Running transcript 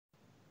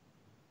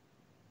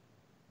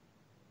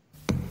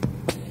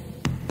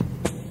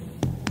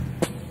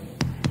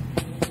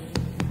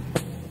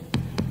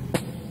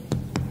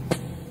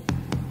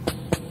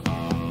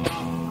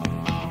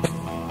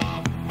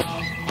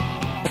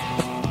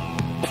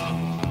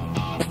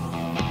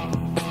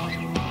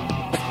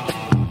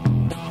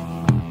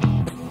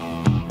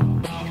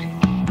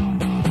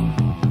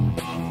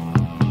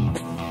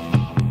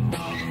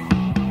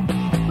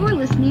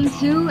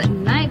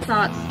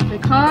Thoughts, the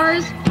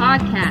Cars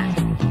Podcast.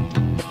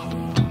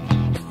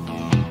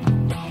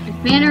 The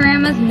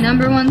FANORAMA's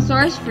 #1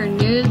 source for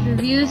news,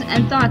 reviews,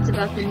 and thoughts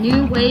about the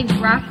new wave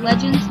rock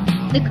legends,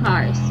 the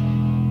Cars.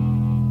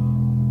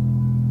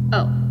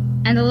 Oh,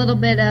 and a little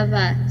bit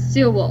of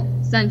steel wool,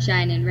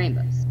 sunshine, and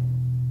rainbows.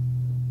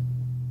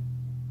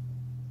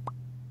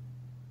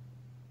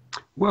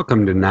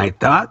 Welcome to Night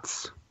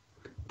Thoughts,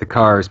 the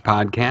Cars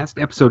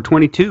Podcast, episode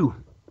 22,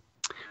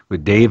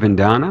 with Dave and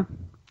Donna.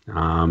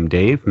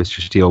 Dave,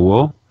 Mr. Steel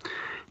Wool.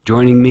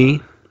 Joining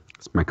me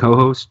is my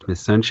co-host, Miss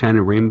Sunshine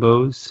and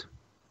Rainbows,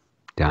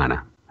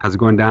 Donna. How's it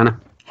going, Donna?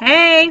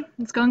 Hey,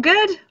 it's going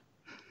good.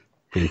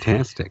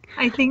 Fantastic.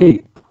 I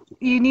think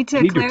you need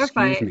to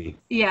clarify. Excuse me.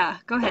 Yeah,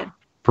 go ahead.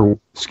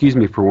 Excuse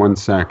me for 1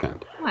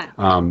 second. What?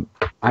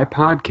 I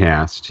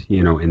podcast,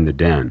 in the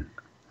den,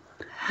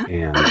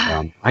 and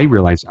I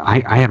realized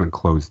I haven't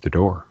closed the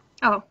door.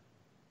 Oh.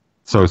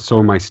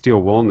 So my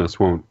steel woolness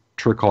won't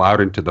trickle out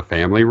into the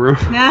family room.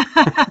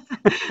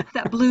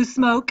 That blue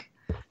smoke.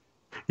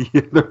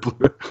 Yeah,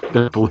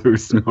 the blue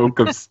smoke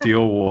of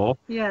steel wool.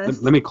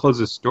 Yes. Let me close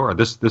this door.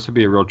 This would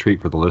be a real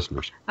treat for the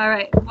listeners. All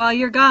right. While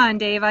you're gone,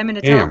 Dave, I'm going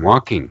to Hey, I'm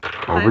walking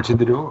over to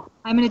the door.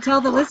 I'm going to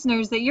tell the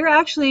listeners that you're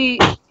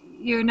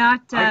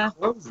not... I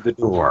closed the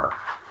door.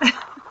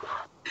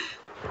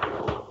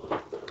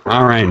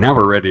 All right, now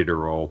we're ready to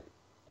roll.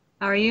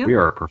 Are you? We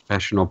are a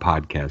professional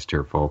podcast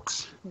here,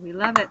 folks. We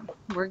love it.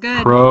 We're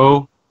good.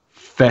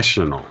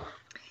 Professional.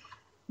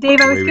 Dave,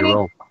 I was going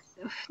to...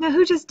 Now,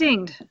 who just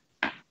dinged?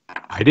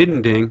 I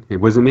didn't ding. It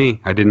wasn't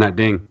me. I did not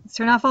ding. Let's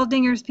turn off all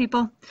dingers,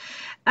 people.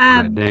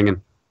 I'm not dinging.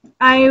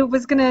 I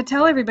was going to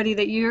tell everybody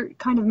that you're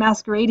kind of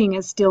masquerading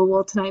as steel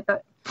wool tonight,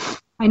 but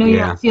I know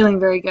you're not feeling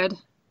very good.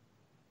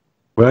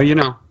 Well,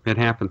 it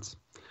happens.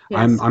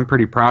 Yes. I'm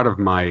pretty proud of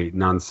my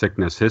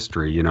non-sickness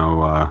history.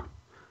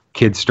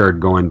 Kids started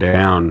going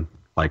down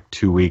like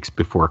 2 weeks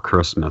before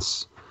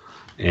Christmas,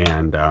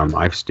 and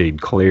I've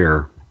stayed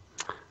clear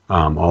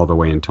all the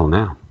way until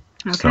now.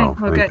 Okay, so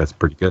I think that's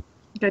pretty good.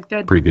 Good.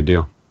 Pretty good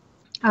deal.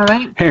 All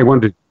right. Hey, I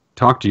wanted to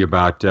talk to you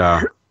about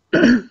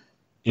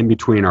in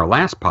between our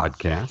last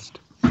podcast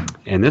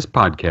and this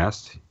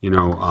podcast,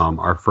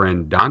 our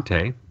friend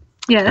Dante.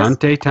 Yes.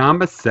 Dante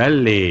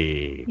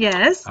Tomaselli.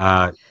 Yes.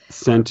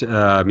 Sent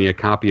me a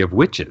copy of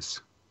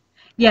Witches.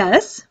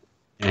 Yes.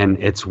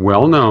 And it's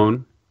well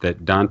known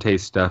that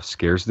Dante's stuff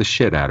scares the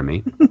shit out of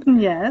me.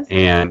 Yes.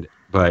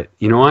 But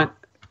you know what?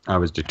 I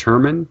was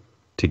determined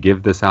to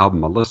give this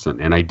album a listen,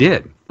 and I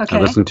did. Okay.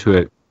 I listened to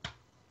it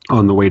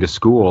on the way to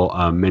school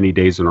many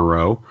days in a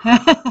row.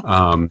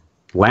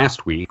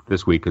 Last week,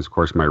 this week is of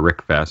course my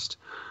Rick Fest,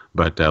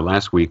 but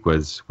last week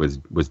was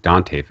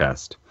Dante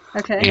Fest.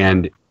 Okay.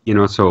 And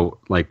so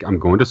like I'm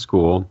going to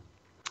school,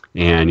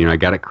 and I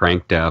got it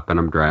cranked up, and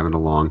I'm driving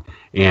along,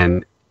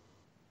 and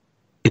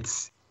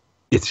it's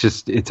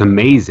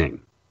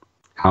amazing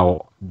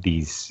how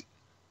these,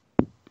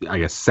 I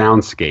guess,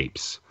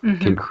 soundscapes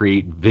can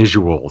create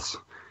visuals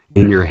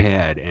in your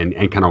head and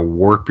kind of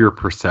warp your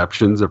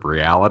perceptions of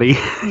reality.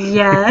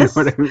 Yes.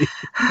 You know what I mean?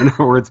 In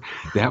other words,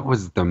 that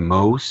was the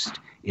most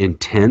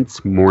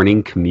intense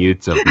morning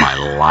commutes of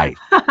my life.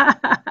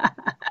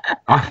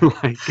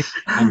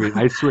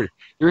 I swear,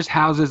 there's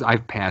houses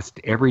I've passed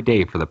every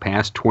day for the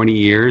past 20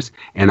 years,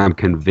 and I'm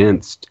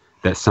convinced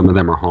that some of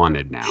them are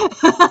haunted now,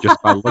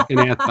 just by looking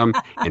at them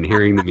and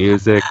hearing the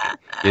music,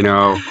 and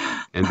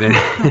then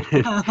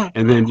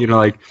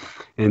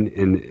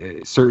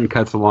in certain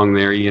cuts along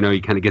there, you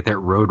kind of get that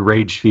road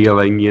rage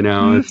feeling,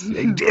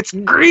 it's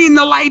green,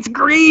 the light's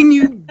green,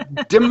 you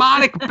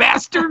demonic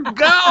bastard,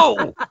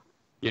 go,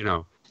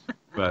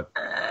 but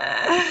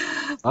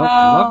I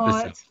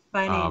love this.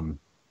 Funny.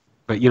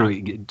 But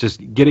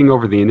just getting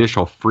over the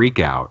initial freak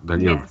out,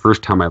 the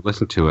first time I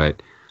listened to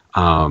it,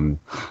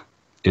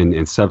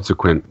 in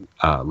subsequent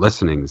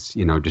listenings,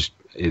 just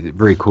it's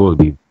very cool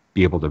to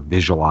be able to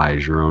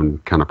visualize your own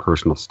kind of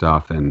personal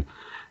stuff, and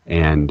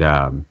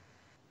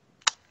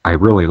I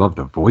really love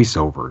the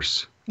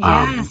voiceovers.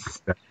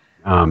 Yes.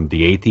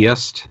 The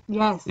atheist.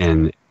 Yes.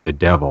 And the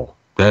devil.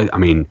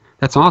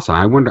 That's awesome.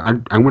 I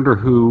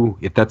wonder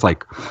if that's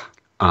like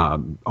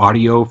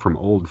audio from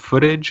old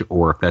footage,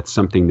 or if that's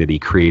something that he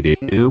created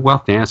new. We'll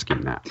have to ask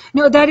him that.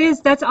 No,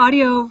 that's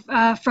audio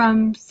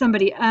from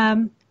somebody.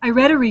 I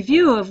read a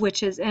review of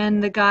Witches,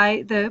 and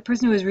the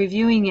person who was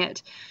reviewing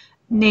it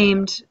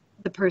named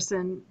the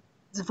person's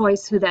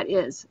voice who that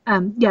is.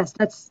 Yes,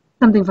 that's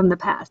something from the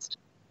past.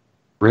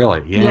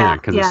 Really? Yeah,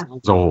 because it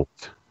sounds old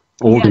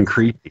and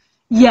creepy.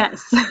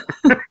 Yes.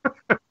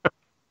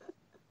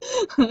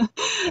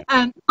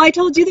 I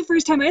told you the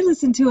first time I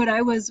listened to it,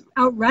 I was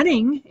out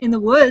running in the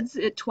woods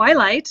at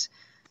twilight.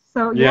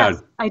 So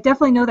yes, I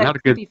definitely know that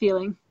creepy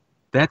feeling.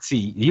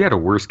 You had a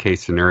worse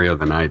case scenario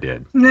than I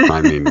did.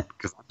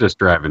 Because I'm just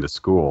driving to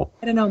school.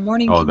 I don't know,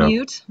 morning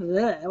commute.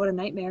 Ugh, what a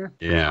nightmare.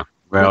 Yeah.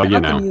 Well,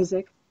 the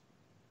music.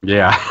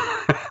 Yeah.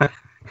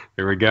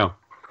 There we go.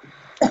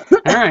 All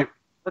right.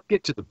 Let's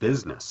get to the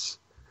business.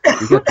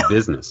 We got the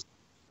business.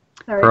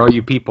 Sorry. For all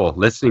you people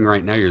listening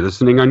right now, you're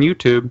listening on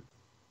YouTube.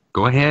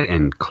 go ahead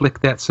and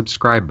click that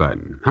subscribe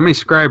button. How many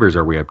subscribers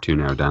are we up to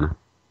now, Donna?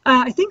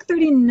 I think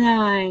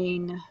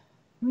 39. Are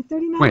we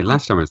 39? Wait,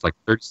 last time it was like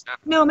 37.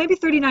 No, maybe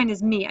 39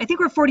 is me. I think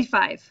we're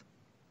 45.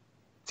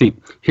 See,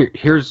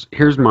 here's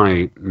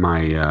my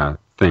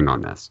thing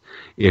on this.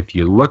 If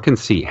you look and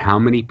see how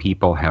many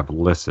people have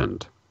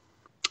listened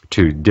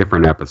to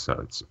different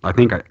episodes, I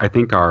think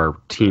our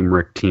Team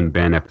Rick, Team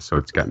Ben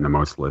episode's gotten the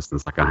most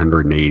listens, like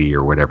 180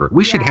 or whatever.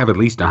 We should have at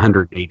least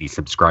 180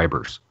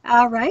 subscribers.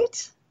 All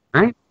right.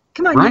 Right?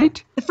 Come on.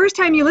 Right? The first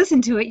time you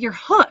listen to it, you're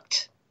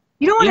hooked.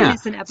 You don't want to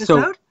miss an episode.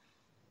 So,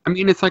 I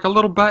mean, it's like a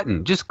little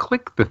button. Just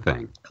click the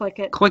thing. Click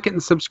it. Click it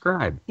and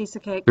subscribe. Piece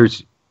of cake.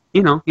 There's,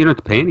 you don't have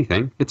to pay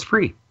anything. It's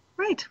free.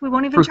 Right. We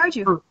won't even charge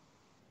you. For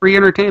free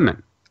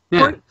entertainment.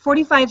 Yeah.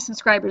 45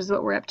 subscribers is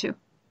what we're up to.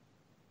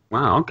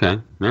 Wow. Okay.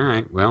 All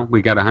right. Well,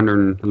 we got at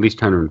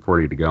least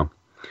 140 to go.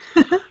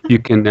 You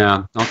can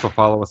also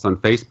follow us on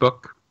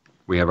Facebook.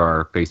 We have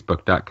our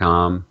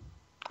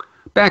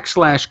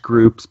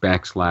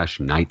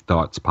facebook.com/groups/Night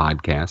Thoughts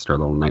Podcast, our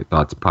little Night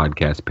Thoughts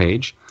Podcast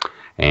page.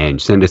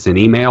 And send us an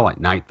email at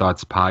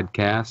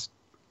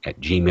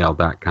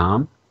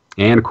nightthoughtspodcast@gmail.com.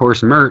 And, of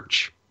course,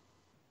 merch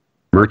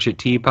at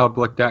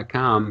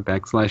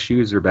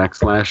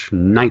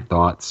tpublic.com/user/Night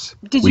Thoughts.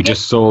 We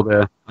just sold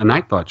a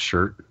Night Thoughts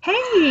shirt.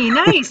 Hey,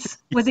 nice.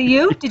 Was it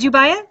you? Did you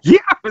buy it? Yeah,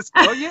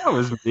 it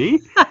was me.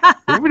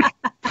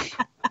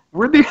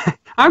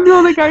 I'm the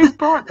only guy who's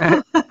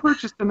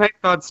purchased a Night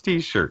Thoughts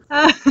t-shirt.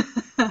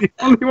 The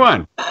only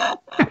one.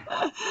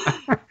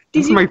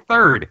 This is my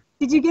third.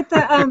 Did you get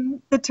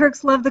the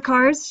Turks Love the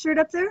Cars shirt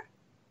up there?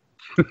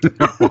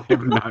 No,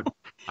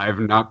 I have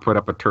not put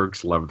up a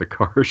Turks Love the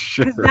Cars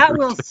shirt. Because that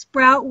will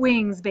sprout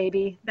wings,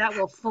 baby. That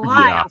will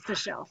fly off the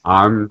shelf.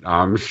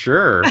 I'm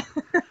sure.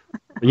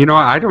 You know,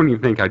 I don't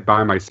even think I'd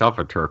buy myself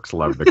a Turks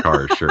Love the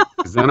Cars shirt,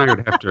 because then I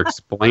would have to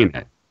explain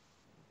it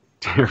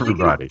to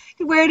everybody.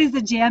 You wear it as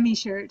a jammy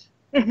shirt,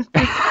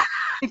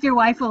 if your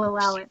wife will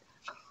allow it.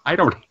 I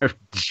don't have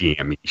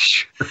jammy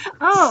shirts.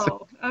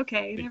 Oh,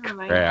 okay. Never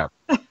mind. Crap.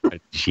 A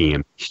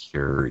jammy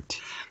shirt.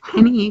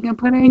 Honey, you can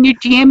put on your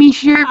jammy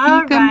shirt.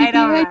 All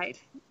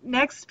right.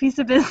 Next piece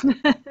of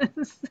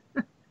business.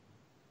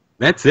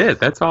 That's it.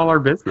 That's all our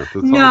business.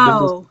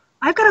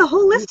 I've got a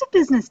whole list of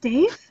business,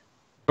 Dave.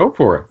 Go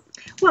for it.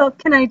 Well,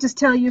 can I just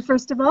tell you,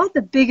 first of all,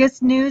 the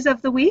biggest news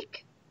of the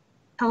week?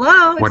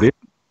 Hello? What is?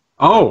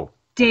 Oh,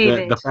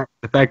 David. The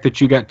fact that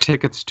you got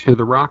tickets to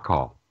the Rock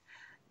Hall.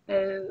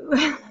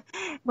 Oh.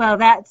 Well,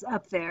 that's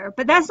up there,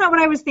 but that's not what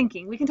I was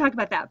thinking. We can talk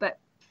about that, but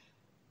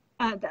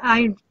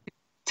I'm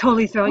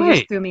totally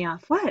you threw me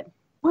off. What?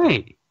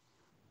 Wait.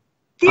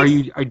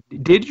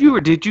 Did you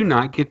or did you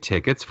not get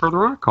tickets for the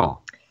Rock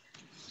Hall?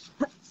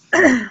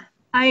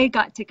 I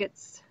got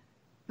tickets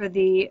for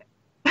the...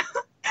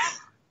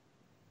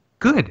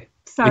 Good.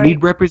 Sorry. I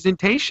need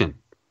representation.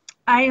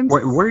 I am.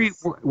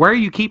 Why are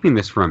you keeping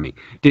this from me?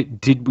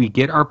 Did we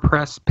get our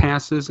press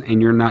passes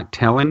and you're not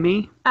telling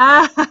me?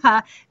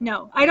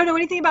 No, I don't know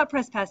anything about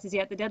press passes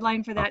yet. The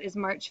deadline for that is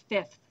March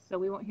 5th, so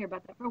we won't hear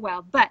about that for a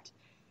while. But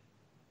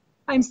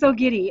I'm so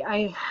giddy.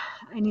 I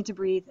need to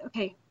breathe.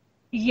 Okay.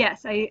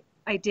 Yes, I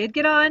did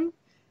get on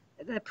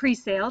the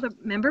pre-sale, the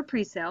member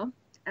pre-sale.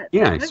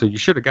 Yeah, so you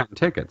should have gotten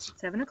tickets.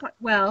 7 o'clock.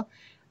 Well,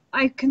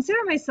 I consider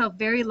myself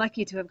very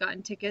lucky to have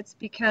gotten tickets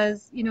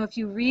because, if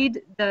you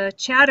read the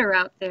chatter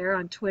out there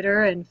on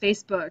Twitter and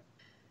Facebook,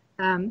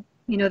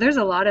 there's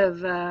a lot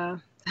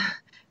of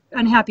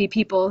unhappy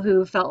people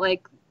who felt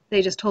like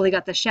they just totally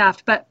got the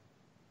shaft. But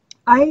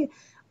I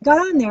got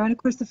on there, and of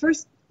course the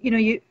first,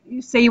 you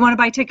say you want to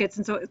buy tickets,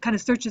 and so it kind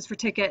of searches for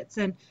tickets,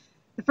 and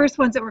the first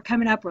ones that were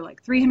coming up were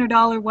like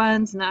 $300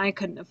 ones, and I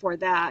couldn't afford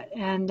that.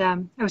 And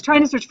I was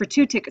trying to search for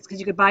 2 tickets because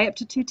you could buy up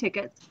to 2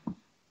 tickets.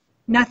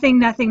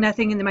 Nothing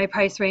in my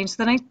price range.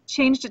 So then I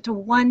changed it to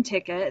 1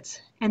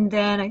 ticket, and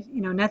then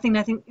nothing.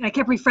 And I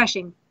kept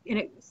refreshing,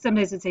 and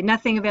sometimes it'd say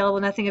nothing available,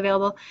 and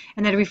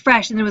then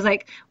refresh, and it was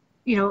like,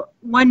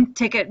 1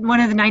 ticket, one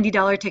of the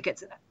 $90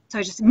 tickets. So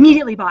I just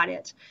immediately bought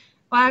it.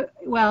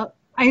 Well,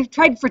 I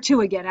tried for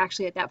 2 again.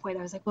 Actually, at that point,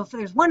 I was like, well, if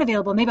there's 1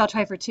 available, maybe I'll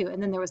try for 2.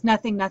 And then there was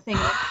nothing. And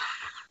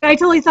I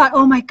totally thought,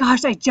 oh my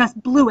gosh, I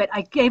just blew it.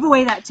 I gave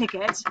away that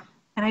ticket,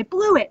 and I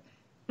blew it.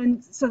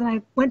 And so then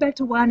I went back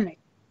to 1, and I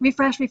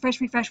refresh,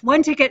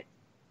 1 ticket,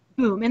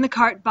 boom, in the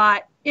cart,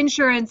 bought,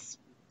 insurance,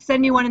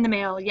 send me 1 in the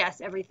mail,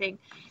 yes, everything.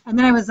 And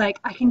then I was like,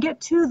 I can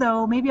get 2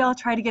 though, maybe I'll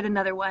try to get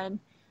another one.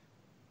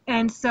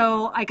 And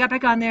so I got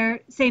back on there,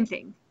 same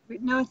thing.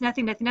 No,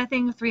 nothing,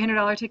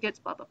 $300 tickets,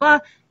 blah, blah, blah.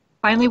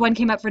 Finally, 1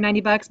 came up for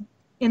 $90,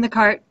 in the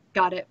cart,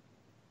 got it.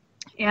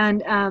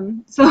 And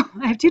so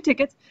I have 2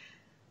 tickets.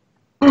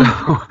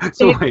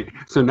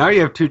 So now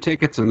you have 2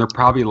 tickets, and they're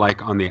probably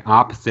like on the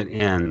opposite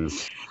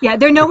ends. Yeah,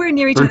 they're nowhere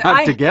near each other. They're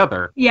not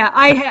together. Yeah,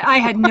 I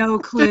had no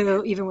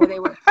clue even where they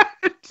were.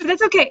 But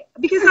that's okay,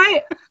 because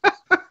I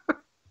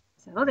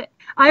settled it.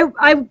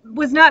 I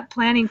was not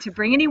planning to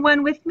bring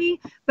anyone with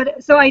me,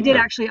 but so I did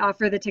actually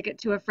offer the ticket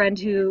to a friend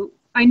who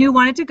I knew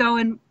wanted to go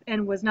and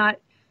was not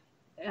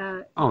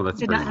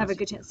did not have a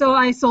good chance. So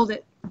I sold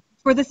it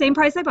for the same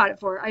price I bought it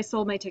for. I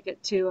sold my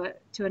ticket to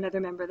another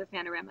member of the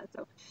FANORAMA.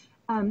 So,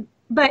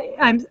 but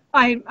I'm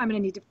going to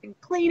need to bring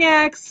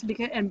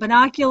Kleenex and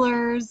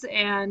binoculars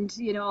and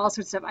all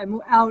sorts of stuff.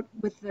 I'm out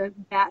with the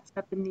bats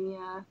up in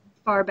the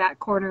far back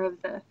corner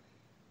of the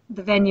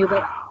venue,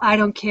 but I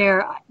don't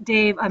care,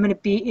 Dave. I'm going to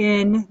be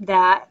in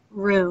that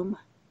room.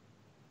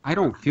 I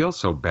don't feel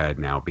so bad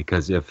now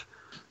because if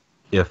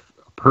a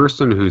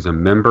person who's a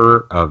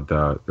member of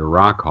the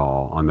Rock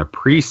Hall on the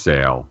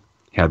pre-sale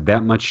had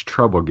that much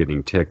trouble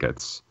getting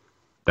tickets,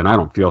 then I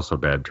don't feel so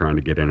bad trying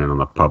to get in on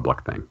the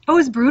public thing. Oh,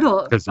 it's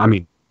brutal. Because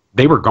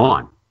they were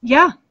gone.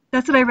 Yeah,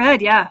 that's what I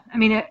read. Yeah,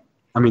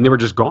 they were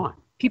just gone.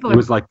 It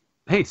was like,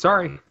 hey,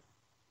 sorry,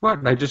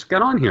 what? I just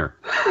got on here.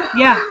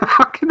 Yeah.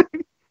 How can it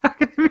be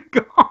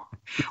gone?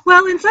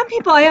 Well, and some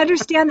people, I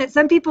understand that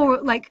some people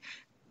were like,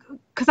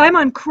 because I'm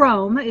on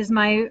Chrome is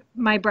my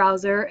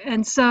browser,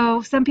 and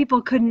so some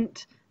people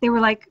couldn't. They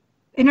were like,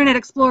 Internet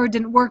Explorer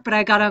didn't work, but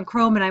I got on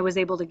Chrome and I was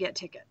able to get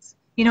tickets.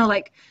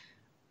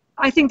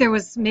 I think there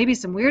was maybe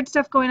some weird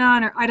stuff going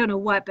on, or I don't know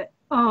what, but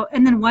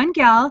and then one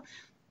gal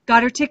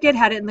got her ticket,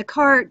 had it in the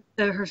cart,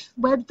 the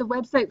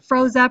website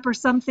froze up or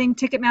something,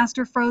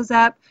 Ticketmaster froze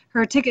up,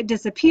 her ticket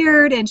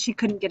disappeared, and she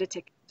couldn't get a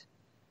ticket.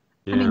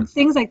 Yeah.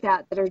 Things like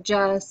that are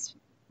just,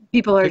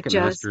 people are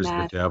just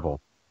mad. The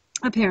devil.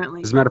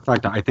 Apparently. As a matter of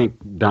fact, I think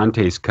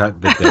Dante's cut,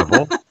 The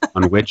Devil,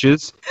 on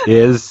Witches,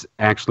 is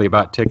actually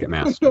about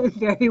Ticketmaster.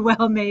 Very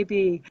well may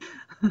be.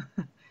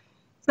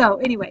 So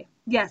anyway,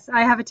 yes,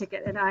 I have a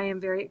ticket, and I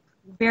am very,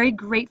 very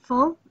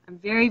grateful. I'm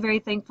very, very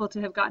thankful to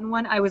have gotten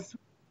one. I was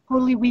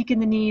totally weak in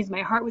the knees.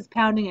 My heart was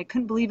pounding. I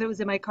couldn't believe it was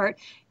in my cart.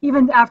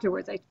 Even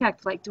afterwards, I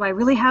checked, do I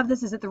really have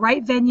this? Is it the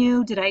right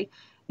venue? Did I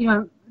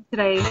wouldn't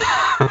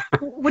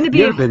it be?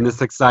 You've been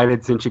this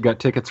excited since you got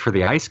tickets for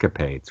the Ice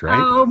Capades, right?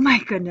 Oh my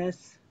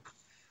goodness.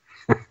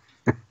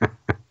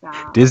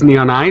 Disney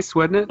on Ice,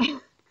 wasn't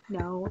it?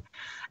 No.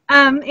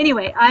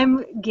 Anyway,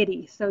 I'm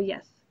giddy, so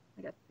yes.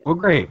 Well,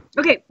 great.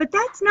 Okay, but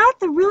that's not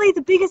really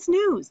the biggest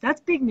news.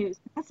 That's big news.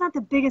 That's not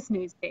the biggest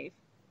news, Dave.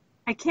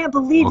 I can't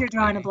believe you're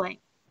drawing a blank.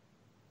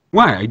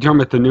 Why? Are you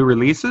talking about the new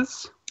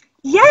releases?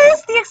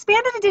 Yes, the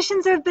expanded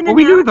editions have been announced.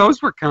 We knew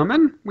those were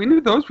coming.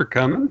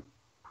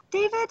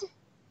 David,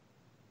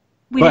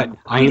 we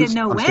didn't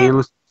know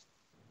when.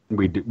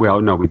 We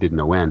didn't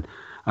know when.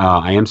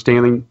 I am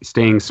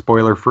staying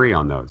spoiler free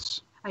on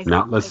those.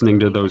 Not listening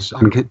to those,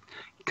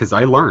 because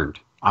I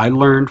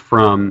learned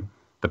from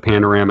the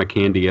Panorama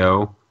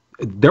Candy-O.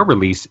 They'll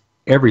release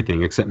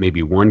everything except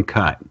maybe one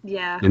cut.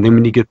 Yeah. And then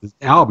when you get the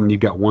album, you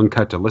got one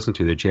cut to listen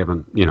to that you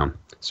haven't,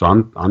 So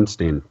I'm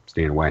staying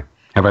away.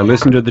 Have I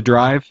listened to the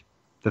drive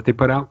that they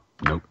put out?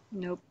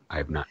 Nope. I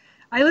have not.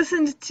 I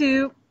listened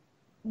to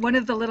one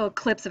of the little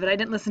clips of it. I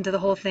didn't listen to the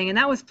whole thing, and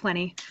that was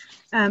plenty.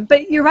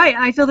 But you're right.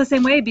 I feel the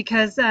same way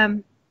because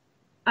I'm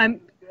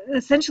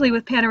essentially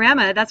with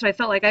Panorama. That's what I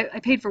felt like.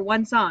 I paid for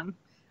one song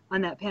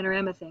on that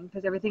Panorama thing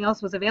because everything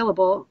else was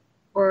available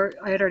or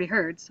I had already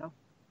heard. So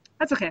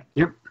that's okay.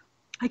 Yep.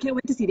 I can't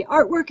wait to see the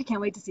artwork. I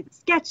can't wait to see the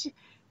sketch,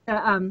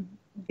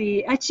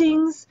 the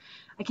etchings.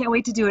 I can't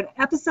wait to do an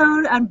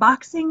episode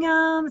unboxing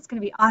them. It's going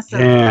to be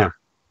awesome. Yeah,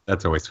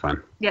 that's always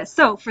fun. Yes.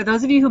 So for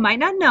those of you who might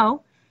not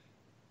know,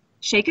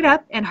 Shake It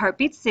Up and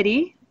Heartbeat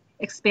City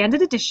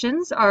expanded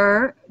editions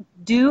are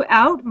due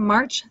out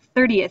March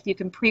 30th. You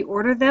can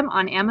pre-order them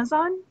on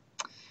Amazon.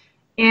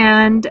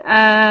 And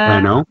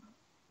Rhino.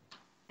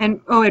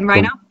 And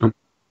Rhino.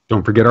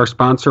 Don't forget our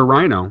sponsor,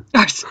 Rhino.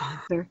 Our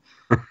sponsor.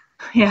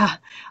 Yeah,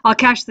 I'll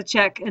cash the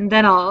check and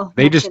then I'll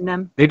mention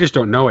them. They just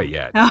don't know it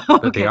yet. Oh, okay.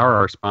 But they are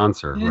our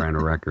sponsor, Rhino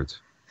Records.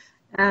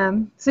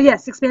 So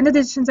yes, expanded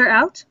editions are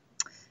out.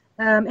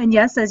 And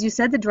yes, as you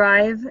said, the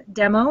Drive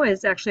demo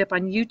is actually up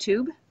on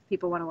YouTube. If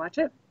people want to watch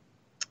it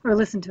or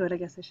listen to it, I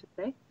guess I should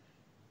say.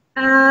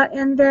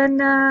 And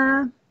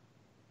then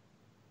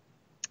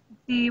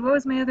what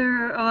was my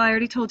other? Oh, I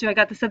already told you I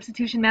got the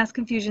Substitution Mass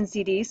Confusion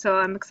CD, so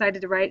I'm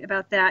excited to write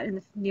about that in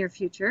the near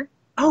future.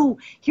 Oh,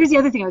 here's the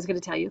other thing I was going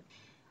to tell you.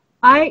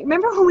 I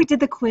remember when we did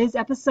the quiz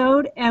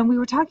episode and we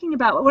were talking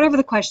about whatever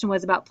the question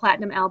was about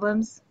platinum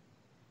albums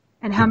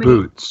and how many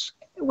boots.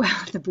 Well,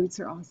 the boots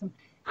are awesome.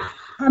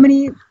 How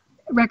many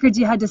records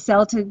you had to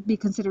sell to be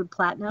considered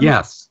platinum?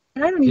 Yes.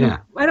 And I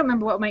don't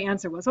remember what my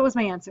answer was. What was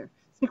my answer?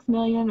 6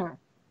 million or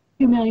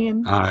 2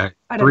 million?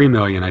 3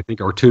 million, I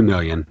think, or 2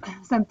 million.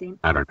 Something.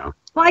 I don't know.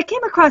 Well, I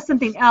came across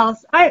something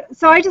else.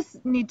 So I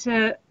just need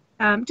to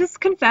just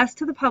confess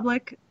to the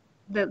public,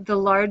 the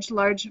large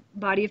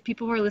body of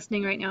people who are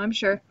listening right now, I'm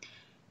sure.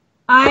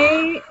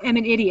 I am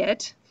an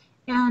idiot,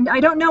 and I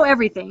don't know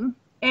everything.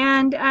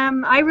 And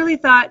I really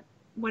thought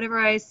whatever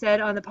I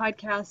said on the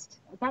podcast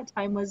at that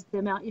time was the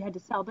amount you had to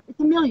sell. But it's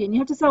 $1 million. You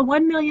have to sell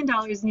 $1 million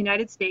in the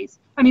United States.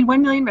 1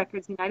 million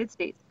records in the United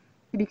States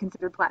to be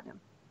considered platinum.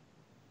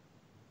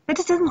 That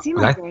just doesn't seem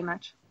like very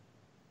much.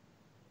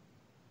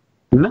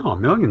 No,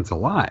 $1 million's a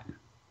lot.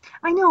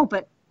 I know,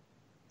 but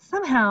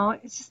somehow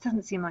it just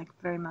doesn't seem like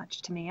very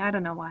much to me. I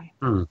don't know why.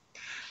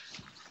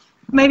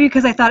 Maybe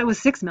because I thought it was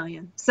 6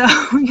 million. So,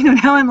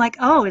 now I'm like,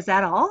 oh, is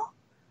that all?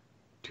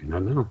 Do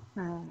not know.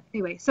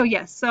 Anyway, so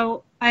yes,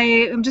 so I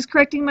am just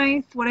correcting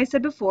what I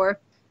said before.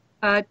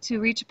 To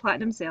reach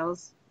platinum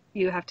sales,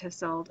 you have to have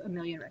sold 1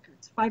 million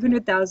records.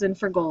 500,000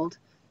 for gold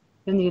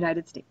in the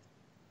United States.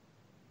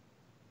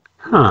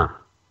 Huh.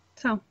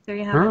 So there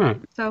you have All it.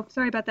 right. So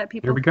sorry about that,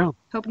 people. Here we go.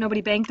 Hope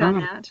nobody banked All on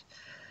right. that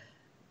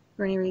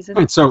for any reason.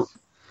 All right, so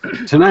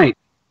tonight,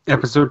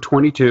 episode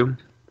 22,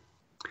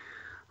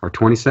 our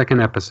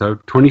 22nd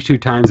episode. 22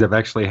 times I've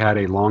actually had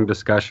a long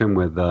discussion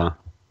with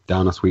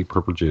Donna Sweet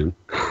Purple June.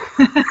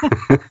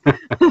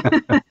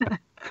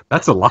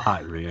 That's a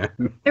lot, man.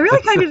 It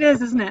really kind of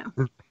is, isn't it?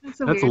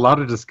 That's a lot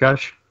of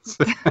discussions.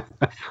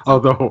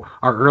 Although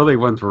our early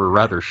ones were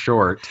rather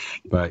short,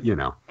 but you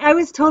know. I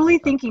was totally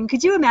thinking,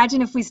 could you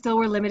imagine if we still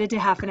were limited to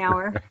half an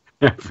hour?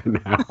 Half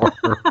an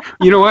hour.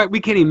 You know what? We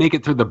can't even make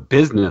it through the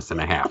business in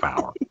a half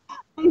hour.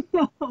 I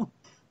know.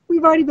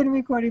 We've already been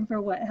recording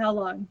for what? How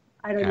long?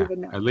 I don't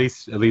even know. At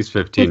least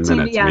 15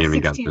 minutes. Yeah, we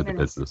haven't 16 got through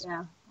minutes. the business.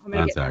 Yeah. I'm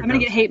gonna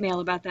get hate mail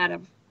about that.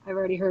 I've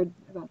already heard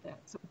about that.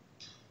 So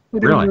we're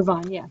gonna Really? move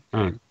on. Yeah.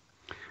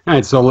 All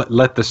right, so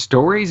let the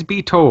stories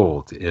be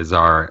told is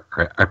our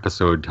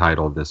episode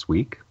title this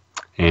week,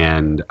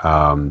 and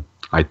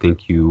I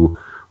think you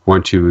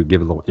want to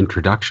give a little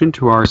introduction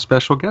to our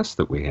special guest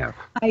that we have.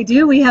 I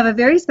do. We have a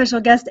very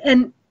special guest,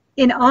 and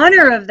in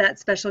honor of that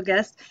special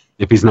guest,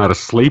 if he's not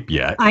asleep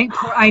yet,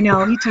 I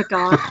know he took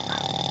off.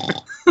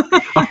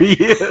 He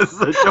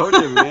is. I told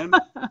you, man.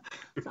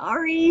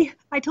 Sorry,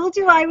 I told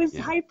you I was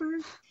hyper.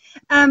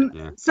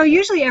 So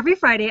usually every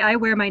Friday I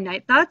wear my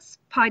Night Thoughts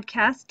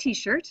podcast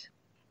T-shirt.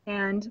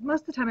 And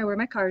most of the time I wear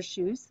my Cars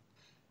shoes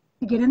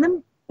to get in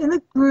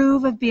the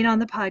groove of being on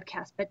the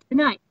podcast. But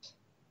tonight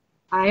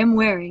I am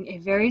wearing a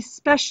very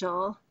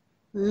special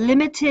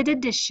limited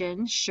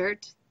edition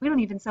shirt. We don't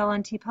even sell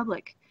on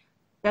TeePublic.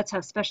 That's how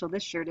special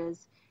this shirt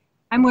is.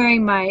 I'm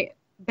wearing my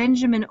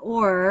Benjamin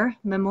Orr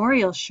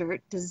memorial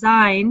shirt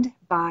designed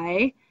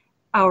by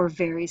our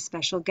very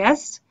special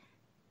guest.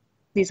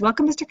 Please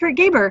welcome Mr. Kurt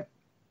Gaber.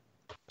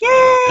 Yay!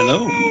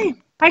 Hello.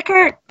 Hi,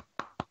 Kurt.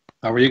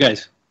 How are you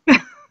guys?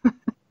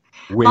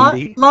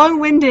 Windy.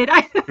 Long-winded.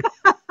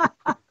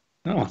 Oh,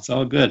 it's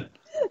all good.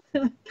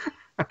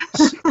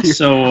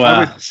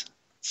 So,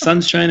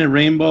 sunshine and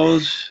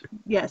rainbows.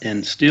 Yes.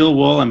 And steel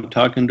wool. I'm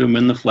talking to him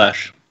in the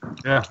flesh.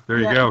 Yeah, there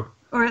you go.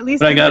 Or at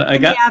least But I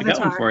got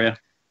avatar. one for you.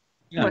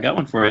 Yeah, What? I got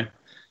one for you.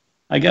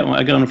 I got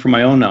one for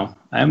my own now.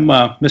 I'm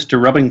Mr.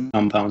 Rubbing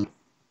Compound.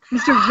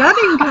 Mr.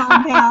 Rubbing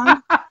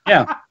Compound.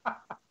 Yeah.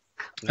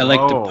 I like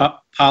to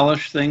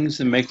polish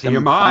things and make them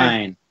TMI.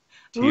 fine.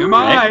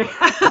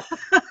 TMI.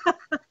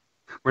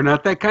 We're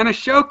not that kind of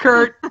show,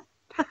 Kurt.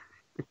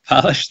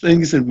 Polish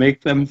things and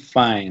make them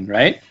fine,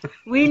 right?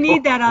 We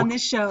need that on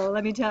this show,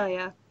 let me tell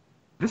you.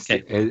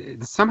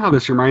 Somehow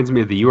this reminds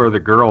me of the "You Are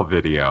the Girl"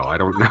 video. I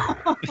don't know.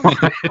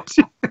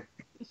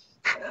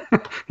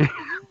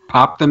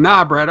 Pop the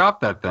knob right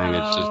off that thing.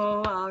 It's just.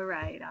 All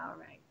right.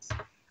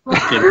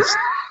 Okay,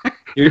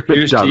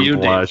 here's to you,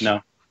 blush. Dave. No.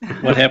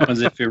 What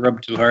happens if you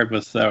rub too hard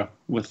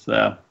with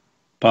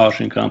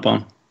polishing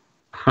compound?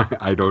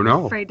 I don't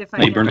know. Afraid to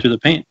find You burn out. through the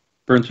paint.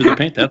 Burn through the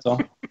paint, that's all.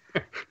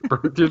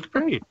 Burn through the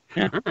paint.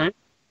 Yeah. All right.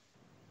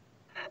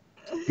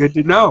 Good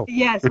to know.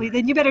 Yes,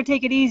 then you better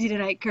take it easy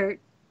tonight, Kurt.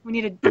 We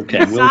need a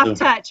Okay, will soft do.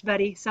 touch,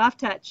 buddy. Soft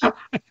touch.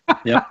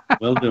 Yep,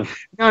 will do.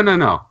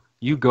 No.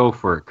 You go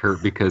for it,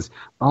 Kurt, because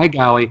by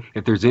golly,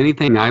 if there's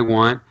anything I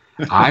want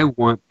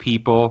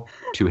people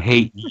to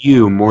hate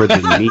you more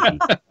than me,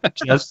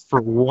 just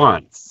for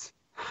once.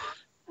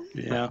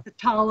 Yeah. The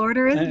tall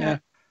order, isn't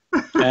it?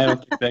 I don't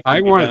think that I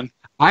can be want done.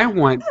 I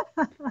want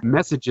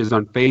messages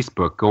on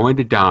Facebook going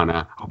to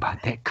Donna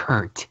about that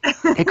Kurt.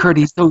 That Kurt,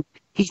 he's so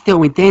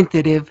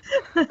insensitive.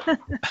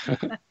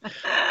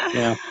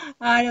 Yeah.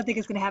 I don't think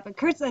it's going to happen.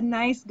 Kurt's a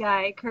nice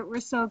guy. Kurt,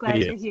 we're so glad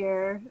He you're is.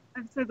 here.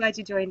 I'm so glad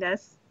you joined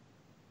us.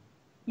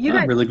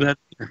 I'm really glad.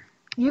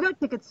 You got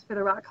tickets for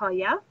the Rock Hall,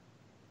 yeah?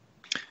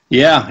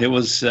 Yeah, it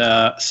was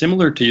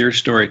similar to your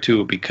story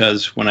too,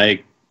 because when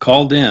I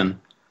called in,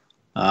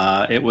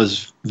 it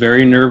was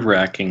very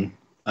nerve-wracking.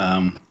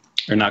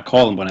 Or not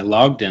calling, but I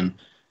logged in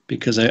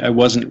because I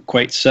wasn't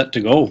quite set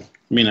to go.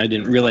 I mean, I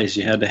didn't realize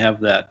you had to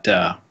have that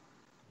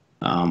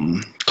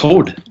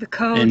code. The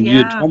code, And yeah. you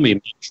had told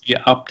me you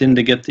opt in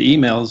to get the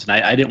emails, and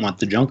I didn't want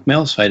the junk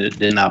mail, so I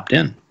didn't opt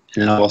in. And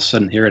then all of a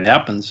sudden, here it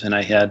happens, and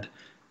I had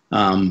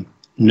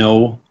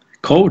no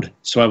code.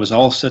 So I was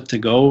all set to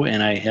go,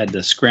 and I had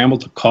to scramble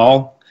to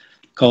call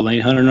an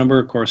 800 number.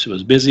 Of course, it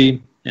was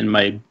busy, and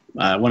my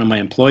one of my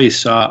employees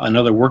saw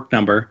another work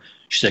number.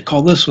 She said,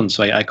 call this one.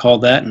 So I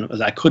called that,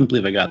 and I couldn't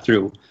believe I got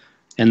through.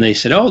 And they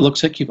said, oh, it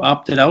looks like you've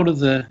opted out of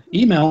the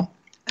email.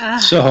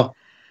 So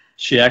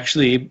she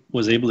actually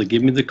was able to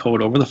give me the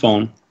code over the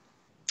phone.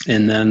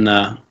 And then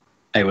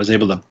I was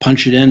able to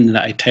punch it in, and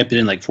I typed it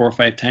in like 4 or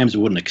 5 times. It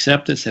wouldn't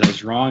accept it, said it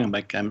was wrong. I'm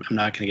like, I'm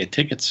not going to get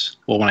tickets.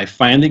 Well, when I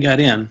finally got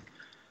in,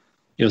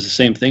 it was the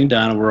same thing,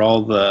 Donna, where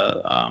all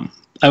the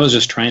I was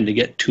just trying to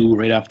get 2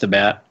 right off the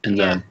bat, and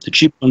the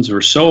cheap ones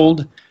were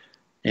sold.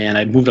 And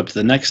I moved up to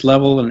the next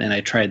level, and I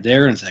tried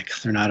there, and it's like,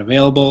 they're not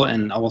available.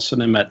 And all of a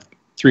sudden, I'm at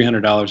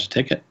 $300 a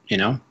ticket, you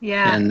know?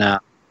 Yeah. And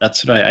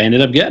that's what I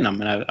ended up getting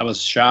them. And I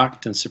was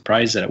shocked and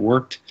surprised that it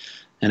worked.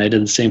 And I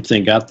did the same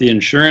thing, got the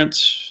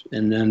insurance,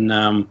 and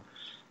then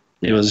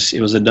it was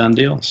a done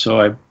deal.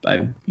 So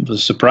I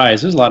was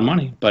surprised. It was a lot of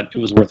money, but it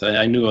was worth it.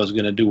 I knew I was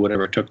going to do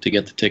whatever it took to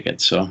get the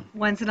ticket. So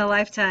Once in a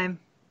lifetime.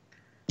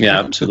 yeah,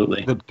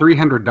 absolutely. The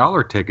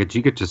 $300 tickets,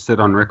 you get to sit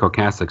on Rick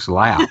Ocasek's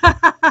lap.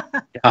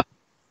 Yeah.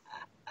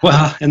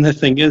 Well, and the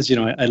thing is, you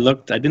know, I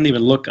didn't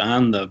even look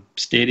on the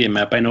stadium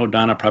map. I know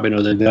Donna probably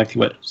knows exactly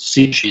what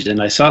seat she's in.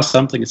 I saw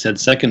something that said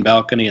second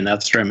balcony, and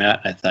that's where I'm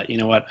at. I thought, you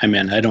know what, I'm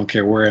in. I don't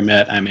care where I'm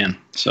at, I'm in.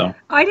 So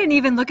I didn't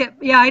even look at,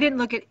 I didn't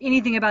look at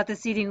anything about the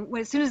seating.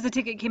 As soon as the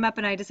ticket came up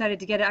and I decided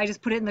to get it, I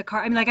just put it in the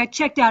car. I mean, like, I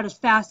checked out as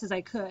fast as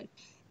I could.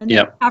 And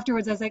then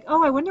afterwards I was like,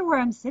 oh, I wonder where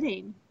I'm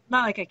sitting.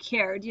 Not like I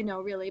cared, you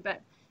know, really, but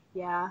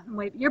yeah.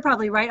 You're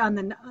probably right on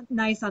the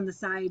nice on the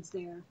sides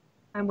there.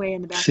 I'm way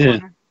in the back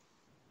corner.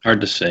 Hard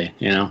to say,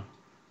 you know.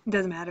 It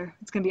doesn't matter.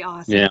 It's going to be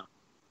awesome. Yeah.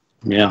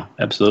 Yeah,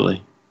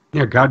 absolutely.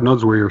 Yeah, God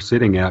knows where you're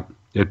sitting at.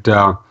 You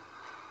got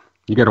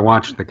to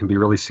watch. That can be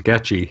really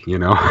sketchy, you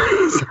know.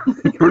 So,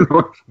 you don't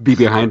know, be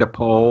behind a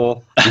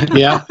pole.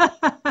 Yeah,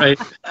 right.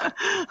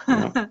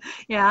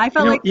 Yeah, I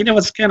felt like. You know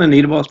what's kind of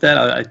neat about that?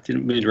 I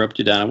didn't mean to interrupt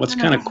you, Donna. What's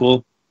kind of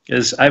cool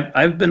is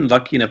I've been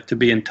lucky enough to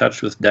be in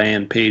touch with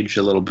Diane Page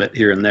a little bit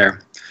here and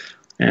there,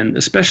 and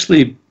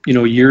especially, you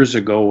know, years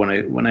ago when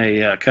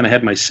I kind of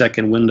had my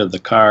second wind of the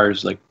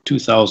Cars, like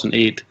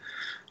 2008,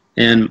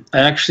 and I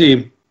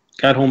actually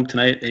got home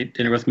tonight, ate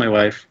dinner with my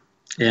wife,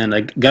 and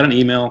I got an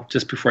email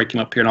just before I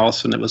came up here, and all of a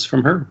sudden it was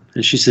from her,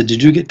 and she said,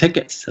 "Did you get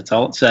tickets?" That's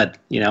all it said,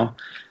 you know.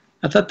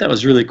 I thought that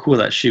was really cool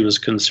that she was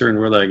concerned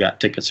whether I got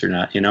tickets or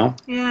not, you know.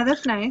 Yeah,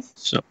 that's nice.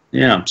 So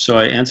yeah, so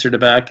I answered it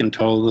back and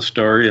told the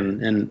story,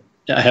 and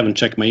I haven't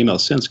checked my email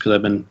since because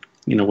I've been,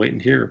 you know, waiting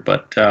here,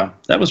 but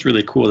that was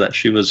really cool that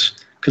she was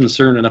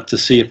concerned enough to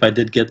see if I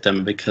did get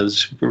them,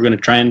 because we're going to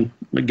try and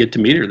get to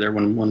meet her there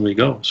when we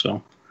go.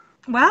 So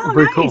wow,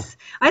 very nice. Cool.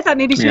 I thought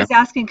maybe she was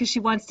asking because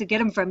she wants to get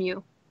them from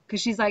you, because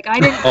she's like, I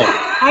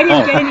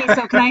didn't get any,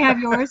 so can I have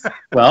yours?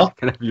 Well,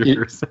 can I have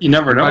yours? You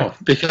never know,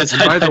 because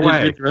by the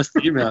way, get the rest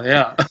of the email.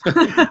 Yeah.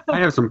 I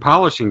have some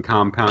polishing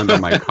compound on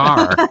my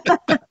car.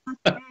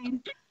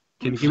 Can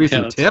you give me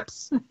some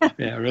tips?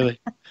 Yeah, really.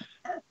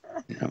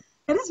 Yeah.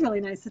 It is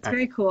really nice. It's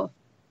very cool.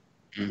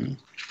 Mm-hmm.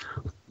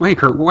 Wait,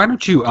 Kurt, why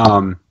don't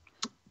you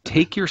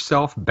take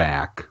yourself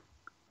back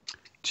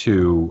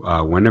to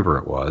whenever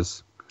it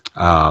was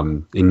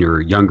in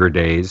your younger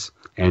days,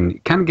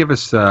 and kind of give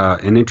us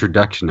an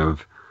introduction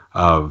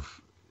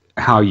of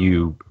how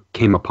you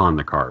came upon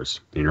the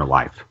Cars in your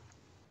life.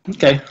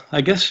 Okay,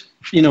 I guess,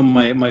 you know,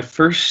 my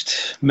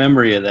first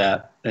memory of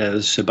that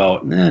is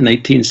about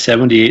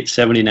 1978,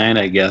 79,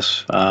 I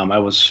guess. I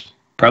was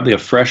probably a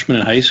freshman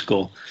in high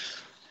school,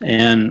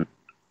 and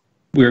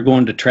we were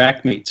going to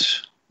track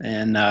meets.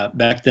 And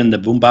back then the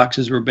boom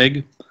boxes were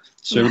big,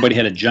 so everybody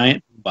had a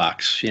giant boom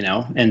box, you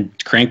know, and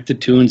cranked the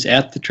tunes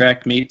at the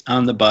track meet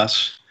on the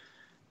bus.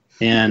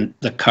 And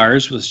the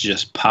Cars was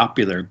just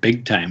popular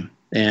big time.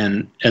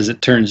 And as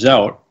it turns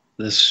out,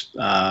 this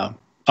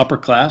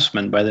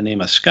upperclassman by the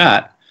name of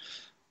Scott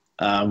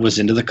was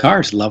into the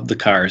Cars, loved the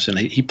Cars, and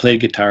he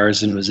played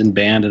guitars and was in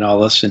band and all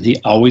this, and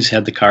he always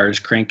had the Cars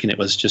cranking. It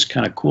was just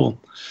kind of cool.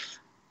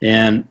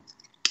 And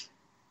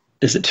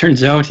as it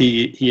turns out,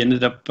 he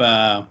ended up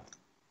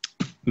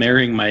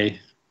marrying my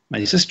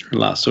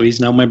sister-in-law, so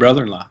he's now my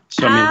brother-in-law.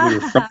 So I mean, we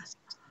were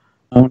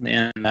from,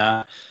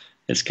 and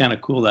it's kind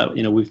of cool that,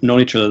 you know, we've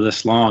known each other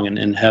this long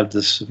and have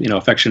this, you know,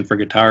 affection for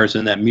guitars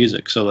and that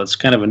music. So that's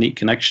kind of a neat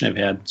connection I've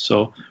had.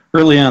 So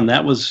early on,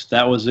 that was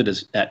it,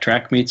 is at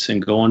track meets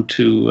and going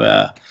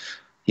to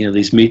you know,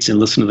 these meets and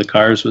listening to the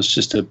Cars was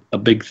just a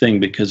big thing,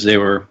 because they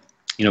were,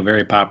 you know,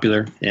 very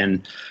popular.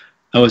 And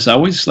I was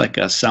always like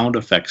a sound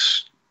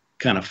effects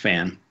kind of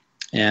fan,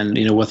 and,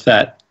 you know, with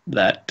that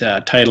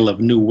title of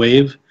new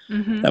wave,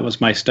 that was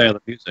my style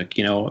of music.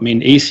 You know, I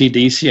mean,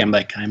 AC/DC,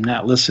 I'm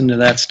not listening to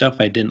that stuff.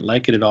 I didn't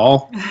like it at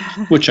all,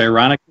 which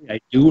ironically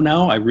I do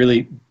now. I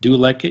really do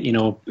like it. You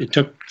know, it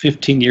took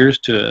 15 years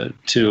to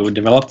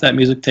develop that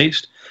music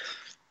taste,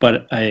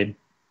 but I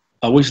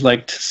always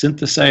liked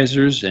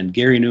synthesizers and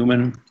Gary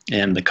Newman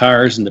and the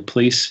Cars and the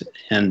Police,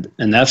 and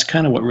that's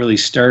kind of what really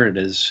started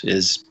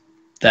is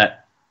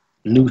that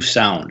new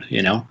sound,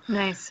 you know.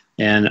 Nice.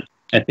 And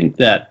I think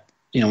that,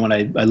 you know, when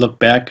I look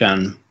back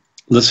on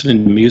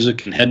listening to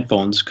music in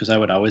headphones, because I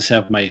would always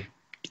have my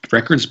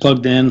records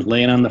plugged in,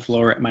 laying on the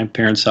floor at my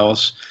parents'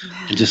 house,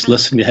 and just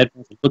listening to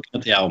headphones and looking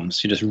at the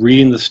albums. You're just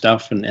reading the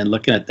stuff and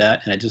looking at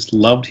that, and I just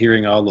loved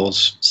hearing all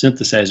those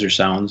synthesizer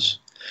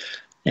sounds.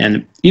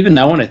 And even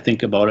now when I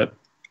think about it,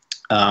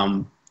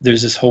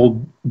 there's this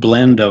whole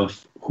blend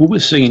of who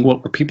was singing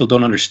what, where people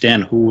don't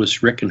understand who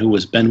was Rick and who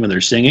was Ben when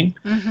they're singing.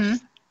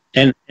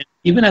 And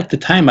even at the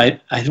time, I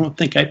don't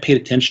think I paid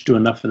attention to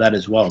enough of that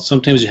as well.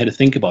 Sometimes you had to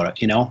think about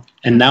it, you know.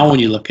 And now when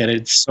you look at it,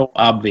 it's so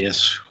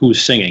obvious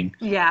who's singing.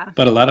 Yeah.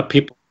 But a lot of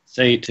people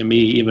say to me,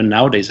 even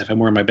nowadays, if I'm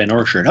wearing my Ben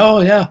Orr shirt, oh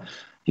yeah,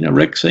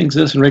 Rick sings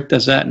this and Rick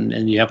does that,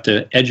 and you have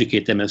to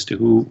educate them as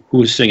to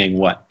who's singing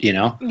what,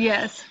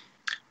 Yes.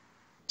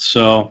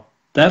 So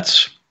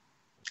that's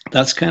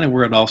kind of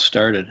where it all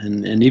started,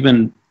 and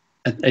even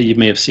you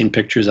may have seen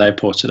pictures I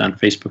posted on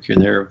Facebook here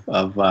and there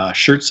of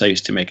shirts I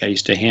used to make. I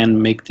used to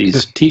hand make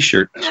these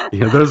T-shirts.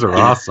 Yeah, those are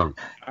awesome.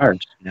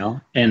 Cards,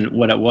 and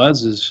what it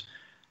was is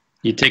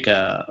you take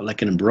an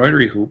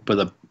embroidery hoop with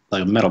a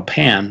metal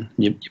pan,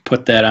 you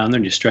put that on there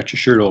and you stretch a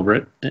shirt over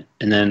it,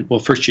 and then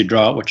first you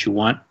draw out what you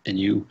want, and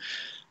you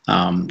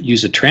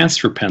use a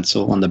transfer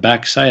pencil on the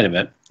back side of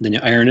it, then you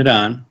iron it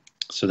on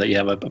so that you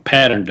have a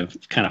pattern to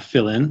kind of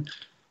fill in.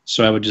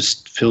 So I would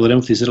just fill it in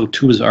with these little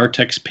tubes of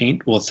Artex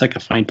paint. Well, it's like a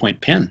fine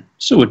point pen,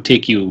 so it would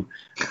take you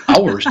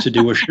hours to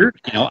do a shirt,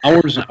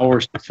 hours and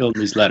hours to fill in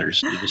these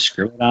letters. You just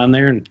screw it on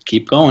there and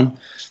keep going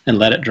and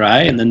let it dry,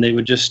 and then they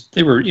were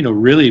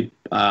really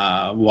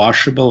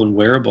washable and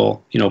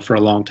wearable, for a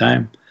long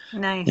time.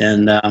 Nice.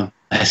 And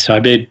so I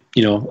made,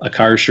 a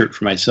car shirt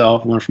for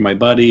myself, one for my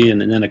buddy,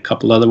 and then a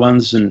couple other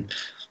ones, and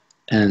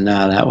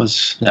that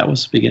was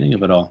the beginning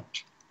of it all.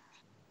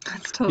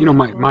 That's totally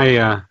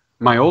cool.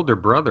 My older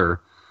brother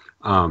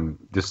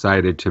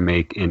decided to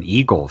make an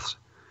Eagles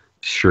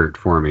shirt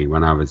for me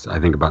when I was, I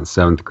think, about in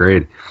 7th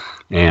grade,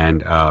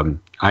 and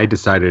I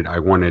decided I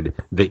wanted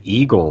the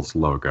Eagles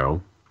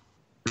logo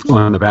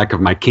on the back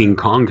of my King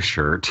Kong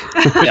shirt.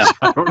 Yeah.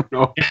 I don't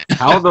know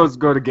how those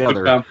go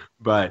together,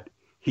 but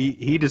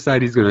he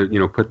decided he's going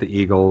to put the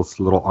Eagles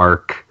little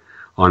arc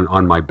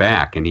on my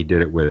back, and he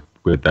did it with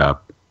a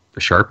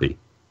Sharpie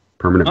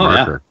permanent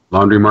marker.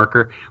 Laundry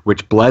marker,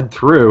 which bled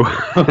through,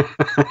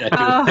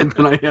 and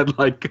then I had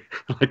like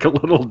a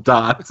little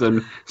dots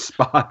and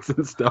spots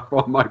and stuff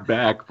on my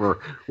back for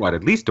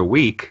at least a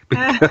week,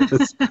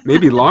 because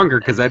maybe longer,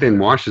 because I didn't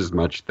wash as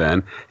much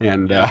then,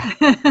 and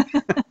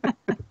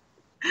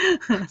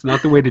it's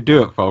not the way to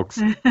do it,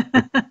 folks.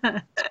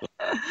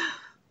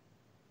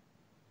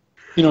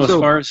 As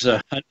far as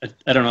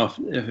I don't know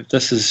if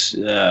this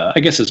is, I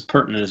guess it's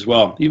pertinent as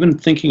well. Even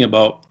thinking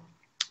about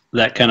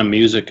that kind of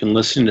music and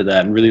listening to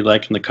that and really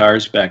liking the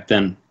Cars back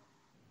then.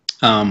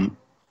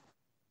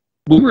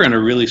 We were in a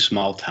really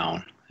small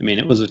town. I mean,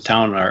 it was a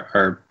town,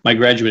 my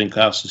graduating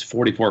class was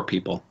 44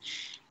 people,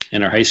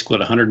 and our high school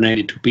had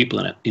 192 people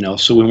in it,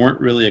 so we weren't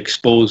really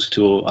exposed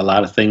to a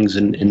lot of things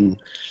in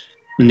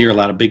near a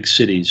lot of big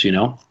cities,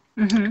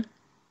 Mm-hmm.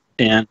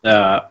 And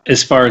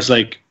as far as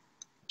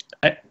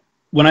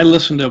when I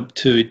listened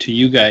to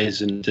you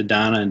guys and to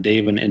Donna and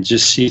Dave and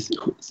just see,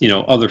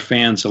 other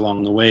fans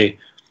along the way,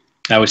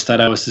 I always thought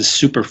I was this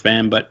super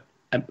fan, but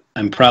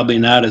I'm probably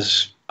not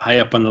as high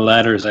up on the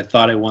ladder as I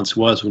thought I once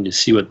was when you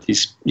see what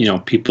these,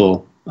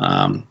 people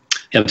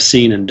have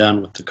seen and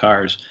done with the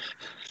Cars.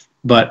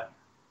 But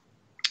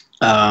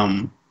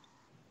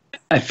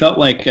I felt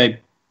like I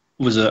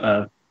was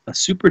a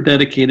super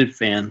dedicated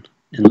fan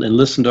and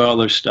listened to all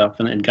their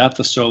stuff and got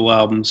the solo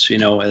albums,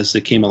 as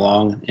they came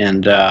along,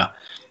 and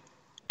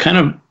kind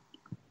of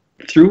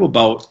through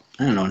about,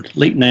 I don't know,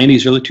 late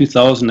 90s, early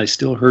 2000s, I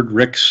still heard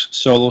Rick's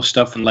solo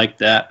stuff and like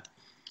that.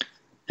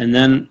 And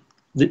then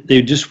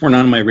they just weren't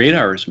on my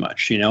radar as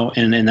much,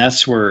 and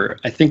that's where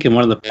I think in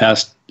one of the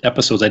past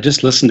episodes, I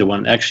just listened to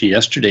one actually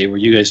yesterday where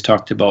you guys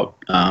talked about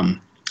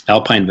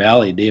Alpine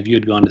Valley. Dave, you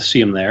had gone to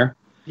see him there.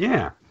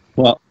 Yeah.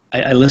 Well,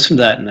 I listened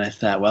to that and I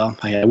thought, well,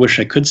 I wish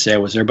I could say I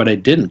was there, but I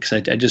didn't,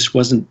 because I just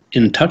wasn't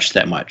in touch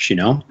that much,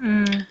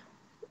 Mm.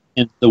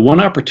 And the one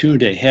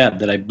opportunity I had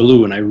that I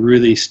blew, and I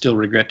really still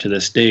regret to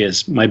this day,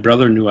 is my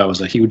brother knew I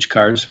was a huge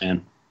Cars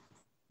fan,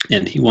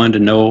 and he wanted to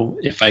know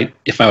if I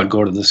would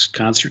go to this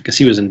concert, because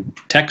he was in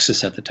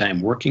Texas at the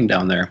time working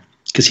down there,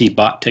 because he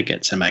bought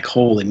tickets. I'm like,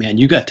 holy man,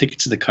 you got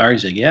tickets to the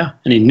Cars? He's like, yeah.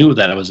 And he knew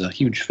that I was a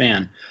huge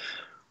fan.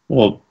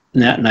 Well,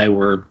 Nat and I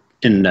were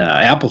in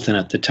Appleton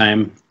at the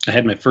time. I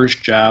had my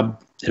first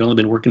job. I'd only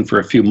been working for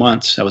a few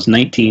months. I was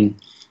 19.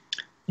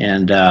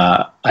 And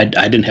I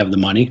didn't have the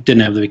money,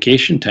 didn't have the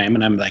vacation time,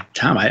 and I'm like,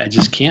 Tom, I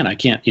just can't. I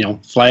can't,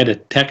 fly to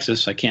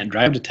Texas. I can't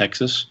drive to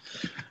Texas,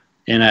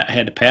 and I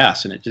had to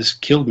pass, and it just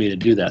killed me to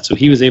do that. So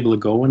he was able to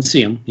go and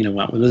see him.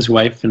 Went with his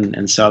wife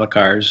and saw the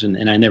Cars,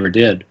 and I never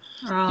did.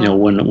 Oh.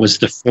 When it was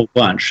the full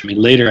bunch. I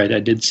mean, later I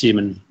did see him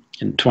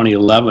in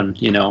 2011.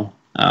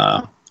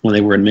 When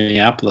they were in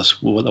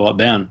Minneapolis with a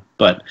band,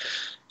 but.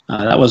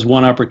 That was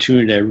one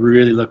opportunity I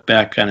really look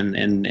back on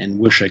and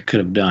wish I could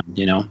have done.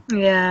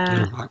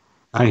 Yeah.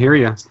 I hear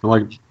you.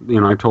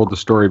 I told the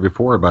story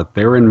before, but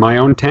they were in my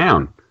own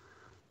town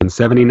in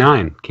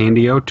 '79,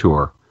 Candy-O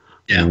tour.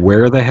 Yeah.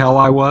 Where the hell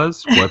I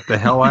was, what the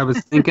hell I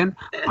was thinking,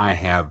 I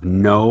have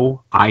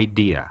no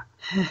idea.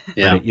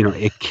 Yeah. But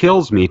it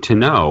kills me to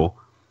know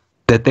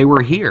that they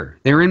were here.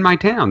 They were in my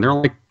town. They're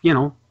like,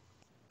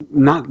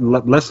 not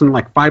less than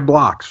 5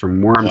 blocks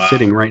from where I'm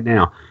sitting right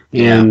now.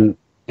 And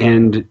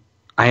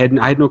I had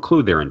no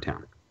clue they're in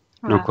town.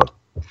 No clue.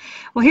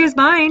 Well, here's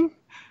mine.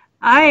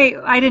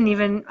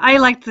 I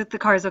liked the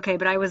Cars okay,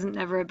 but I wasn't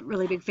never a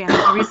really big fan of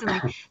it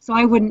recently, so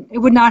it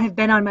would not have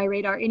been on my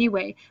radar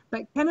anyway.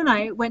 But Ken and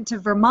I went to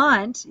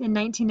Vermont in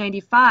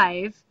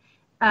 1995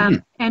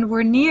 and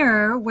were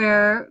near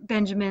where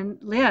Benjamin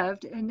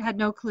lived and had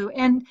no clue.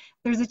 And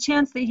there's a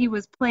chance that he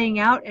was playing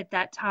out at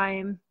that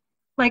time.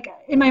 Like,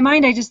 in my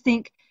mind, I just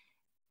think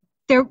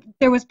there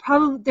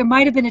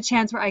might have been a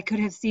chance where I could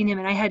have seen him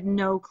and I had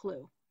no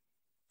clue.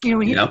 You know,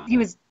 when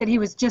he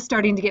was just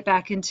starting to get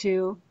back on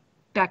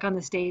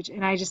the stage.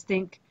 And I just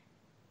think,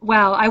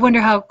 wow, I wonder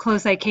how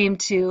close I came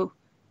to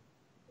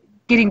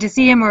getting to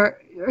see him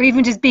or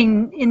even just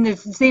being in the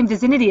same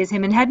vicinity as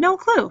him and had no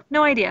clue,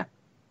 no idea.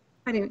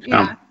 I didn't.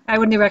 Yeah, I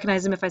wouldn't have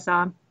recognized him if I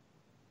saw him.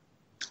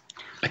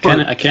 I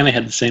kind of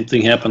had the same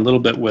thing happen a little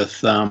bit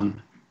with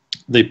when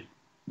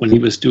he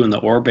was doing the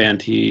Ore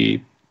Band.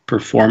 He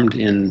performed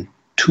in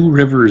Two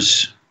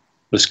Rivers,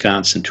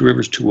 Wisconsin. Two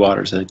Rivers, Two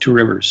Waters. I think Two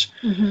Rivers.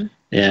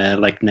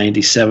 Mm-hmm. Like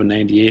 97,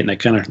 98, and I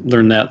kind of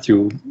learned that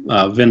through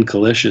Vin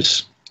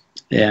Kalishis.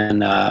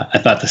 And I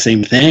thought the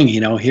same thing. You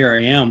know, here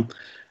I am.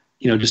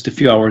 You know, just a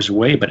few hours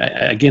away, but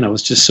I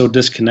was just so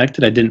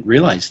disconnected. I didn't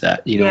realize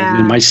that. You know, I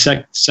mean, my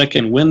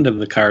second wind of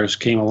the cars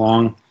came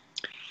along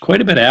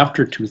quite a bit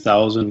after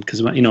 2000,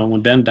 because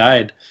when Ben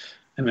died,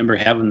 I remember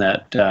having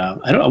that.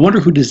 I wonder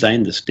who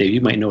designed this, Dave.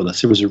 You might know this.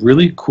 There was a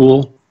really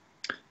cool,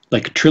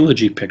 like,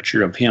 trilogy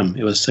picture of him.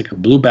 It was like a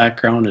blue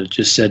background, and it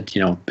just said,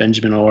 you know,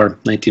 Benjamin Orr,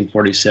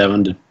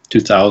 1947 to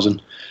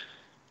 2000,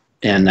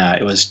 and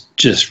it was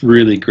just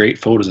really great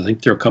photos. I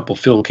think there were a couple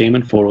Phil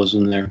Kamen photos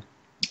in there.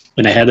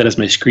 And I had that as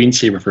my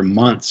screensaver for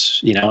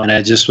months, you know, and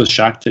I just was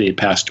shocked that he had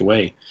passed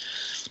away.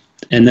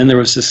 And then there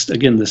was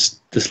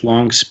this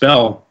long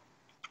spell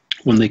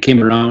when they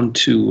came around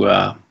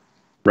to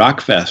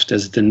Rockfest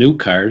as the new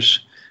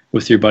cars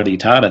with your buddy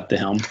Todd at the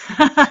helm.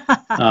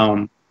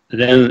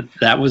 Then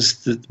that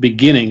was the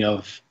beginning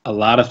of a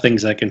lot of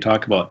things I can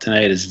talk about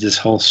tonight. Is this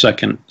whole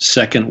second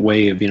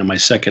wave, you know, my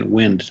second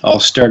wind, all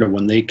started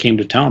when they came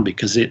to town,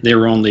 because they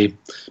were only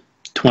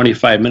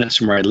 25 minutes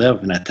from where I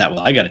live, and I thought,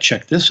 well, I got to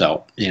check this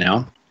out, you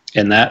know.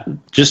 And that,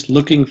 just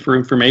looking for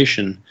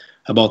information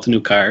about the new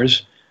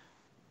cars,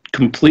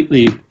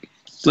 completely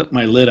flipped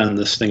my lid on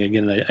this thing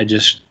again. I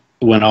just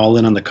went all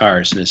in on the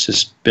cars, and it's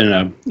just been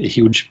a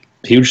huge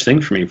thing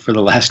for me for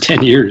the last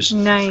 10 years.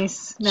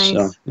 Nice.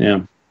 So,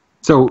 yeah.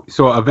 So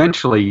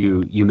eventually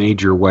you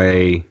made your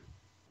way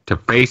to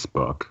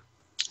Facebook,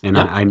 and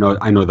yep. I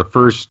know the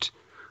first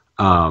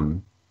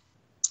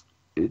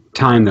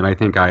time that I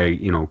think I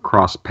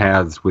crossed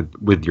paths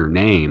with your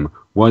name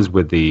was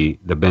with the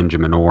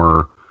Benjamin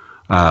Orr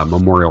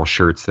memorial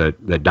shirts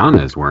that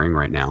Donna is wearing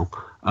right now.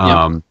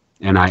 Yep.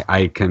 And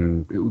I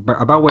can,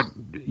 about what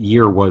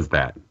year was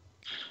that?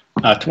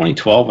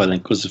 2012, I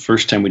think, was the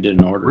first time we did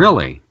an order.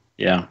 Really?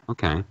 Yeah.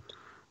 Okay.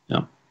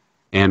 Yeah.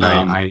 And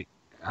I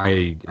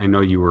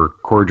know you were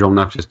cordial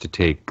enough just to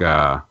take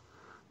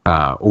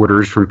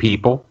orders from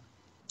people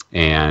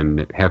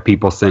and have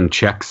people send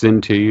checks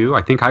into you.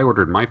 I think I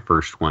ordered my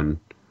first one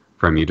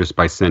from you just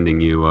by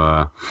sending you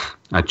a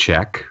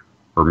check,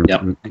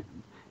 yep.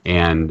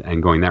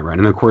 and going that route.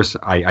 And of course,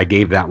 I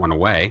gave that one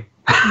away.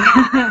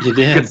 You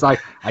did. Because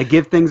I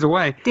give things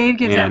away. Dave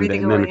gives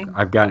everything away.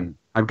 I've gotten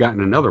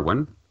another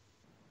one,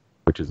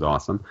 which is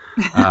awesome.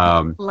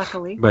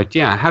 Luckily. But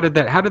yeah, how did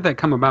that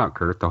come about,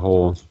 Kurt? The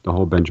whole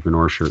Benjamin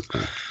Orr shirt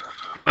thing.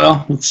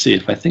 Well, let's see.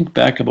 If I think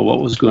back about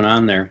what was going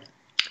on there,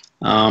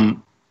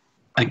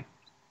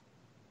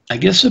 I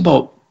guess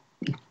about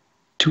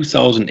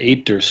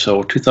 2008 or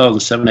so,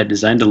 2007, I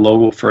designed a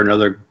logo for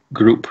another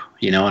group,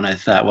 you know, and I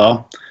thought,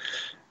 well,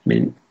 I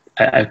mean,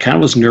 I kind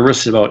of was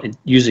nervous about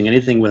using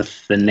anything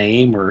with the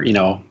name or, you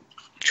know,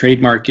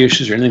 trademark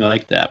issues or anything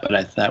like that. But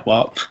I thought,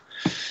 well,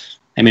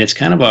 I mean, it's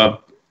kind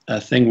of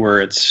a thing where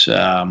it's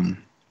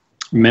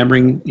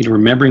remembering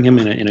him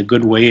in a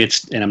good way.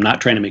 And I'm not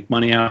trying to make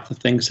money off the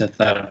things. I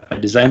thought if I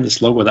designed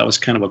this logo, that was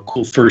kind of a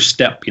cool first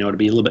step, you know, to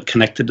be a little bit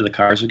connected to the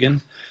cars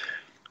again.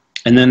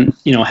 And then,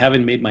 you know,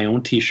 having made my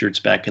own T-shirts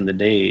back in the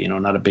day, you know,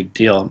 not a big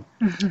deal.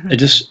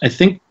 I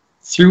think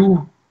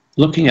through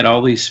looking at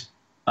all these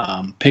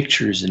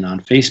pictures and on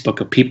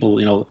Facebook of people,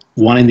 you know,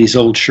 wanting these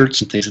old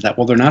shirts and things like that,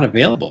 well, they're not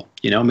available.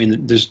 You know, I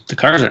mean, the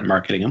cars aren't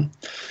marketing them.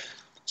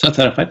 So I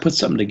thought if I put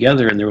something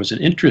together and there was an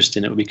interest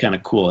in it, it would be kind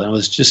of cool. And it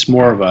was just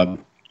more of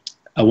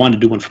I wanted to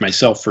do one for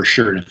myself for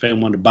sure. And if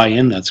anyone wanted to buy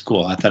in, that's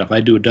cool. I thought if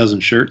I do a dozen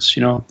shirts,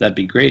 you know, that'd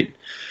be great.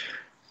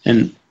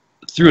 And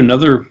through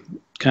another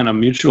kind of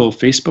mutual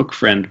Facebook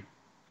friend,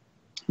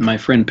 my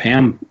friend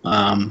Pam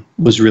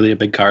was really a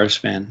big Cars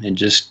fan and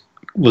just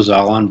was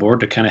all on board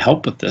to kind of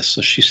help with this.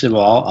 So she said,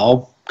 well,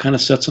 I'll kind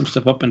of set some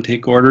stuff up and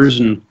take orders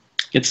and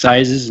get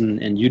sizes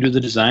and you do the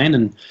design.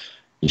 And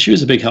she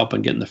was a big help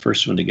in getting the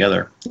first one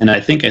together. And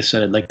I think I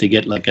said I'd like to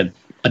get like a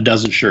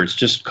dozen shirts,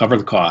 just cover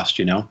the cost,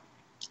 you know.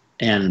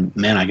 And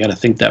man, I got to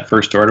think that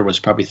first order was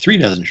probably 3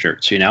 dozen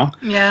shirts, you know.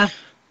 Yeah.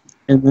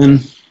 And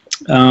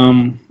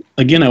then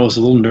again, I was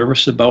a little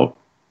nervous about,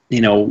 you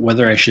know,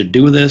 whether I should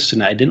do this,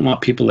 and I didn't want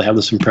people to have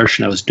this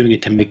impression I was doing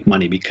it to make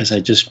money, because I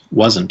just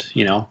wasn't,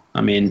 you know. I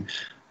mean,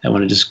 I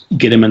want to just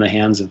get them in the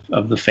hands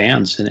of the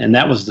fans, and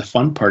that was the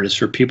fun part, is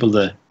for people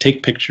to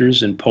take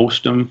pictures and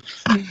post them,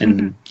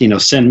 and, you know,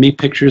 send me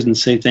pictures and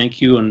say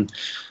thank you, and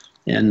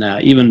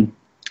even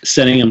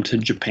sending them to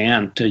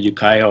Japan, to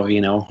Yukayo,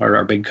 you know,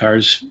 our big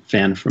cars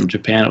fan from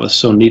Japan. It was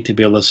so neat to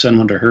be able to send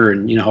one to her,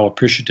 and you know how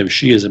appreciative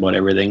she is about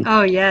everything.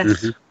 Oh,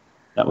 yes.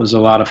 That was a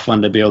lot of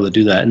fun to be able to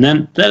do that. And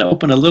then that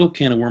opened a little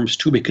can of worms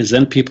too, because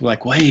then people were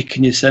like, well, hey,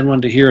 can you send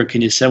one to here?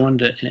 Can you send one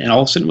to, and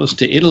all of a sudden it was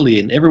to Italy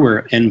and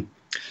everywhere. And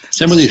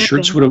some of these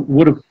shirts would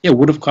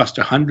have cost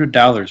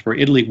 $100, where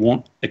Italy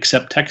won't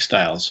accept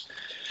textiles.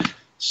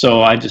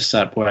 So I just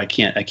thought, boy, I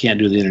can't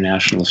do the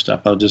international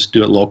stuff. I'll just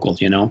do it local,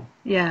 you know?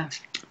 Yeah.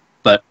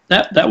 But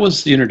that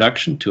was the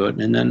introduction to it.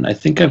 And then I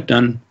think I've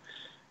done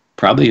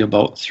probably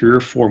about 3 or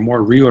 4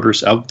 more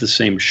reorders of the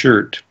same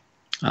shirt.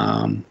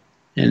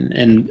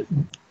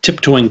 And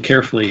tiptoeing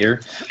carefully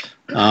here,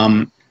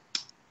 I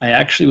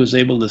actually was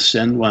able to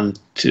send one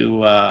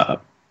to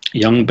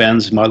young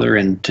Ben's mother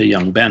and to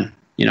young Ben.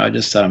 You know, I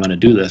just thought I'm going to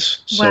do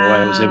this. So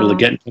I was able to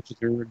get in touch with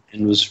her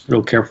and was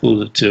real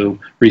careful to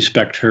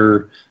respect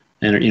her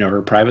and, you know,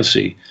 her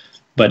privacy.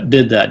 But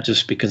did that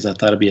just because I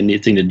thought it'd be a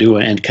neat thing to do,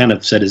 and kind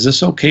of said, is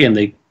this okay? And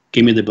they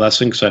gave me the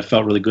blessing, so I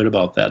felt really good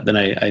about that. Then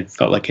I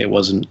felt like I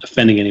wasn't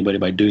offending anybody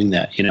by doing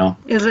that, you know.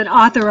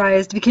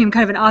 Became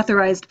kind of an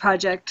authorized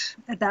project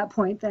at that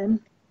point then?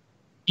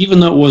 Even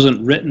though it wasn't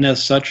written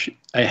as such,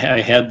 I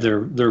had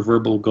their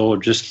verbal go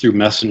just through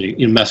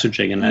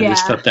messaging, and I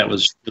just thought that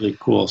was really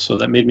cool. So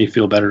that made me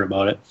feel better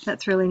about it.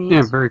 That's really neat.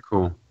 Yeah, very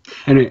cool.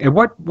 And at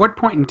what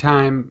point in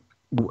time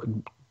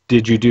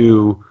did you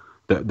do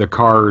the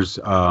car's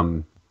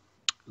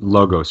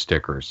logo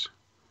stickers?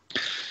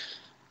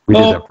 We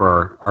did that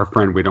for our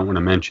friend we don't want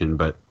to mention,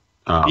 but...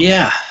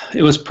 yeah,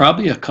 it was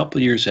probably a couple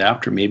of years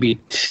after, maybe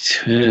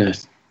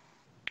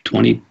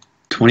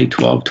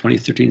 2012,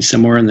 2013,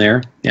 somewhere in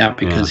there. Yeah,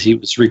 because he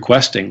was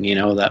requesting, you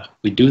know, that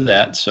we do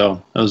that.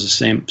 So it was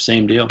the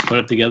same deal. Put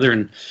it together,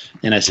 and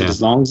I said,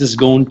 as long as it's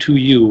going to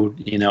you,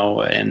 you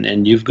know,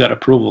 and you've got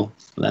approval,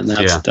 then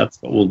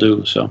that's what we'll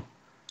do. So...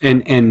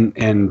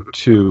 And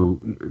to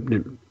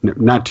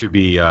not to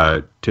be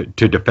to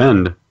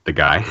defend the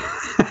guy,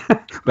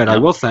 but I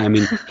will say, I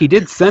mean, he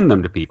did send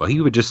them to people.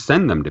 He would just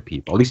send them to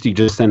people. At least he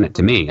just sent it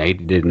to me. I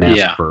didn't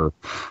ask for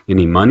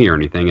any money or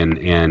anything.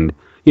 And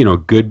you know,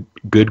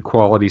 good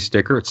quality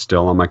sticker. It's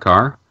still on my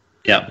car.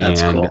 Yeah,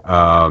 that's cool.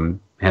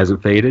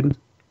 Hasn't faded.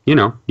 You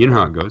know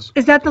how it goes.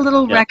 Is that the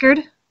little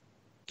record?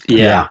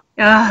 Yeah.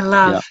 I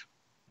love.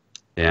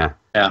 Yeah.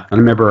 I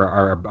remember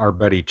our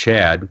buddy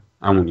Chad.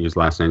 I won't use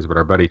last names, but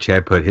our buddy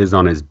Chad put his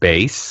on his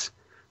base,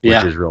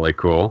 which is really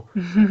cool.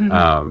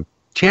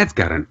 Chad's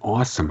got an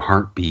awesome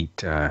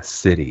Heartbeat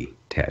City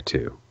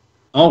tattoo.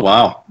 Oh,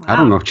 wow. I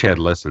don't know if Chad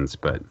listens,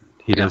 but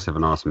he does have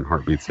an awesome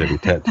Heartbeat City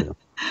tattoo.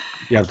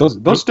 Yeah,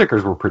 those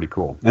stickers were pretty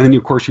cool. And then,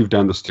 of course, you've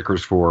done the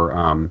stickers for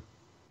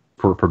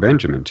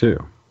Benjamin,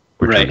 too.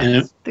 Right,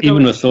 and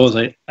even with those,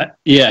 I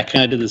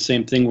kind of did the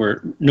same thing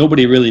where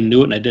nobody really knew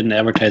it, and I didn't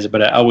advertise it,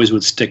 but I always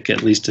would stick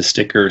at least a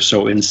sticker or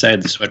so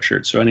inside the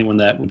sweatshirt, so anyone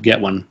that would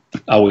get one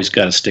always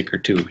got a sticker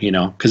too, you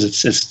know, because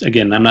it's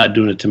again, I'm not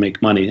doing it to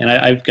make money, and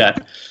I've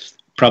got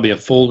probably a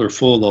folder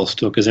full of those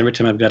still, because every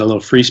time I've got a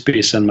little free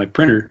space on my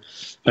printer,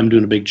 if I'm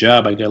doing a big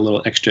job, I got a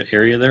little extra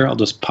area there, I'll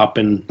just pop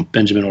in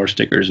Benjamin Orr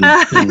stickers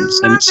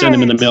and send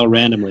them in the mail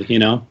randomly, you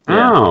know.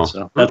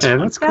 So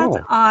that's cool.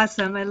 That's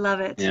awesome. I love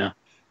it. Yeah.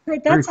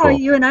 Right, that's how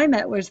you and I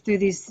met, was through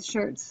these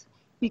shirts,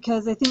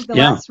 because I think the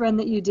last run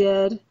that you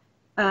did,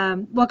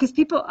 because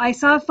I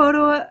saw a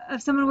photo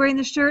of someone wearing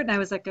the shirt, and I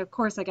was like, of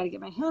course, I got to get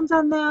my hands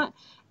on that,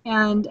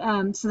 and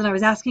so then I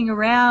was asking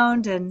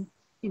around, and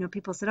you know,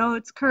 people said, oh,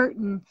 it's Kurt,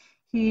 and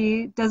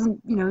he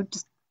doesn't, you know,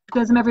 just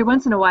does them every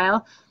once in a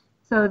while.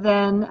 So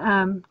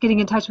then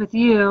getting in touch with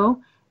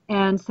you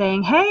and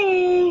saying,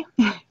 hey,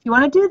 if you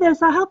want to do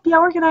this, I'll help you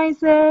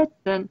organize it,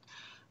 and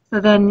so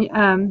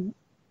then.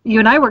 You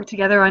and I worked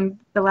together on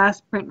the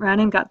last print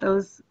run and got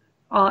those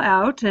all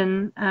out,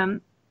 and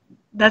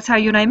that's how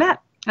you and I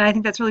met. And I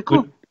think that's really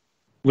cool.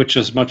 Which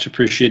is much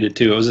appreciated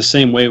too. It was the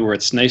same way, where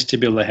it's nice to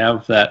be able to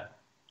have that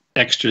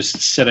extra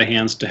set of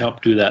hands to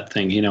help do that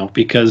thing, you know,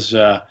 because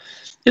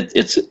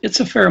it's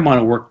a fair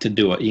amount of work to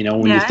do it, you know,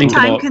 when you think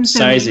about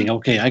sizing.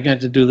 Okay, I got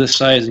to do this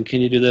size, and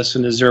can you do this?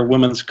 And is there a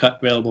women's cut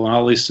available? And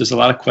all these, there's a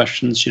lot of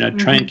questions. You know,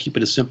 try and keep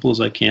it as simple as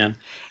I can.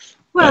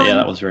 Well,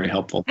 that was very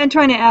helpful. And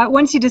trying to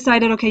once you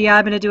decided, okay,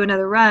 I'm going to do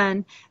another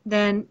run,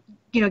 then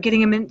you know,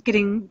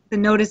 getting the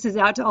notices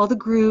out to all the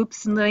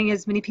groups and letting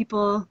as many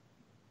people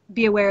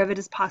be aware of it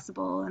as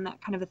possible, and that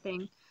kind of a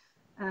thing,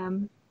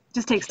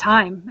 just takes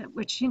time.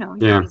 Which, you know,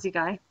 you're a busy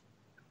guy.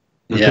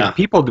 Yeah,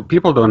 people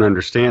don't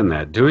understand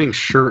that doing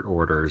shirt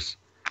orders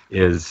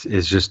is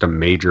just a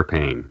major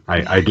pain.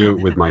 I do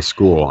it with my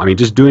school. I mean,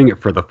 just doing it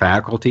for the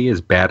faculty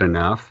is bad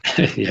enough.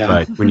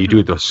 But when you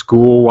do the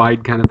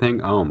school-wide kind of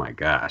thing, oh my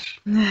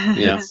gosh.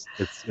 It's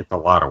a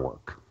lot of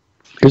work.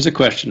 Here's a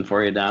question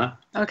for you, Donna.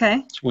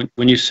 Okay. So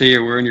when you say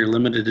you're wearing your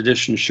limited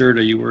edition shirt,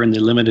 are you wearing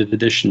the limited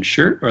edition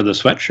shirt or the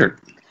sweatshirt?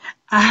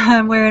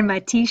 I'm wearing my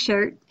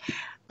T-shirt.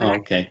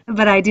 Okay.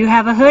 But I do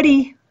have a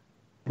hoodie.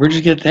 Where'd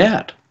you get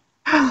that?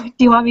 Do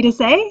you want me to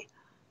say?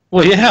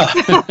 Well, yeah.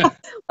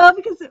 Well,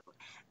 because...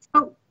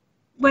 So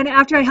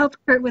after I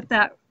helped Kurt with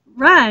that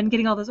run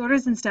getting all those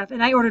orders and stuff,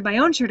 and I ordered my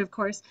own shirt, of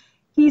course,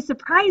 he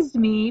surprised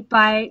me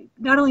by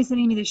not only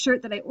sending me the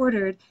shirt that I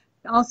ordered,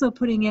 but also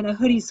putting in a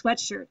hoodie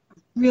sweatshirt,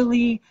 a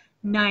really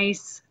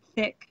nice,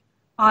 thick,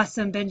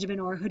 awesome Benjamin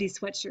Orr hoodie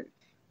sweatshirt,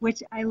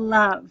 which I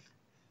love.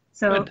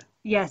 So, Good.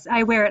 yes,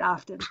 I wear it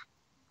often.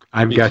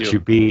 I've Me got too. you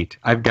beat.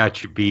 I've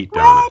got you beat,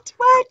 Donna.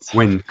 What?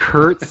 When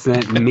Kurt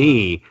sent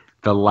me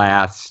the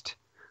last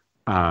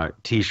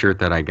T-shirt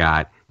that I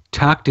got,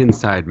 tucked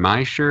inside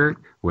my shirt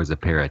was a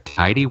pair of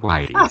tidy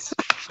whities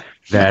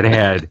that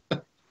had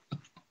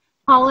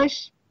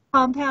Polish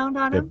compound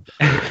on them?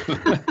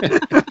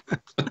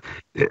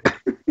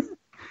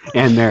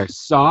 and they're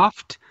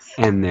soft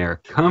and they're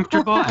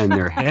comfortable and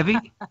they're heavy.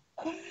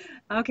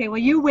 Okay, well,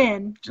 you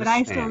win, but Just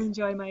I still saying.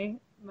 enjoy my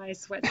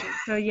sweatshirt.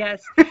 So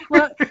yes,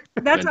 well,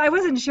 that's why I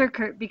wasn't sure,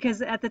 Kurt,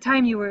 because at the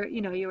time you were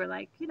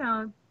like,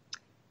 I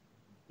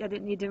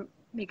didn't need to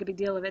make a big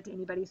deal of it to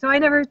anybody. So I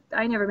never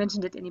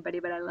mentioned it to anybody,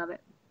 but I love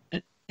it.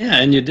 Yeah,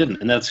 and you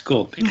didn't, and that's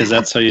cool because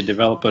that's how you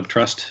develop a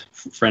trust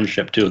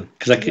friendship too.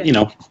 Because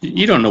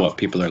you don't know what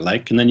people are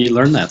like, and then you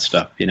learn that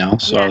stuff. So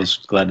Yeah. I was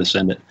glad to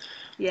send it.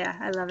 Yeah,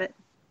 I love it.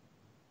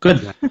 Good.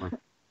 Exactly.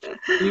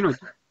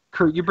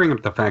 Kurt, you bring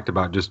up the fact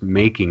about just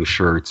making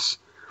shirts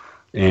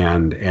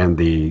and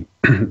the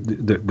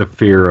the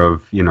fear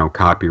of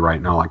copyright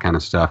and all that kind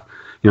of stuff.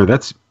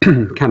 That's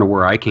kind of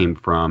where I came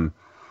from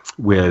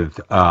with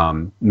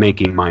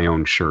making my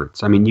own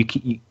shirts. I mean,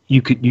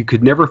 you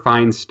could never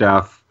find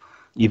stuff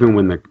even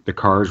when the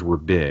cars were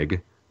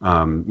big.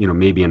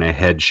 Maybe in a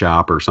head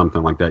shop or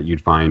something like that,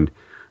 you'd find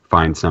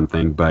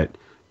something, but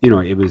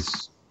it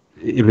was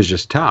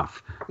just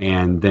tough.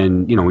 And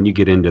then when you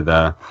get into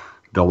the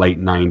late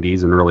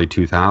 90s and early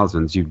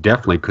 2000s, you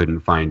definitely couldn't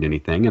find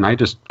anything, and I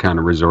just kind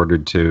of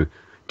resorted to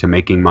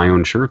making my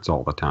own shirts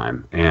all the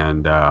time.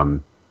 And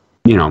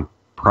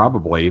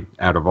probably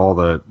out of all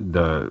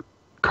the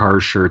car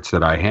shirts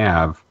that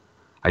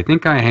I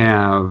think I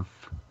have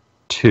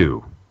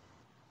 2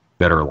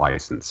 that are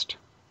licensed.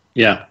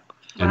 Yeah.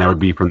 And that would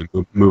be from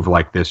the Move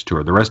Like This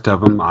tour. The rest of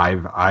them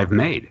I've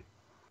made.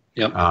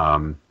 Yep.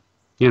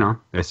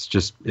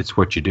 It's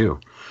what you do.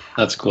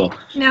 That's cool.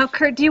 Now,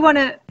 Kurt, do you want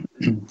to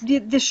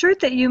the shirt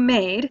that you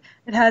made?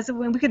 It has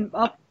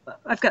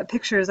I've got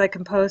pictures I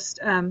can post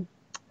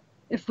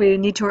if we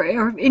need to,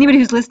 or anybody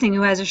who's listening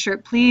who has a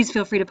shirt, please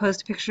feel free to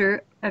post a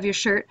picture of your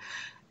shirt.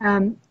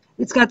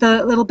 It's got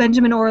the little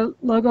Benjamin Orr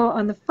logo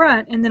on the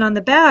front, and then on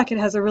the back it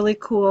has a really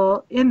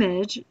cool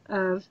image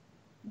of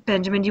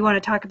Benjamin. Do you want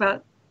to talk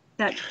about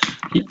that,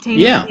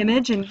 obtaining the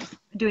image and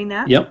doing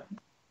that? Yep.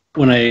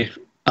 When I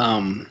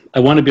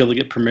want to be able to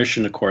get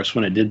permission, of course,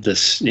 when I did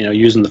this,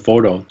 using the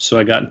photo. So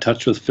I got in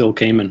touch with Phil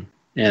Kamen,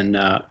 and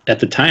at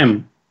the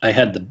time I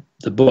had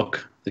the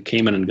book, the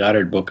Kamen and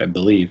Goddard book, I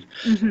believe.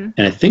 Mm-hmm.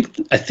 And I think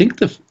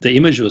the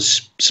image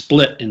was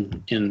split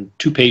in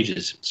 2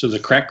 pages. So there's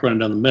a crack running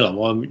down the middle.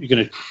 Well, you're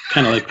going to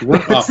kind of like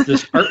work off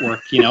this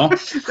artwork,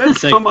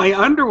 That's how my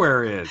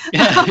underwear is.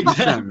 Yeah,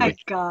 exactly. Oh my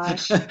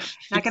gosh.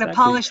 Not going to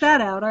polish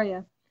that out, are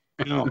you?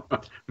 No.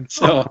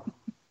 So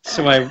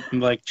I'm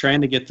like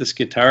trying to get this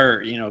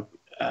guitar,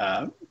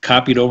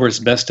 copied over as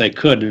best I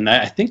could. And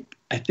I think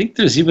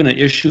there's even an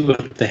issue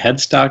with the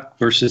headstock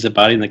versus the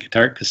body and the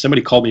guitar, because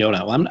somebody called me out.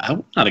 Well,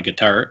 I'm not a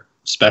guitar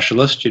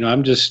specialist.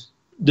 I'm just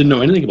didn't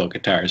know anything about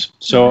guitars.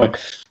 So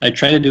I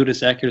try to do it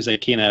as accurate as I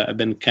can. I've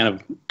been kind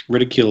of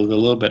ridiculed a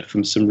little bit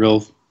from some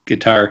real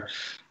guitar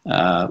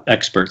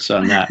experts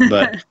on that.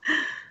 But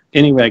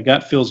anyway, I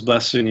got Phil's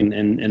blessing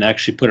and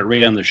actually put it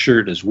right on the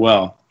shirt as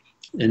well.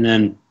 And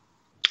then,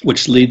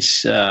 which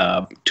leads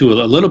to a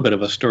little bit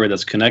of a story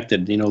that's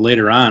connected.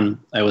 Later on,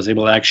 I was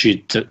able actually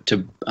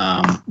to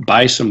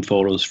buy some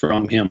photos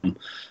from him.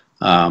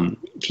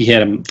 He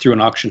had them through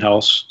an auction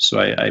house, so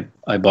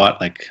I bought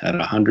like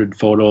 100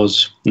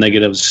 photos,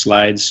 negatives,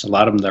 slides, a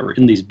lot of them that were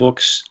in these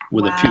books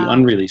with a few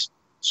unreleased,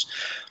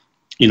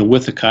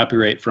 with the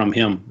copyright from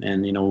him,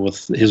 and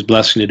with his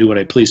blessing to do what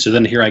I please. So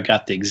then here I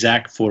got the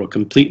exact photo,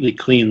 completely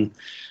clean.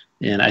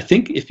 And I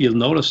think if you'll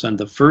notice on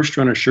the first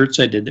run of shirts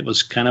I did, it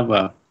was kind of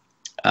a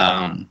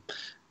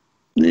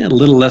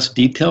little less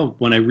detail.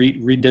 When I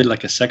redid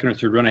like a second or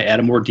third run, I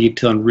added more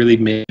detail and really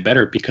made it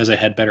better because I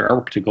had better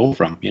artwork to go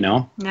from,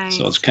 Nice.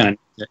 So it's kind of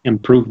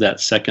improved that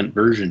second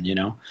version,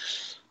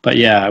 But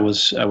yeah, I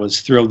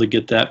was thrilled to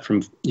get that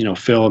from,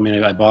 Phil. I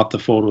mean, I bought the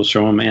photos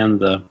from him and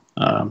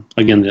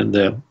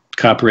the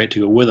copyright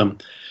to go with them.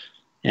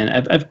 And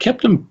I've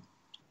kept them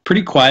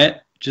pretty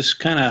quiet, just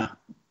kind of,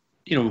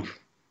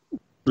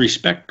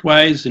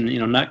 respect-wise, and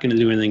not going to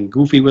do anything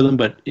goofy with them.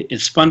 But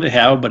it's fun to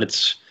have. But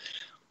it's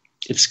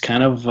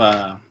kind of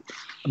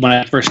when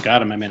I first got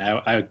them. I mean,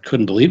 I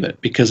couldn't believe it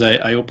because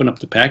I opened up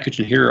the package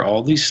and here are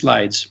all these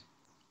slides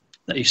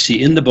that you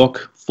see in the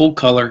book, full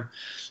color.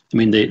 I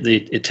mean,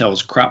 it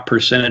tells crop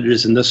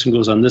percentages, and this one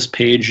goes on this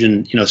page,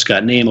 and it's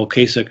got name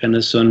Okasik on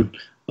this one,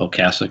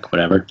 Okasik,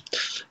 whatever,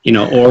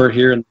 or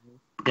here, and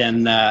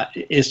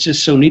it's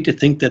just so neat to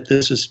think that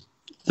this is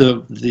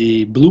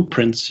the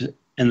blueprints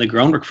and the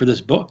groundwork for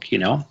this book, you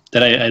know,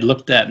 that I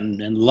looked at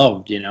and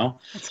loved, you know.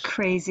 That's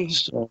crazy.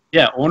 So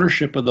yeah,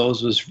 ownership of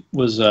those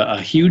was a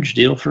huge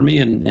deal for me,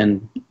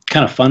 and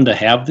kind of fun to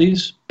have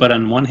these. But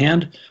on one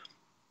hand,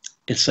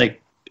 it's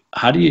like,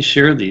 how do you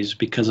share these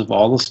because of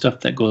all the stuff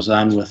that goes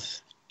on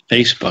with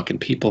Facebook and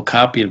people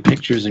copying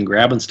pictures and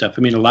grabbing stuff?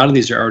 I mean, a lot of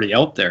these are already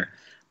out there,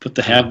 but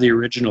to have the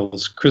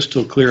originals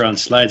crystal clear on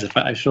slides. If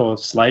I show a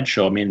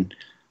slideshow, I mean,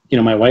 you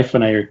know, my wife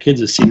and I, our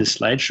kids have seen the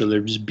slideshow.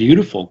 They're just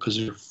beautiful because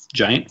they're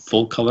giant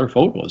full color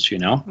photos, you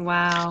know.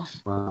 Wow.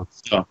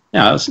 So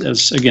yeah,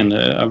 it's again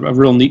a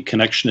real neat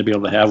connection to be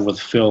able to have with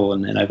Phil,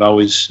 and I've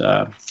always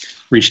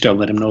reached out and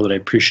let him know that I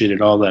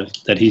appreciated all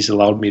that he's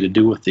allowed me to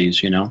do with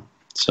these, you know.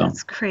 So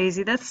that's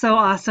crazy. That's so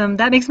awesome.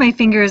 That makes my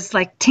fingers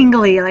like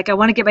tingly. Like I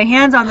want to get my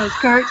hands on those,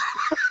 Kurt.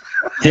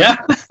 yeah.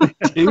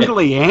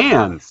 Tingly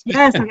hands.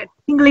 Yes, I got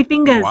tingly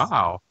fingers.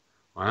 Wow.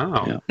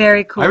 Yeah.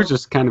 Very cool. I was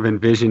just kind of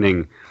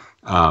envisioning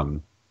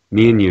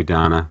me and you,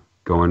 Donna,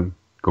 going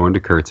to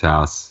Kurt's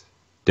house,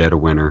 dead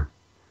of winter.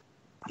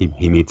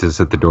 He meets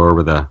us at the door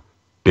with a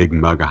big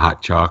mug of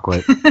hot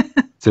chocolate,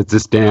 sits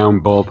us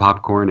down, bowl of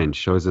popcorn, and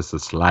shows us a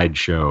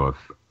slideshow of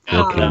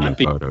Phil Kamen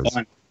photos.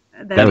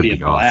 That would be a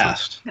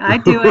blast. Awesome.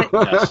 I'd do it.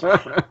 Yes.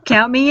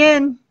 Count me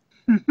in.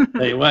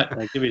 Tell you what,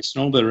 I'll give you a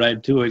snowmobile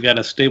ride too. We got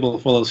a stable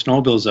full of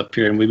snowmobiles up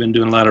here, and we've been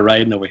doing a lot of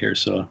riding over here.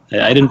 So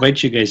I'd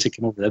invite you guys to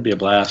come over. That'd be a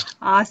blast.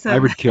 Awesome. I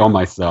would kill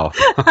myself.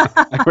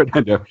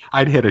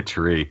 I'd hit a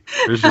tree.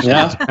 There's just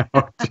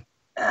Well,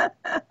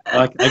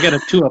 I got a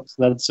 2-up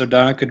sled, so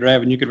Donna could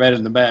drive and you could ride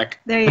in the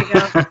back. There you go.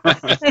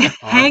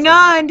 Hang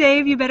on,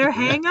 Dave. You better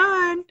hang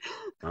on.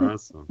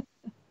 Awesome.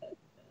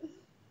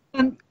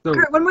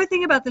 Kurt, one more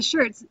thing about the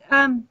shirts.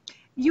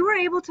 You were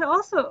able to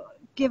also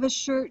give a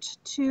shirt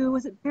to,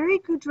 was it Barry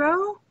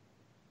Goudreau?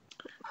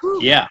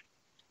 Who? Yeah.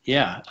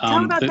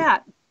 Tell about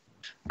that.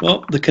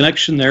 Well, the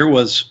connection there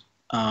was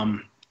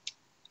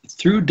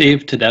through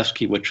Dave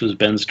Tedeschi, which was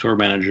Ben's tour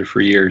manager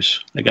for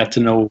years. I got to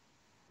know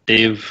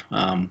Dave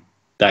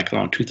back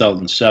around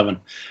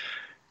 2007.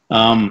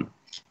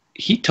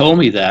 He told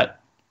me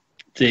that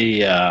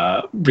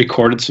they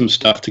recorded some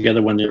stuff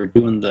together when they were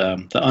doing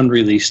the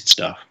unreleased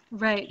stuff.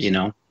 Right. You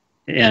know,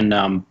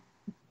 and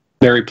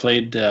Barry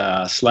played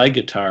slide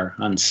guitar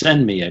on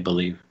Send Me, I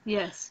believe.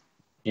 Yes.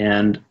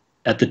 And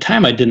at the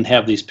time, I didn't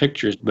have these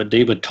pictures, but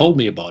David told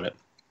me about it.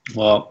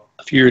 Well,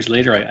 a few years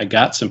later, I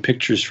got some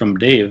pictures from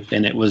Dave,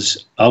 and it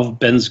was of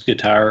Ben's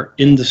guitar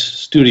in the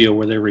studio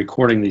where they were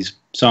recording these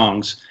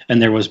songs,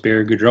 and there was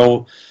Barry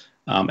Goudreau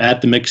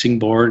at the mixing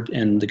board,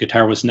 and the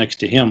guitar was next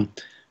to him.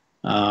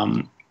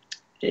 And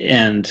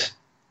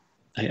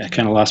I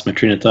kind of lost my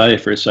train of thought here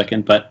for a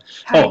second, but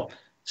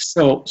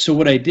so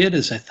what I did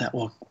is I thought,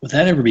 well, would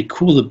that ever be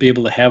cool to be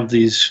able to have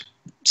these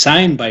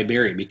signed by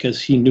Barry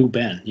because he knew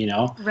Ben, you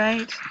know?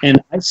 Right. And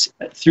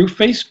through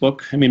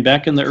Facebook, I mean,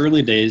 back in the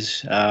early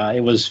days,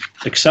 it was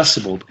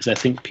accessible because I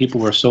think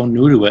people were so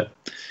new to it.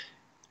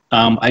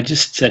 I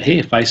just said, hey,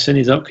 if I send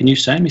these out, can you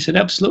sign me? He said,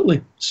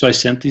 absolutely. So I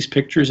sent these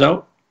pictures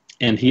out,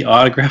 and he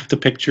autographed the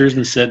pictures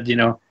and said, you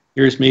know,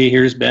 here's me,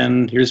 here's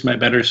Ben, here's my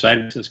better side.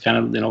 It's kind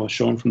of, you know,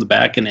 showing from the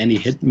back, and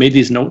he made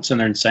these notes in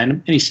there and signed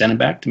them, and he sent them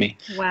back to me.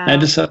 Wow. And I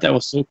just thought that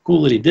was so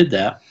cool that he did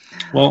that.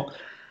 Well,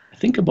 I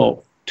think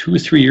about 2 or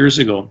 3 years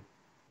ago,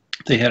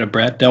 they had a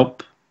Brad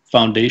Delp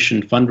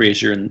Foundation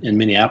fundraiser in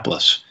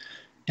Minneapolis,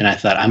 and I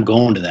thought, I'm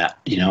going to that.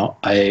 You know,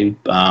 I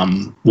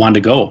wanted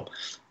to go.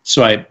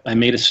 So I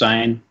made a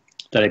sign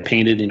that I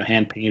painted, you know,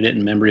 hand painted it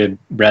in memory of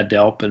Brad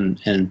Delp,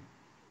 and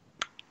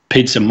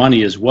paid some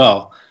money as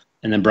well.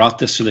 And then brought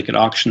this so they could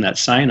auction that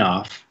sign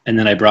off. And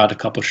then I brought a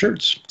couple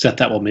shirts. So I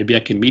thought, well, maybe I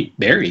can meet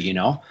Barry, you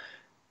know.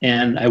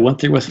 And I went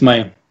there with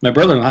my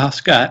brother-in-law,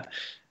 Scott.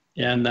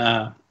 And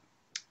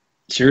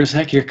sure as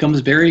heck, here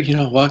comes Barry, you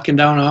know, walking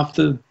down off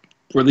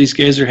where these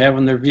guys are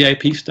having their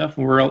VIP stuff.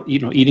 And we're all, you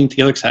know, eating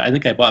together. I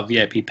think I bought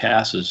VIP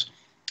passes.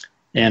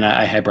 And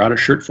I brought a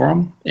shirt for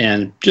him.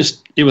 And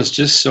it was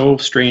just so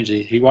strange.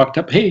 He walked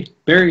up, hey,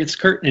 Barry, it's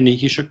Kurt. And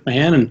he shook my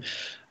hand, and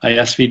I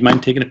asked if he'd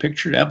mind taking a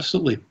picture.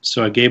 Absolutely.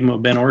 So I gave him a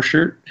Ben Orr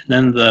shirt.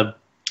 And then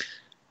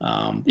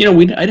you know,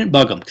 I didn't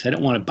bug him because I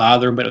didn't want to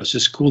bother him, but it was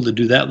just cool to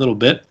do that little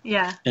bit.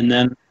 Yeah. And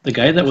then the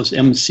guy that was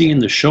emceeing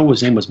the show,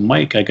 his name was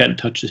Mike. I got in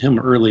touch with him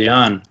early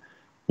on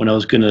when I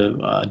was going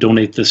to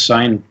donate this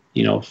sign,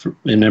 you know,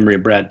 in memory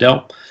of Brad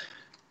Delp.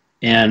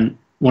 And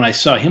when I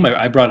saw him,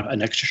 I brought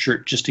an extra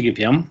shirt just to give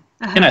him.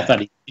 Uh-huh. And I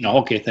thought, you know,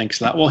 okay, thanks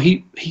a lot. Well,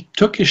 he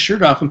took his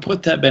shirt off and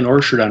put that Ben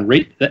Orr shirt on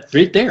right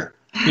there.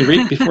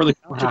 Right before the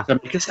concert. Wow.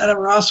 Because that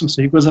was awesome.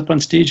 So he goes up on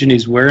stage and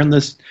he's wearing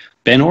this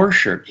Ben Orr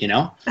shirt, you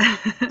know.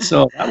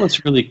 So that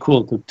was really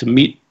cool to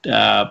meet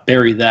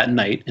Barry that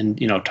night and,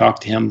 you know, talk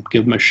to him,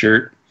 give him a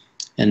shirt,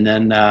 and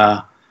then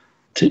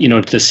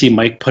to see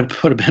Mike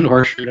put a Ben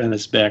Orr shirt on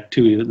his back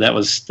too. That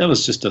was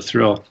just a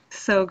thrill.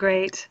 So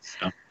great. So,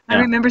 yeah. I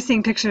remember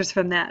seeing pictures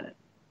from that.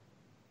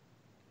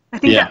 I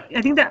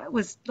think that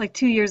was like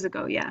 2 years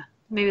ago. Yeah,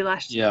 maybe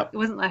last year. Yeah. It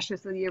wasn't last year,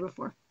 so the year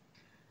before.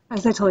 I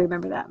totally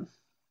remember that.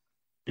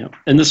 Yeah,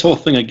 and this whole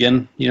thing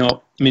again, you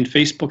know, I mean,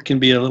 Facebook can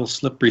be a little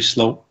slippery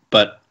slope,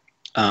 but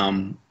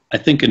I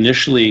think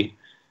initially,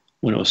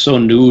 when it was so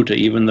new to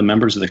even the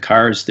members of the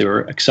Cars, they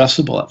were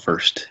accessible at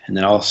first, and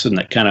then all of a sudden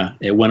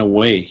it went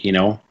away,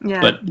 Yeah.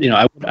 But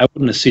I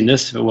wouldn't have seen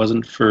this if it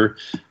wasn't for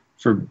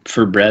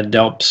Brad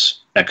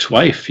Delp's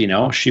ex-wife.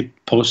 She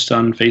posts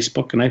on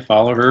Facebook, and I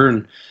follow her,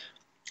 and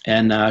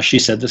she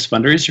said this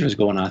fundraiser was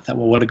going on. I thought,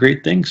 well, what a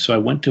great thing! So I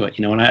went to it,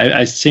 And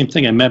I same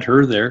thing. I met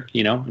her there,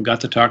 and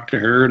got to talk to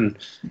her, and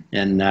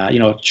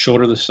showed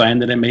her the sign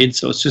that I made.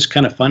 So it's just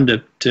kind of fun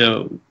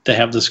to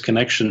have this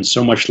connection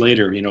so much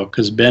later,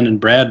 because Ben and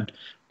Brad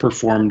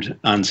performed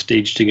on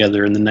stage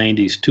together in the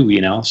 '90s too,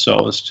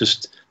 So it's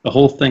just the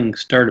whole thing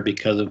started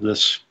because of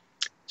this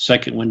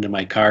second wind to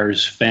my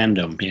Cars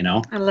fandom,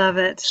 I love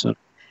it. So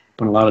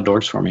opened a lot of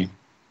doors for me.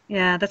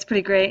 Yeah, that's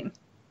pretty great.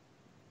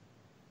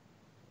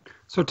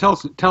 So tell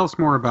us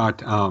more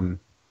about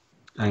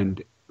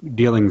and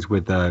dealings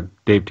with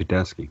Dave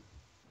Tedeschi.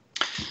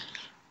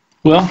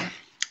 Well,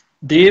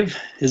 Dave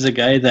is a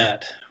guy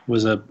that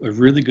was a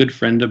really good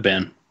friend of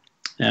Ben.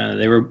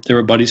 They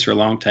were buddies for a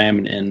long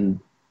time, and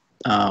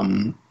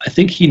I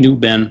think he knew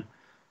Ben,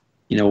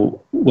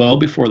 well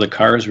before the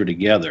Cars were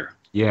together.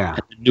 Yeah,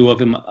 I knew of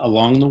him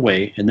along the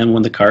way, and then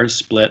when the Cars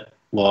split,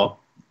 well,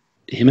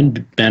 him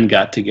and Ben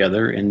got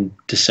together and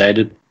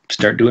decided to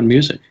start doing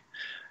music.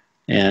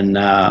 And,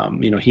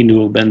 he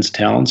knew Ben's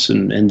talents,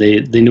 and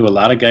they knew a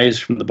lot of guys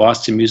from the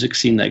Boston music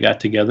scene that got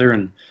together,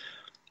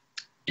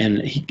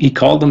 and he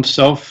called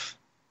himself,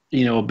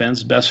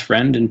 Ben's best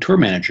friend and tour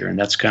manager, and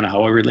that's kind of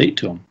how I relate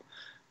to him.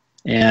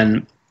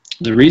 And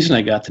the reason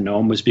I got to know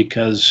him was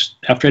because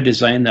after I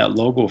designed that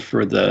logo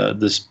for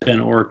this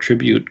Ben Orr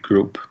tribute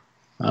group,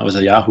 it was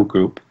a Yahoo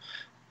group,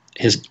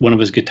 one of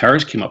his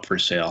guitars came up for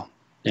sale,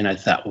 and I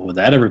thought, well, would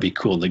that ever be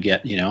cool to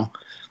get,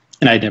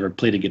 And I'd never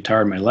played a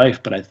guitar in my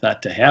life, but I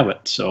thought to have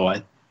it. So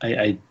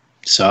I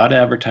saw it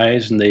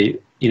advertised, and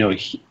it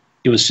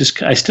was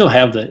just, I still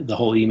have the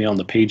whole email and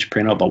the page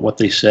printout about what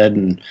they said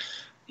and,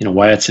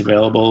 why it's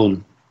available.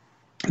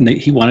 And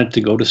he wanted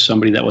to go to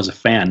somebody that was a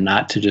fan,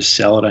 not to just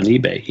sell it on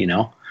eBay,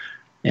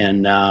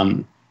 And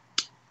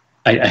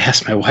I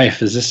asked my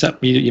wife, is this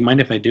something, you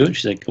mind if I do it?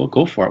 She's like, well,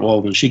 go for it.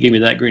 Well, when she gave me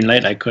that green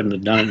light, I couldn't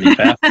have done it any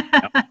faster.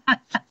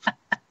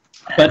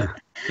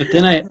 But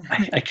then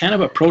I kind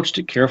of approached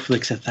it carefully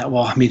because I thought,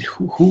 well, I mean,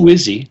 who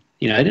is he?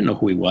 I didn't know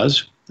who he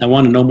was. I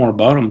wanted to know more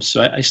about him.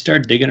 So I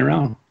started digging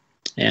around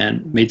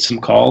and made some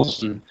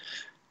calls and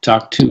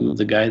talked to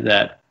the guy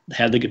that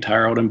had the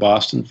guitar out in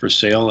Boston for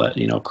sale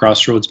at,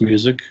 Crossroads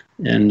Music,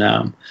 and,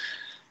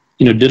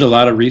 did a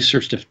lot of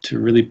research to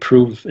really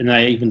prove. And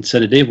I even said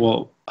to Dave,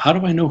 well, how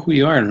do I know who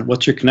you are and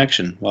what's your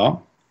connection?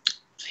 Well,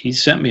 he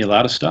sent me a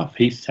lot of stuff.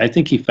 I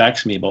think he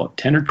faxed me about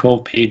 10 or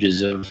 12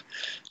 pages of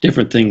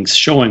different things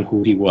showing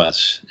who he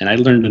was. And I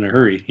learned in a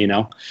hurry,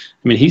 I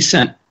mean, he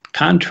sent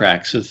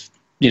contracts with,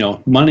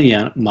 money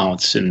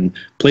amounts and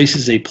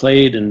places they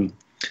played and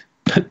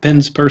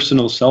Ben's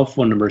personal cell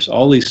phone numbers,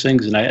 all these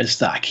things. And I just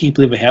thought, I can't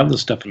believe I have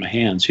this stuff in my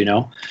hands,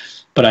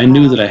 But I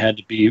knew that I had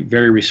to be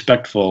very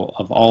respectful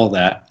of all of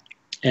that.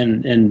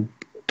 And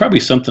probably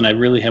something I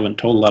really haven't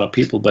told a lot of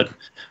people, but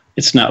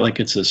it's not like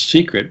it's a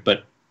secret.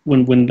 But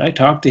when I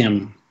talked to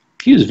him,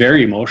 he was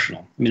very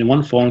emotional. I mean, in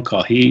one phone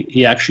call,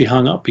 he actually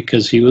hung up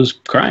because he was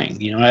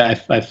crying.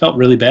 I felt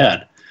really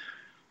bad.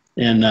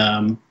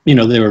 And,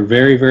 they were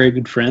very, very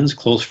good friends,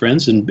 close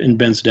friends. And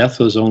Ben's death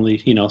was only,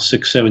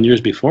 6-7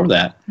 years before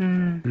that.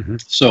 Mm-hmm.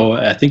 So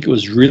I think it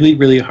was really,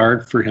 really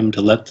hard for him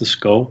to let this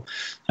go.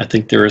 I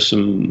think there was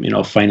some,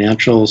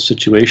 financial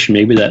situation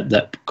maybe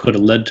that could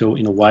have led to,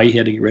 why he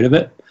had to get rid of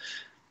it.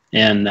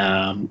 And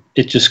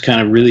it just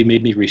kind of really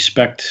made me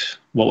respect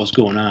what was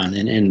going on.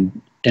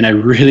 And I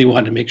really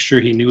wanted to make sure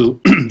he knew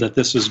that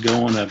this was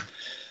going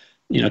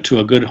to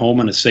a good home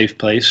and a safe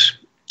place.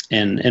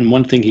 And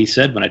one thing he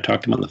said when I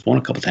talked to him on the phone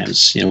a couple of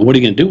times, what are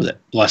you going to do with it?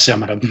 Well, I said,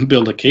 I'm going to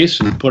build a case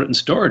and put it in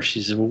storage.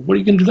 He said, well, what are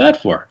you going to do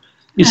that for?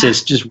 He says,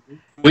 it's just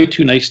way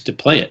too nice to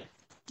play it,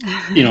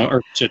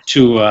 or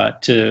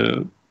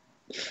to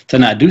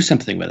not do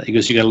something with it. He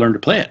goes, you got to learn to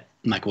play it.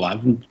 I'm like, well,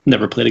 I've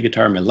never played a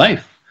guitar in my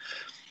life.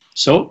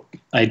 So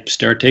I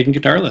started taking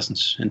guitar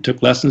lessons and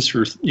took lessons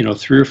for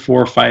 3 or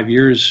 4 or 5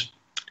 years,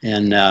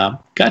 and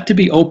got to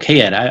be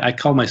okay at it. I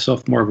call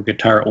myself more of a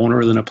guitar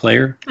owner than a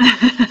player.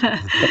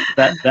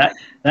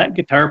 that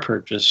guitar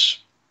purchase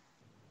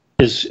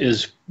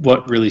is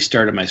what really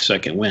started my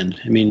second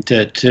wind. I mean,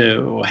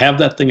 to have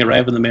that thing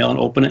arrive in the mail and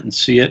open it and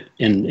see it,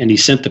 and he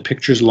sent the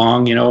pictures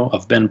along,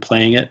 of Ben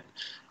playing it,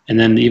 and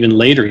then even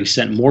later he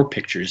sent more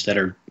pictures that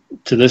are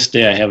to this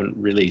day I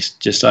haven't released,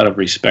 just out of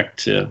respect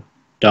to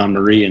Don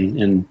Marie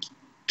and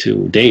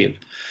to Dave.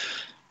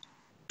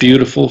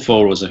 Beautiful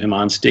photos of him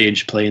on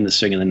stage playing this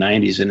thing in the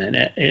 90s, and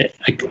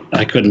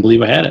I couldn't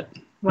believe I had it.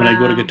 Wow. When I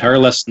go to guitar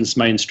lessons,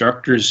 my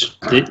instructors,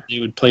 they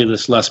would play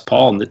this Les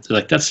Paul, and they're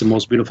like, that's the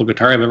most beautiful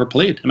guitar I've ever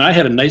played. I mean, I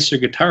had a nicer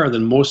guitar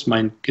than most of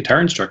my guitar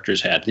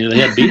instructors had. They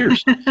had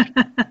beaters.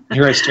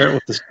 Here I start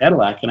with this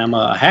Cadillac, and I'm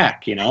a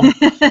hack,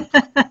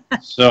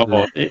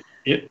 So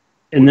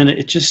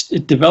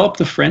it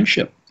developed a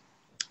friendship.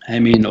 I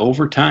mean,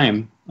 over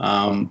time,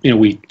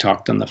 We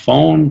talked on the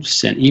phone,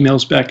 sent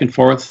emails back and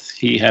forth.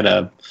 He had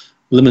a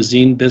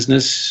limousine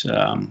business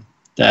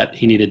that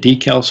he needed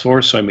decals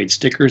for, so I made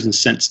stickers and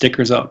sent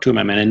stickers out to him.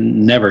 I mean, I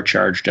never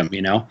charged him,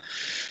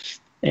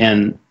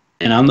 And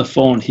on the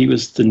phone, he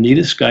was the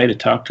neatest guy to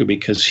talk to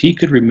because he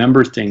could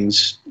remember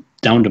things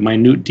down to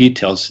minute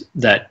details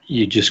that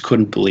you just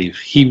couldn't believe.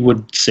 He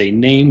would say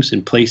names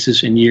and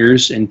places and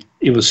years, and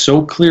it was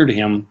so clear to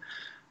him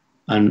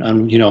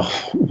on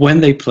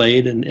when they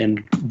played,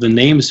 and the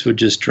names would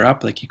just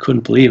drop like you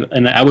couldn't believe it.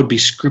 And I would be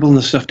scribbling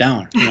the stuff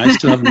down. I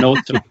still have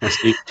notes of this.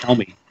 He'd tell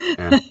me.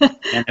 Yeah.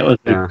 And it was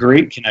a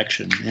great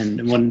connection.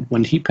 And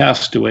when he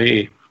passed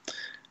away,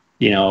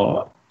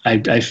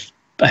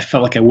 I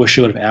felt like I wish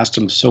I would have asked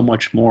him so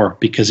much more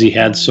because he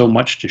had so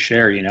much to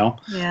share,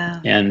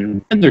 Yeah.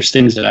 And there's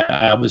things that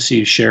I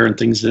obviously share and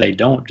things that I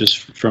don't, just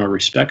from a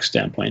respect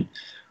standpoint.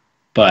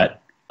 But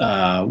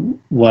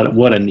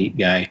what a neat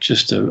guy.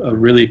 Just a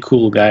really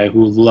cool guy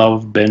who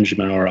loved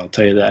Benjamin Orr, I'll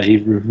tell you that. He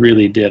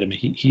really did. I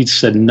mean, he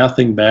said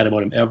nothing bad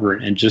about him ever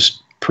and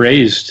just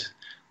praised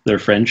their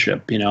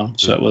friendship,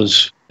 So it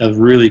was a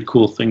really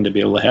cool thing to be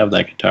able to have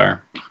that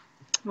guitar.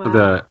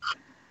 Wow.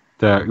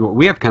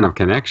 We have kind of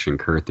connection,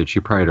 Kurt, that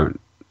you probably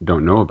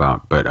don't know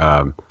about. But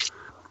I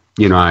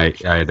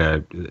had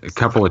a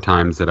couple of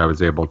times that I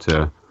was able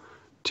to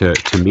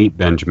meet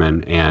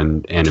Benjamin,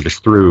 and it was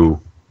through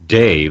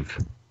Dave,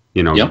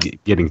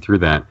 getting through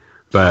that.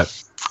 But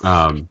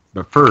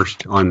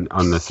first, on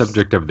the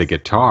subject of the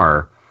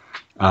guitar,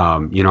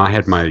 I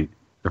had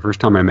the first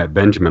time I met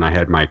Benjamin, I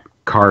had my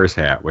Cars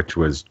hat, which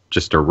was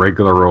just a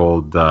regular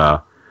old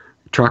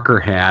trucker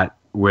hat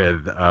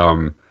with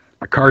a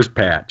Cars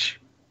patch.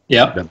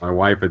 Yep. That my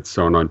wife had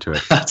sewn onto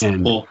it. That's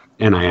cool.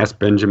 And I asked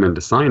Benjamin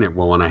to sign it.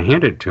 Well, when I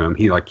handed it to him,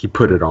 he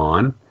put it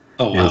on.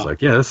 Oh, wow. And I was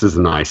like, yeah, this is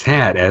a nice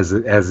hat, as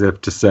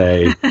if to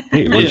say,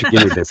 hey, why don't you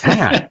give me this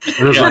hat?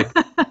 And I was like,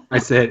 I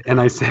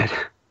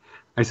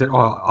said,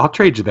 well, I'll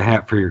trade you the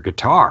hat for your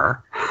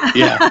guitar.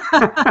 Yeah.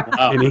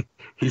 Wow. And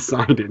he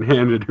signed it and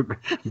handed it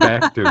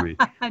back to me.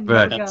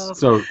 But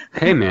so,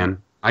 hey, man,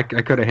 I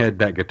could have had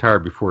that guitar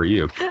before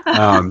you,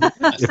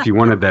 if you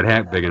wanted that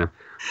hat big enough.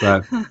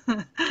 But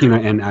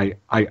and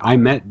I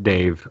met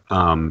Dave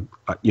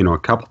a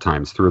couple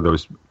times through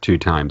those 2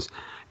 times,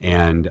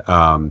 and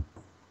the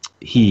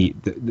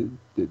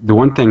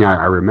one thing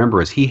I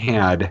remember is he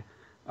had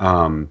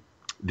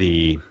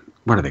the,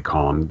 what do they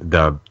call them,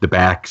 the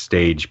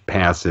backstage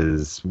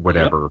passes,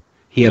 whatever. Yep.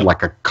 He had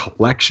like a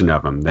collection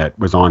of them that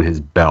was on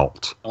his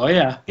belt. Oh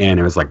yeah. And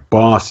it was like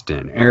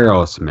Boston,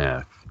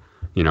 Aerosmith,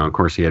 of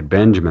course he had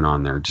Benjamin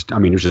on there. It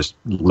was just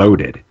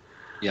loaded.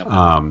 Yep.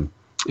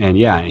 And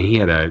yeah, he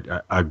had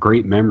a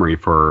great memory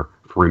for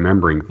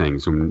remembering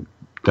things. When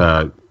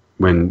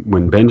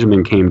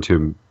Benjamin came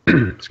to,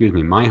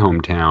 my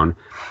hometown,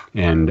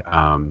 and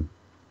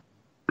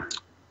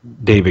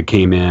David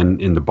came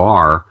in the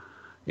bar,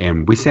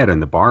 and we sat in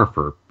the bar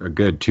for a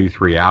good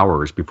 2-3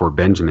 hours before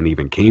Benjamin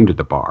even came to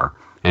the bar,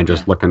 and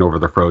just looking over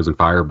the Frozen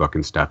Fire book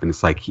and stuff. And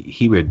it's like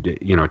he would,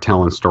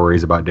 telling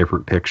stories about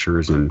different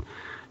pictures and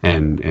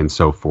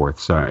so forth.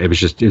 So it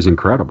was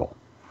incredible.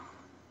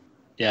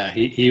 Yeah,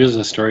 he was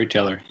a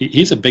storyteller.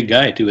 He's a big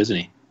guy too, isn't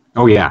he?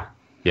 Oh yeah.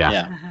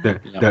 Yeah.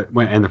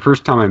 The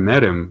first time I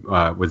met him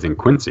was in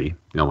Quincy,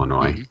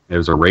 Illinois. Mm-hmm. It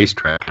was a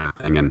racetrack kind of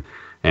thing,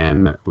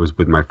 and it was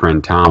with my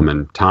friend Tom,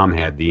 and Tom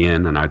had the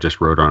inn, and I just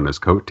rode on his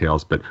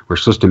coattails. But we're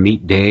supposed to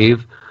meet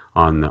Dave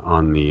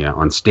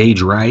on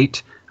stage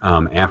right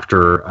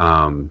after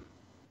I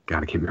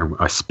can't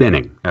remember,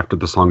 Spinning, after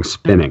the song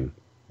Spinning,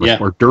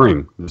 or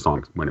during the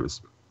song when it was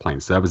playing.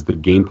 So that was the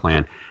game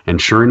plan, and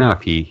sure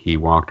enough, he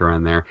walked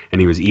around there, and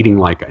he was eating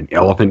like an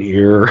elephant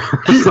ear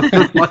or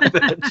something like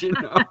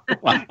that,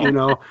 Wow.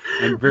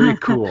 And very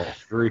cool.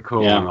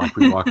 Yeah. And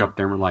we walk up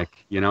there, and we're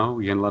like, you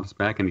gonna let us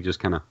back? And he just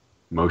kind of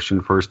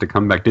motioned for us to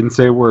come back. Didn't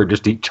say a word,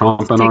 just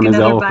chomping on his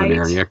elephant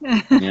ear.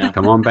 Yeah,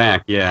 come on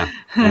back. Yeah,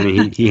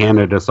 and he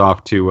handed us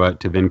off to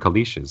Vin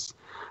Kalish's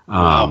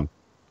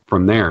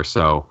from there.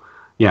 So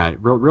yeah,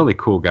 really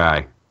cool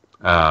guy.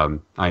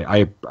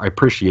 I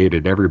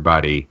appreciated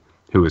everybody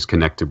who was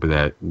connected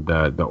with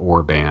the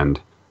Orr band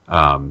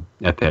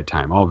at that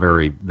time. All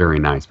very, very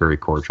nice, very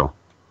cordial.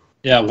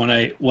 Yeah, when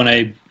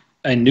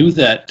I knew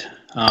that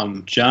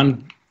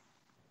John,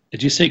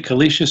 did you say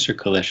Kalishis or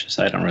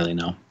Kalishis? I don't really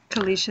know.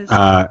 Kalishis.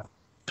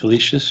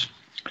 Kalishis?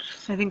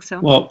 I think so.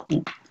 Well,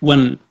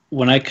 when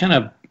I kind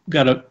of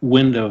got a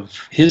wind of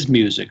his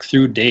music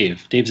through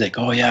Dave's like,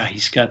 oh yeah,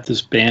 he's got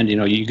this band,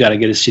 you got to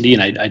get a CD,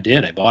 and I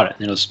did. I bought it.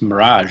 And it was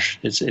Mirage.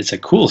 It's a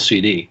cool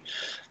CD.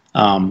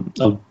 John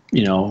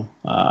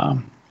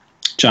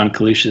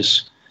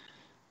Kalishis,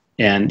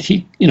 and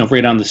he,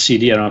 right on the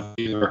CD, I don't know if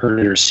you've ever heard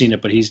it or seen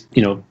it, but he's,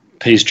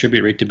 pays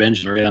tribute right to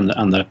Benjamin right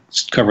on the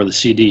cover of the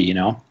CD,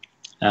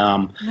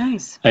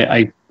 Nice.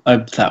 I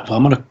thought, well,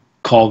 I'm going to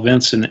call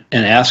Vince and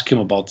ask him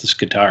about this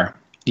guitar,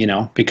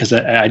 because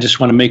I just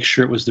want to make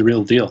sure it was the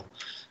real deal.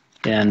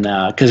 And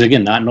because,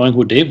 again, not knowing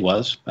who Dave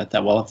was, I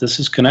thought, well, if this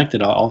is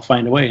connected, I'll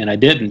find a way. And I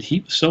did, and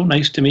he was so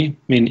nice to me. I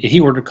mean, he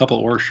ordered a couple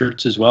of Orr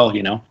shirts as well,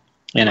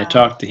 And I Wow.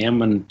 talked to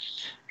him, and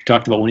he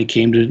talked about when he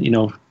came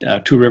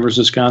to, Two Rivers,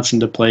 Wisconsin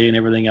to play and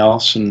everything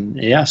else. And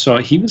yeah, so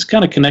he was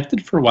kind of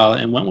connected for a while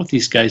and went with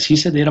these guys. He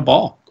said they had a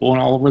ball going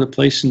all over the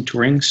place and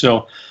touring.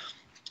 So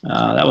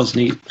that was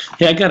neat.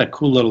 Hey, I got a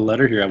cool little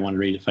letter here I want to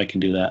read if I can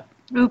do that.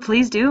 Oh,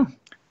 please do.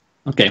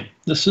 Okay,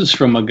 this is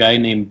from a guy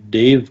named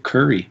Dave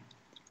Curry.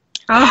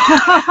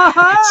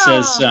 Oh. It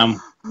says,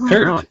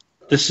 Kurt, Really?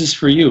 this is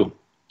for you.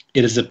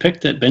 It is a pick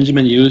that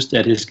Benjamin used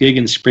at his gig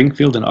in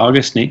Springfield in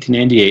August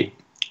 1998.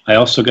 I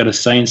also got a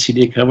signed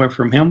CD cover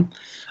from him.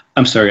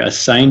 I'm sorry, a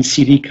signed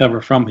CD cover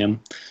from him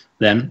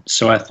then,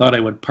 so I thought I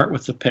would part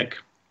with the pick.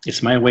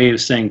 It's my way of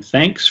saying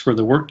thanks for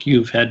the work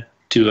you've had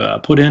to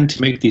put in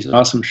to make these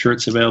awesome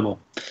shirts available.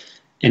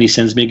 And he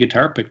sends me a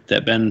guitar pick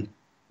that Ben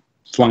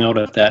flung out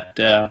at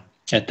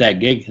that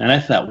gig. And I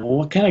thought, well,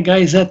 what kind of guy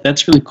is that?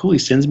 That's really cool. He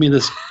sends me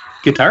this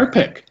guitar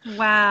pick.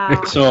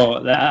 Wow. So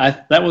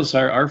that was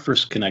our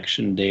first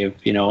connection, Dave.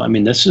 I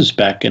mean, this is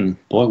back in,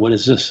 boy, what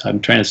is this? I'm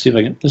trying to see if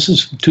I can, this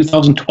is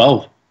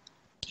 2012.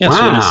 Yeah, so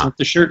when I Wow. sent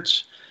the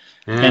shirts.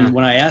 Yeah. And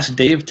when I asked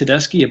Dave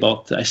Tedeschi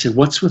about, I said,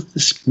 what's with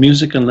this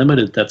Music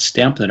Unlimited that's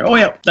stamped there? Oh,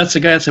 yeah, that's a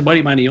guy, that's a buddy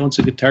of mine. He owns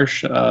a guitar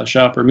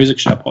shop or music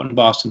shop out in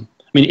Boston.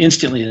 I mean,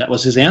 instantly that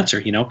was his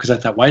answer, because I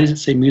thought, why does it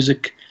say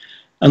Music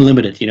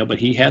Unlimited? But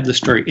he had the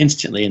story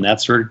instantly, and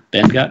that's where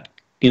Ben got,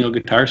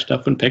 guitar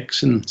stuff and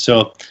picks. And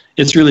so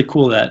it's really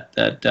cool that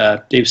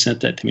Dave sent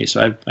that to me.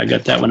 So I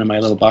got that one in my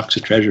little box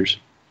of treasures.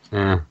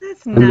 Yeah.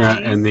 That's And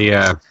nice.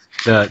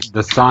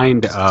 the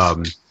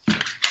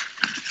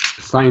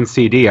signed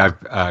CD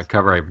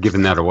cover, I've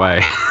given that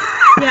away.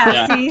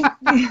 Yeah, see?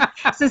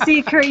 So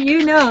see, Kurt,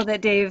 you know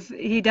that Dave,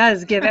 he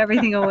does give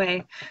everything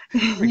away.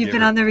 You've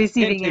been on the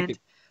receiving end.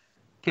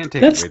 Can't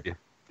take That's- it with you.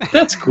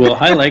 That's cool.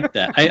 I like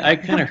that. I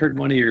kind of heard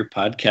one of your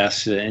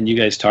podcasts, and you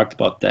guys talked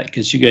about that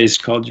because you guys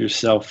called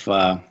yourself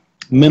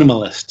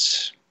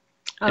minimalists,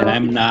 and Oh.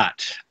 I'm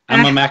not.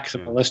 I'm a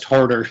maximalist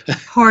hoarder.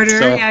 Hoarder,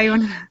 So- yeah. You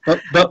want...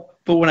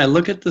 But when I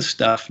look at the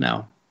stuff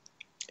now,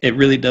 it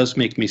really does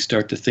make me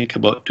start to think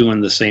about doing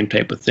the same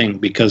type of thing,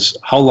 because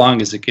how long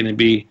is it going to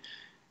be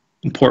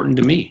important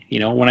to me?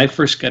 When I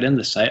first got in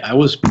this, I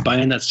was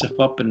buying that stuff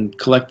up and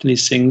collecting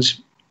these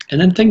things. And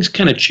then things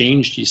kind of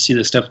changed. You see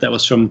the stuff that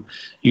was from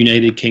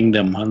United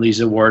Kingdom on these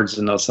awards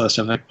and all that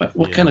stuff. Like,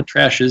 what Yeah. kind of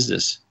trash is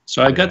this?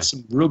 So I Yeah. got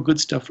some real good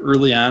stuff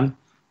early on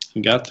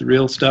and got the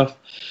real stuff.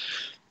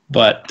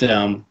 But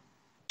the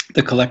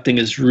collecting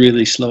is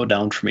really slowed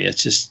down for me.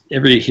 It's just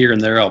every here and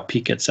there I'll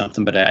peek at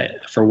something.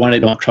 But for one, I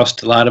don't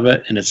trust a lot of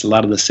it. And it's a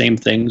lot of the same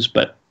things.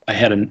 But I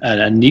had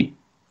a neat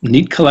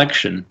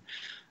collection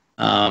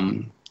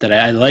that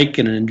I like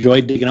and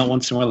enjoy digging out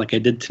once in a while, like I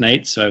did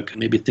tonight, so I could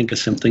maybe think of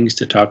some things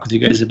to talk with you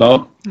guys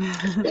about.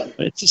 But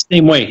it's the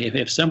same way.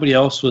 If somebody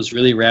else was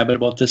really rabid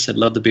about this, I'd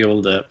love to be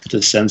able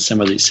to send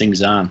some of these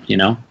things on,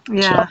 Yeah,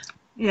 So,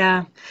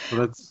 yeah.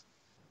 Well,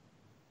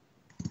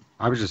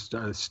 I was just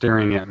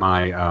staring at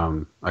my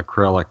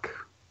acrylic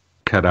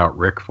cutout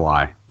Rick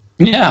fly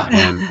yeah.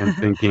 and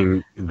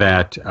thinking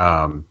that,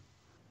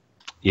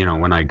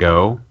 when I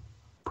go,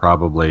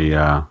 probably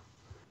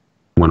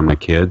one of my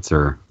kids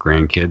or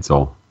grandkids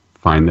will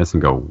find this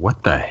and go,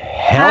 "What the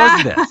hell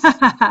is this?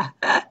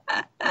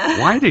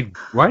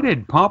 Why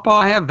did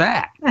Papa have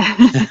that?"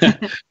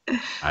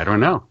 I don't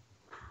know.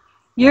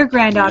 Your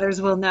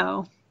granddaughters will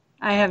know.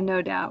 I have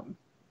no doubt.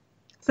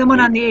 Someone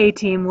on the A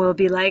team will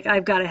be like,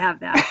 I've got to have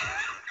that.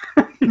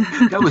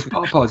 That was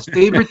Papa's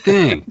favorite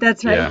thing.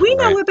 That's right. Yeah, We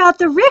know right. about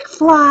the Rick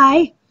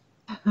fly.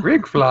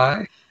 Rick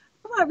fly.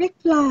 Come on, Rick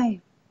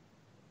fly.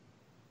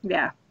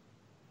 Yeah.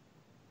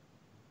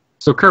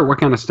 So, Kurt, what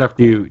kind of stuff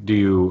do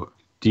you?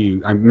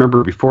 I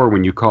remember before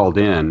when you called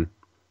in,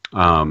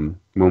 when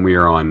we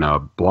were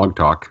on Blog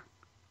Talk.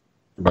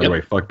 By the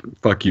way,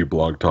 fuck you,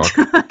 Blog Talk.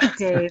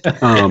 Dave.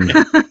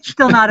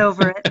 Still not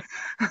over it.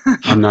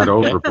 I'm not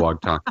over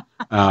Blog Talk.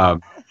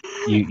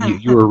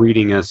 You were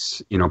reading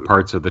us,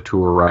 parts of the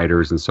tour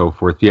riders and so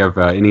forth. Do you have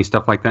any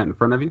stuff like that in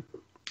front of you?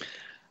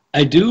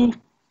 I do.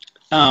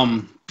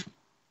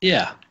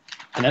 Yeah.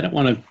 And I don't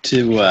want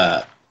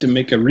to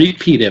make a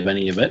repeat of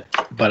any of it,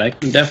 but I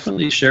can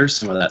definitely share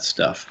some of that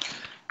stuff.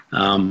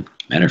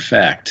 Matter of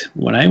fact,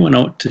 when I went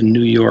out to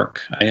New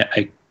York,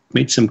 I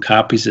made some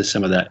copies of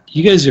some of that.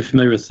 You guys are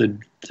familiar with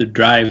the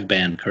Drive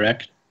band,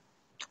 correct?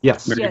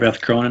 Yes. Mary Yes.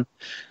 Beth Cronin.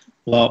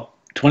 Well,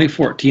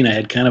 2014, I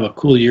had kind of a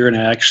cool year, and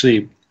I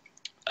actually,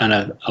 on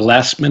a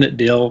last-minute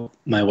deal,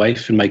 my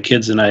wife and my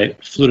kids and I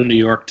flew to New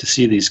York to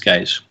see these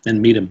guys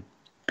and meet them.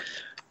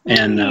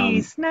 And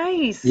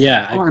Nice.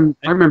 yeah,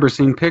 I remember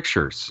seeing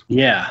pictures.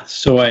 yeah.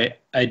 So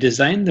I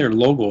designed their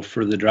logo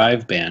for the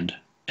Drive band,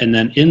 and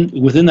then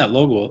within that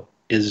logo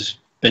is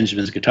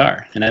Benjamin's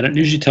guitar. And I don't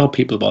usually tell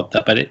people about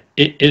that, but it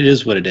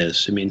is what it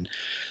is. I mean,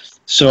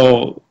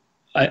 so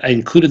I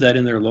included that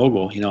in their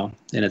logo, and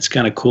it's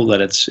kind of cool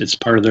that it's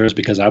part of theirs,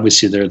 because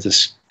obviously they're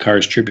this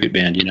Cars tribute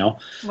band,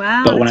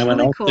 Wow. But when I that's went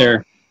really out cool.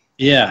 there,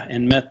 yeah,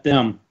 and met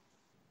them,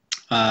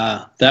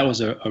 that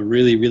was a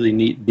really, really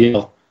neat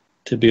deal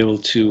to be able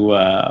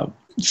to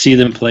see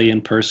them play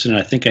in person.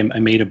 I think I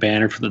made a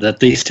banner for that.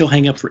 They still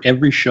hang up for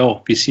every show.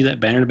 If you see that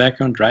banner in the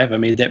background drive, I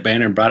made that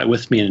banner and brought it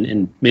with me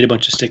and made a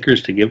bunch of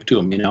stickers to give to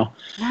them, you know.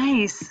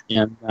 Nice.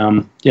 And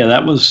yeah,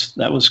 that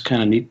was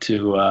kind of neat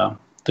to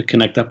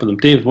connect up with them.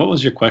 Dave, what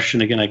was your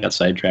question again? I got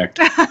sidetracked.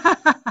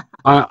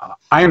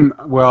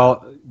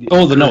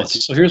 Oh, the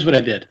notes. So here's what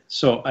I did.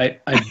 So I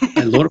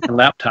loaded my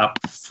laptop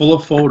full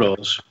of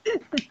photos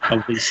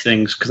of these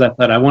things because I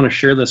thought I want to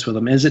share this with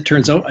them. As it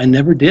turns out, I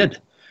never did,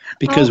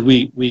 because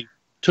we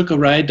took a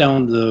ride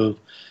down the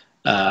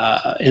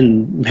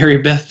in Mary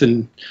Beth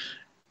and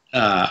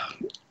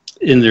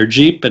in their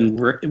Jeep, and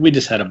we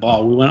just had a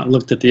ball. We went out and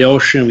looked at the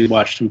ocean, we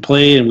watched them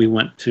play, and we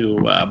went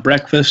to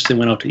breakfast and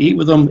went out to eat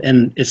with them.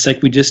 And it's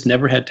like we just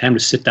never had time to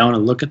sit down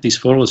and look at these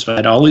photos. So I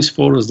had all these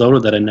photos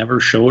loaded that I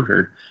never showed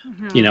her,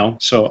 you know.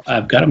 So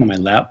I've got them on my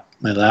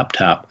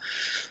laptop.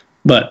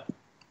 But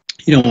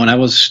you know, when I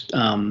was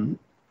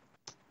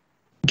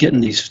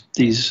getting these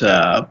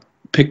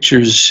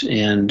pictures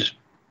and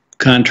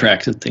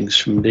contracts and things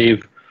from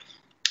Dave,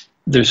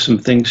 there's some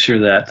things here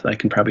that I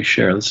can probably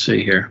share. Let's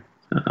see here.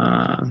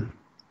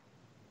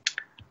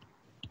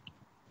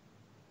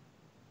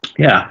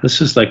 Yeah,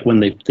 this is like when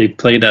they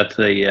played at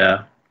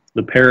the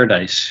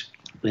Paradise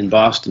in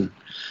Boston.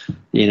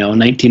 You know,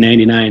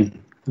 1999.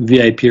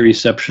 VIP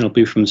reception will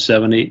be from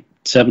 7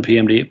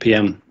 p.m. to 8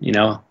 p.m. You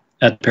know,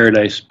 at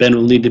Paradise. Ben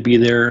will need to be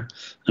there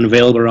and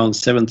available around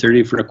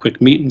 7:30 for a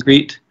quick meet and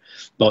greet.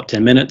 About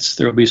 10 minutes.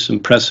 There will be some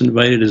press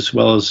invited, as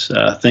well as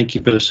thank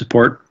you for the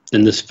support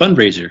in this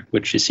fundraiser,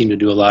 which you seem to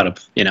do a lot of,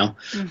 you know.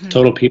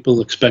 Total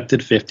people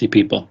expected 50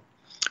 people.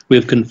 We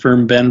have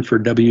confirmed Ben for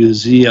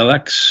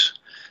WZLX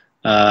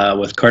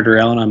with Carter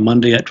Allen on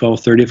Monday at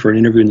 12:30 for an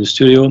interview in the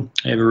studio.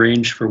 I have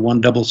arranged for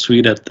one double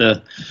suite at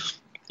the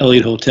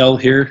Elliott Hotel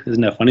here.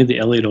 Isn't that funny? The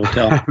Elliott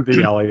Hotel.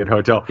 The Elliott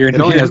Hotel. Here it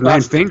only has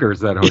 9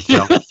 fingers, that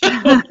hotel.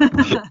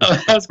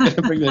 I was going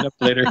to bring that up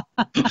later.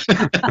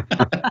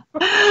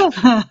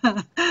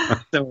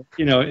 So,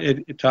 you know,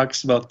 it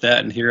talks about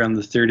that. And here on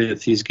the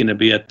 30th, he's going to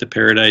be at the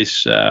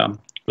Paradise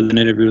with an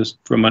interview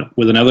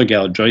with another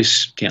gal,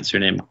 Joyce, can't say her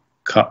name,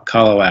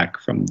 Kalawak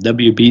from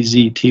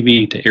WBZ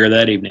TV to air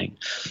that evening.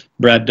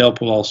 Brad Delp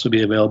will also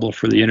be available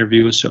for the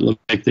interview, so it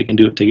looks like they can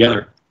do it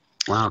together.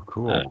 Wow,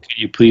 cool. Can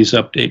you please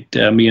update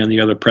me on the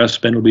other press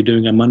Ben will be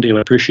doing on Monday? I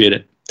would appreciate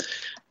it.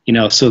 You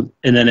know, so,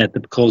 and then at the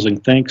closing,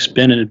 thanks,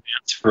 Ben, in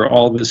advance for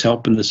all of his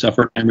help in this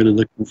effort. I'm really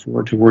looking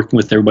forward to working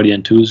with everybody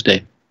on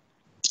Tuesday.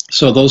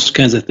 So those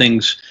kinds of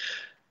things,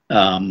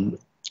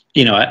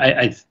 you know,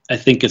 I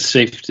think it's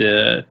safe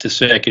to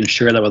say I can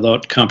share that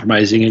without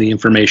compromising any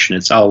information.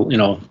 It's all, you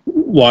know,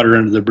 water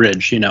under the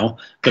bridge, you know,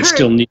 but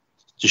still need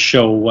to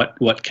show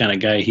what kind of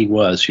guy he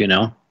was, you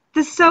know.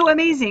 This is so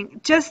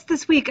amazing. Just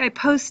this week, I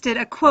posted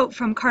a quote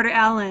from Carter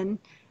Allen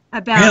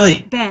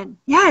about Ben.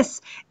 Yes.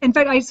 In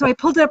fact, I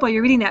pulled it up while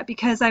you're reading that,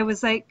 because I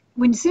was like,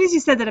 as soon as you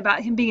said that about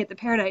him being at the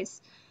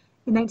Paradise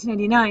in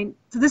 1999,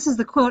 so this is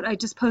the quote I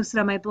just posted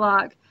on my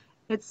blog.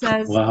 It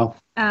says, wow.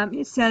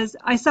 It says,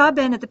 I saw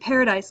Ben at the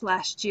Paradise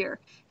last year.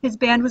 His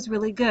band was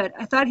really good.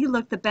 I thought he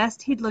looked the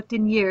best he'd looked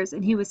in years,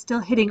 and he was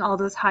still hitting all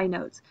those high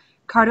notes.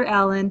 Carter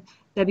Allen,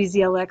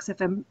 WZLX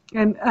FM.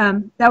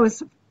 And that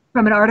was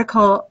from an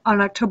article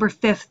on October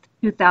 5th,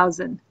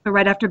 2000, but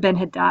right after Ben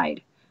had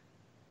died.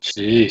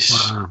 Jeez.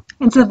 Wow.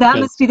 And so that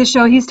must be the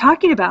show he's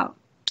talking about.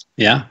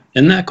 Yeah.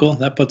 Isn't that cool?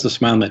 That puts a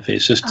smile on my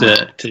face just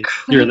to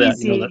hear that,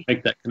 you know, that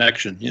make that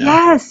connection. You know?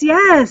 Yes,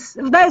 yes.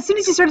 As soon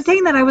as you started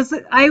saying that,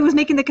 I was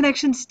making the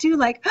connections too,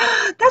 like,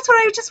 that's what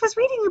I just was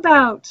reading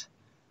about.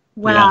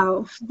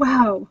 Wow. Yeah.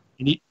 Wow.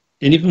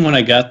 And even when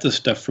I got this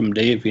stuff from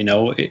Dave, you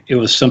know, it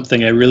was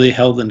something I really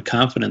held in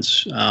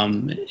confidence.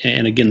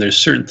 And again, there's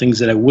certain things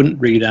that I wouldn't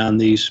read on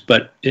these,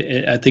 but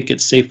I think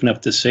it's safe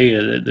enough to say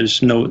that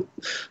there's no,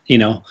 you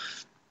know,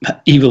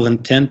 evil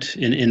intent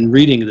in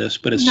reading this,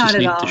 but it's just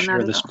neat to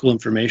share this cool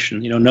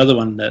information. You know, another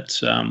one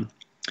that's,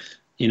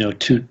 you know,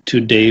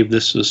 to Dave,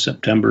 this was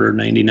September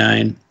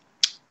 99.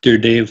 Dear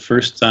Dave,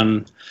 first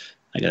on,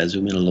 I got to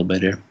zoom in a little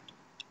bit here.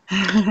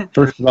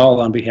 First of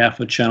all, on behalf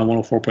of Channel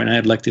 104.9,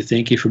 I'd like to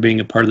thank you for being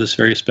a part of this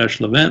very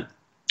special event.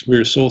 We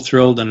are so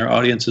thrilled, and our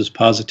audience is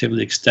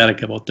positively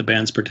ecstatic about the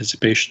band's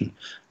participation.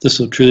 This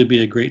will truly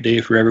be a great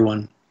day for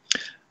everyone.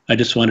 I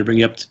just want to bring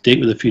you up to date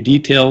with a few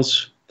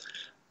details.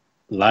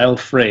 Lyle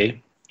Frey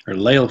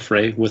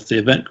with the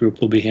event group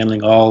will be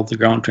handling all the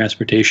ground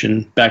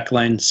transportation,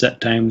 backline,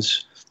 set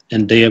times,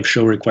 and day of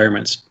show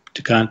requirements.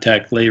 To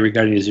contact Lay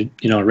regarding his, you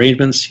know,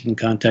 arrangements, you can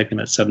contact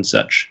him at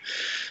such.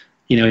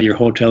 You know, your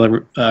hotel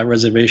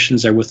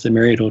reservations are with the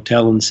Marriott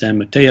Hotel in San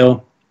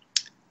Mateo.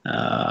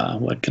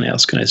 What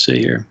else can I say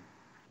here?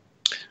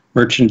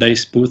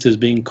 Merchandise booth is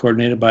being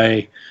coordinated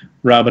by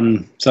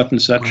Robin such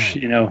and such. Wow.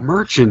 You know,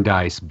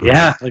 merchandise booth.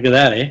 Yeah, look at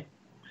that, eh?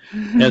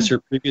 As her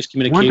previous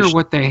communication. Wonder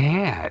what they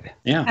had.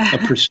 Yeah, a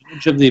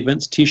percentage of the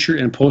event's T-shirt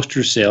and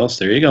poster sales.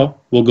 There you go.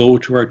 Will go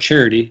to our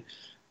charity,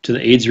 to the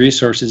AIDS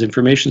Resources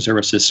Information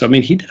Services. So I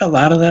mean, he did a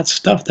lot of that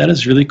stuff. That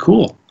is really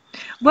cool.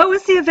 What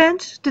was the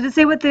event? Did it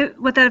say what that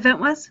event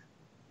was?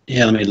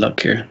 Yeah, let me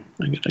look here.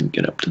 I gotta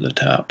get up to the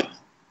top.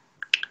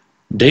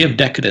 Day of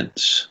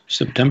Decadence,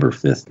 September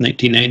 5th,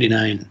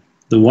 1999.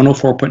 The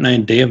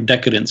 104.9 Day of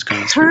Decadence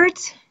concert.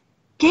 Kurt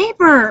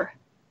Gaber.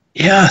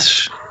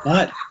 Yes.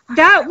 What?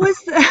 That was,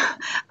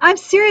 I'm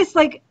serious,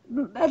 like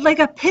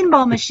a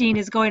pinball machine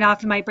is going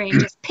off in my brain,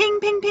 just ping,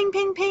 ping, ping,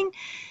 ping, ping,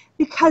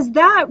 because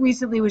that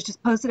recently was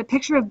just posted a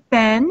picture of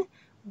Ben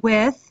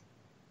with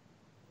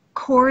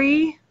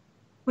Corey,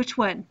 which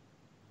one?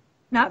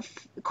 Not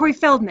Corey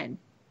Feldman.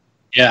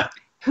 Yeah.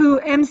 Who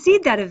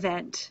emceed that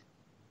event.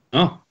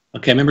 Oh,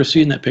 okay. I remember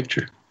seeing that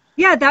picture.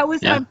 Yeah, that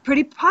was, Yeah. I'm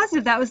pretty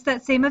positive that was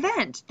that same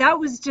event. That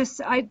was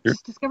just, I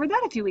just discovered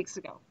that a few weeks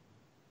ago.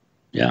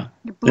 Yeah.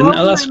 You're blowing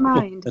that's my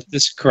cool mind. that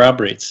this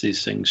corroborates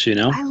these things, you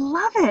know? I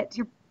love it.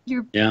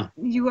 Yeah.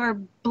 You are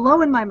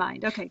blowing my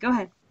mind. Okay, go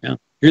ahead. Yeah.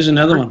 Here's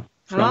another one.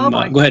 Oh,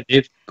 boy. Go ahead,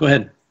 Dave. Go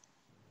ahead.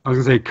 I was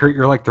gonna say, Kurt,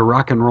 you're like the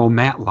rock and roll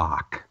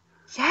Matlock.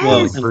 Yes.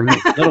 Well,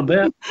 a little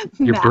bit.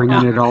 You're Matt.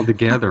 bringing it all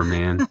together,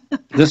 man.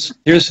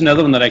 Here's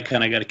another one that I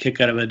kind of got a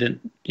kick out of. I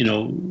didn't,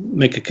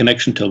 make a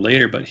connection till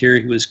later, but here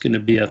he was going to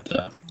be at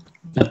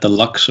the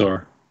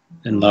Luxor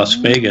in Las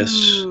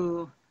Vegas,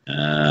 Ooh.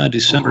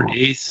 December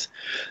 8th.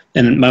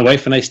 And my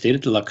wife and I stayed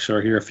at the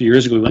Luxor here a few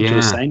years ago. We went to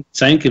a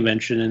sign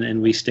convention,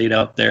 and we stayed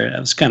out there. It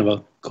was kind of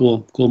a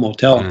cool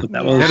motel. But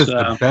that That is was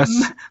the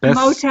best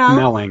motel.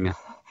 smelling.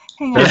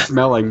 Hang on. Best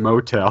smelling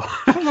motel.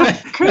 Hang on. I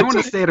Kurt want to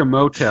just, stay at a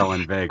motel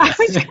in I Vegas.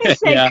 was going to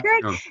say, Yeah.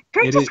 Kurt, No,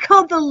 Kurt it just is-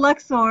 called the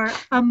Luxor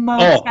a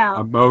motel.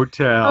 A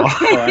motel.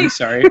 Okay. Oh, I'm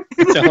sorry.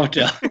 It's a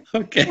hotel.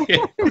 Okay,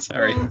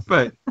 sorry.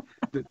 But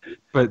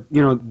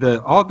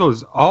all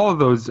of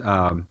those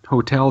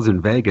hotels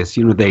in Vegas,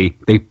 they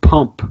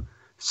pump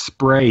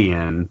spray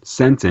in,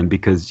 scents in,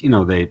 because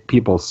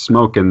people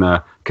smoke in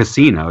the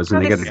casinos, and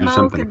Well, they they got to do smoke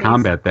something to and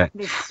combat that.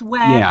 They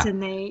sweat Yeah.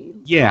 and they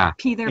Yeah,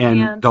 pee their and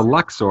pants. the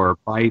Luxor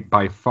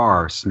by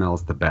far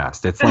smells the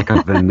best. It's like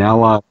a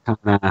vanilla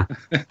kind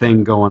of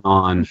thing going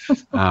on.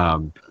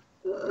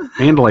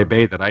 Mandalay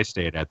Bay that I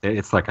stayed at,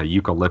 it's like a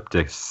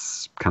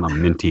eucalyptus kind of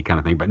minty kind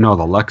of thing. But no,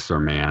 the Luxor,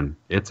 man,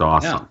 it's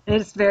awesome.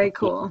 It's very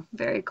cool.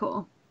 Very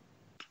cool.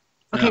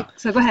 Okay, Yeah.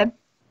 so go ahead.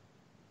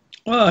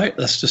 Well, all right,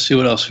 let's just see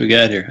what else we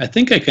got here. I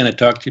think I kind of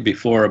talked to you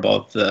before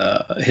about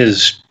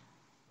his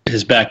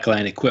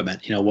backline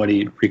equipment, what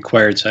he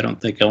required, so I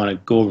don't think I want to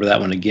go over that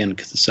one again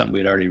because it's something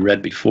we'd already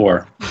read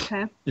before.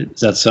 Okay. Does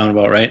that sound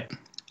about right?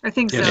 I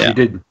think so. Yes, you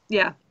did.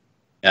 Yeah.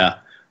 Yeah.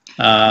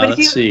 But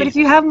Let's see. if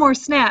you have more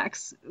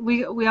snacks,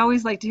 we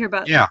always like to hear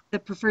about Yeah. the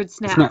preferred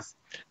snacks.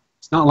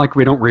 It's not like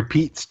we don't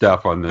repeat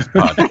stuff on this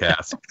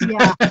podcast.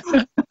 Yeah.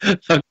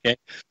 Okay.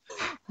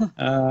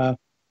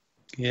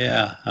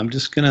 Yeah, I'm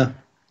just going to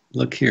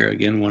look here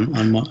again.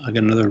 I got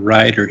another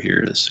rider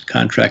here. This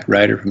contract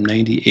rider from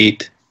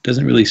 98.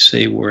 Doesn't really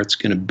say where it's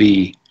going to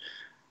be.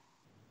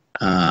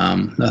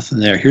 Nothing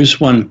there. Here's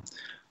one.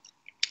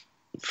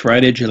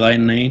 Friday, July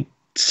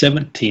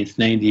 17th,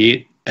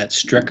 98 at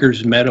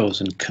Strecker's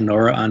Meadows in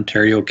Kenora,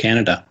 Ontario,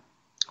 Canada.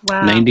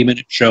 Wow.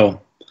 90-minute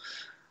show.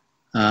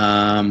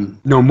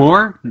 No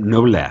more,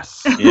 no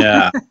less.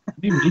 Yeah. Let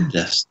me read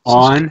this.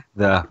 On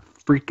the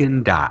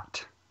freaking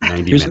dot.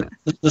 90 minutes.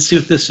 Let's see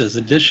what this says.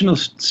 Additional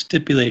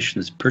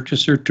stipulations.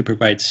 Purchaser to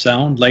provide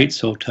sound, lights,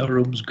 hotel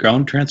rooms,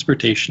 ground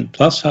transportation,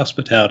 plus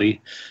hospitality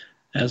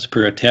as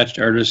per attached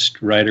artist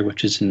rider,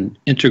 which is an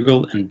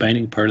integral and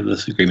binding part of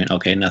this agreement.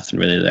 Okay, nothing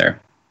really there.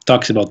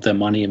 Talks about the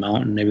money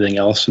amount and everything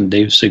else and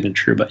Dave's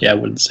signature, but yeah, I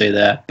wouldn't say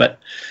that. But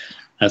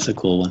that's a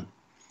cool one.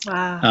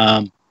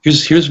 Wow.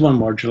 Here's one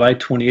more. July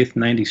 28th,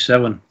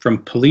 97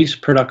 from Police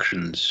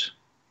Productions.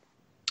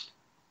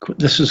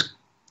 This is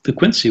the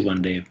Quincy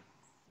one, Dave.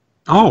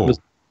 Oh,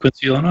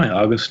 Quincy, Illinois,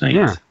 August 9th.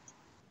 yeah.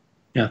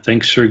 Yeah,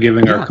 thanks for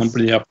giving our Yes.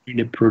 company the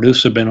opportunity to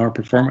produce a BenOr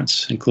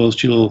performance.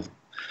 Enclosed, you'll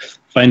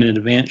find an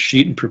advance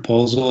sheet and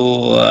proposed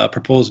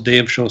day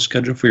of show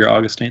schedule for your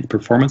August 9th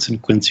performance in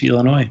Quincy,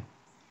 Illinois.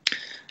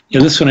 Yeah,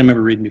 this one I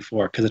remember reading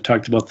before because it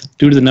talked about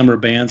due to the number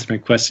of bands and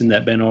requesting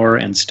that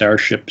BenOr and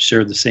Starship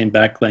share the same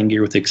backline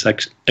gear with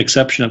the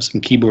exception of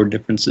some keyboard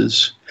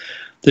differences.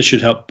 This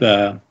should help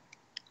to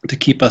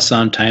keep us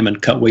on time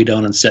and cut way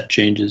down on set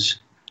changes.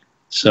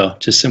 So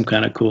just some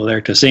kind of cool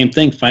there. Same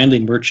thing, finally,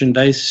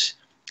 merchandise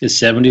is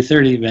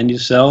 70-30. Venue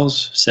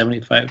sells,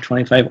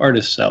 75-25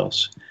 artist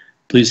sells.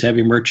 Please have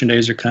your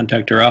merchandiser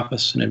contact our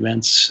office in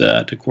advance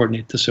to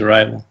coordinate this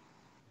arrival.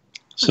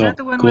 Was So that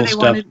the one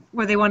cool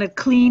where they wanted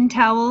clean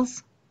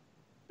towels?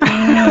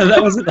 Yeah,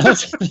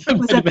 that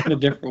might have been a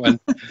different one.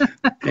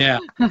 Yeah.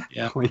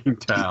 Clean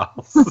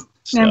towels.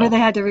 Remember, So, they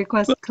had to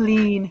request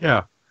clean.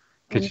 Yeah.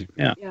 Because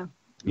Yeah.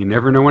 you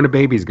never know when a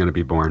baby's going to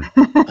be born.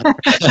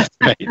 that's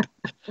right.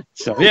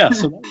 So that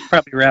would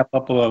probably wrap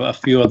up a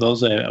few of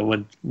those. I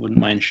wouldn't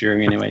mind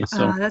sharing anyway.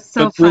 So That's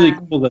so it's really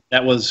fun. cool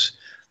that was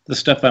the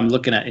stuff I'm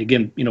looking at.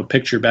 Again,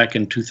 picture back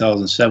in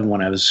 2007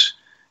 when I was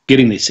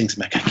getting these things.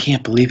 I'm like, I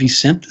can't believe he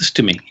sent this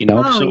to me.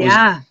 Oh, so it was,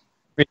 yeah.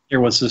 right there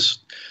was this,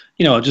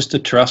 just a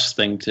trust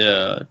thing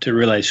to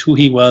realize who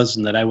he was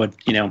and that I would,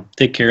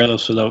 take care of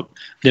this without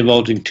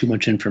divulging too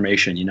much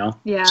information.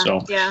 Yeah.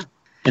 So Yeah.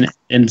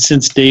 and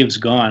since Dave's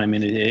gone, I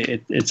mean,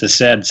 it's a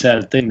sad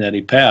thing that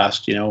he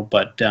passed.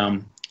 But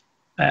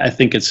I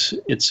think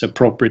it's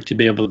appropriate to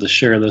be able to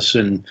share this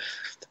and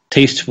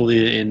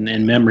tastefully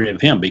in memory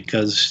of him,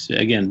 because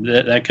again,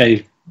 that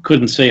guy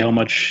couldn't say how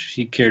much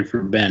he cared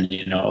for Ben.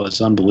 You know,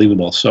 it's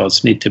unbelievable. So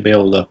it's neat to be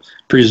able to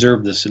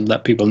preserve this and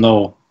let people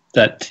know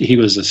that he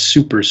was a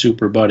super,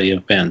 super buddy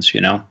of Ben's,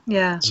 you know?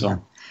 Yeah.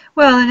 So.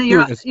 Well, and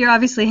you're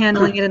obviously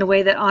handling it in a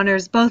way that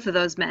honors both of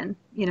those men,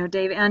 you know,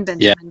 Dave and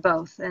Benjamin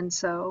both. And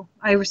so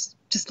I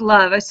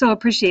so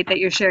appreciate that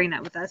you're sharing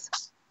that with us.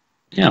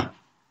 Yeah.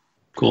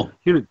 Cool.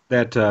 You know,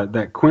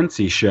 that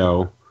Quincy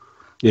show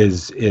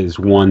is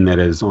one that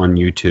is on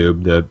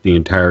YouTube. The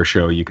entire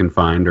show you can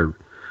find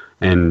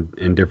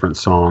and different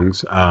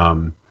songs.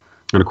 And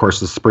of course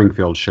the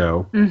Springfield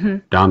show. Mm-hmm.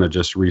 Donna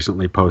just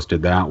recently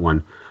posted that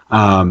one.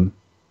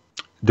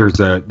 There's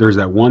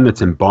that one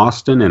that's in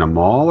Boston in a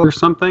mall or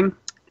something.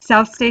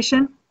 South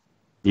Station?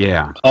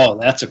 Yeah. Oh,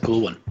 that's a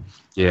cool one.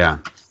 Yeah.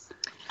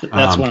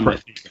 That's one of my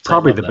favorites.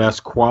 Probably the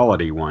best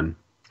quality one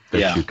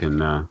that you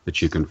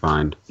can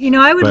find. You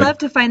know, I would love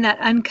to find that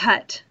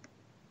uncut.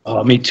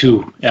 Oh, me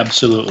too.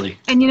 Absolutely.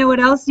 And you know what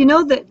else? You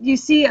know that you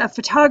see a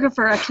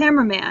photographer, a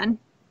cameraman,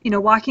 you know,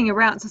 walking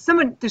around.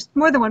 So there's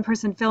more than one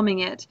person filming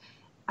it.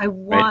 I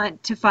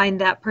want to find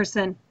that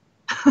person.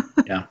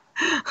 Yeah.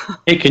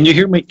 Hey, can you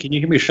hear me? Can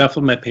you hear me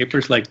shuffle my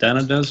papers like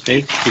Donna does,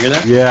 Dave? Do you hear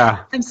that?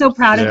 Yeah. I'm so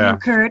proud of you,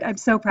 Kurt. I'm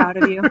so proud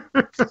of you.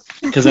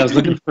 Because I was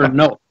looking for a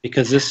note,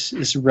 because this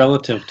is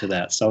relative to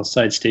that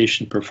Southside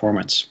Station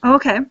performance. Oh,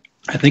 okay.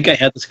 I think I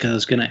had this because I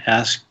was going to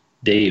ask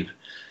Dave.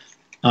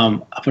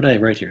 What did I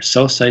write here?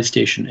 Southside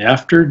Station.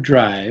 After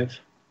drive,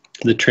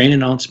 the train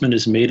announcement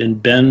is made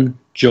and Ben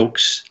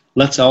jokes,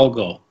 "Let's all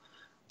go.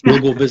 We'll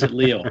go visit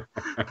Leo."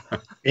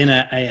 And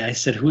I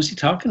said, "Who's he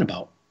talking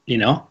about?" You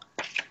know?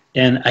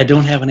 And I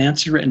don't have an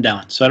answer written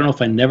down. So I don't know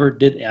if I never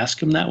did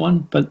ask him that one,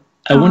 but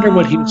I wonder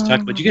what he was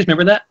talking about. Do you guys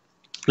remember that?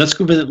 Let's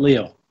go visit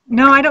Leo.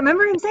 No, I don't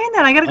remember him saying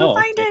that. I got to go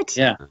find it.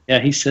 Yeah,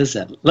 he says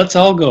that. Let's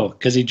all go.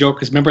 Because he joked,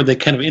 because remember they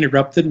kind of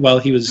interrupted while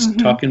he was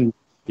talking.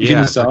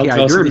 Yeah,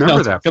 I do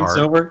remember that comes part.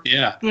 Over.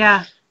 Yeah.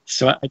 Yeah.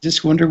 So I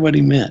just wonder what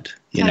he meant.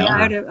 You know?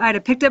 I'd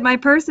have picked up my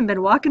purse and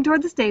been walking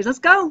toward the stage. Let's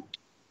go.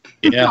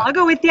 Yeah. I'll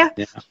go with you.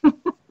 Yeah.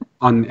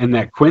 In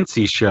that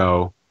Quincy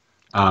show,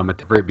 at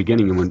the very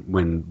beginning,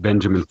 when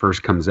Benjamin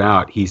first comes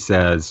out, he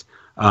says,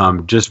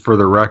 just for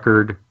the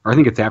record, or I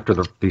think it's after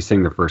they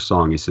sing the first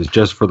song, he says,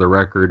 "Just for the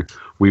record,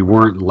 we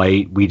weren't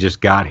late, we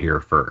just got here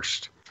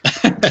first."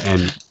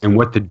 and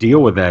what the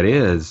deal with that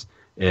is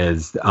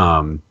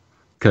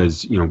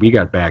because you know, we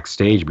got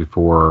backstage we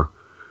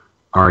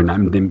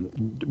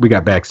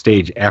got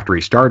backstage after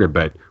he started,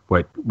 but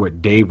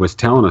what Dave was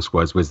telling us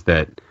was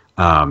that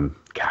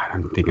God,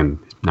 I'm thinking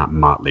not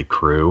Motley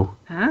Crue.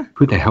 Huh?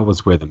 Who the hell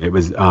was with him? It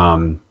was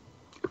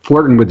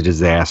Flirting with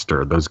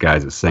Disaster, those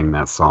guys that sang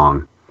that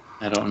song.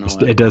 I don't know.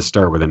 It does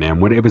start with an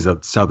M. It was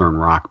a southern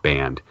rock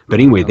band.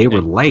 But anyway, they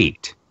were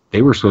late.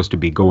 They were supposed to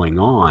be going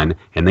on,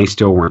 and they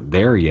still weren't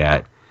there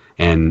yet.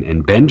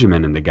 And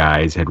Benjamin and the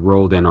guys had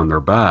rolled in on their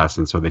bus,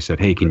 and so they said,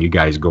 "Hey, can you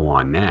guys go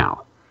on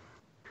now?"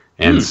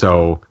 And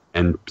so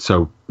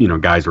you know,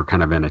 guys were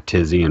kind of in a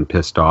tizzy and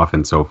pissed off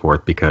and so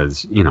forth,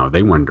 because you know,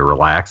 they wanted to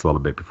relax a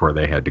little bit before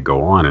they had to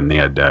go on, and they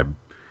had to,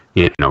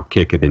 you know,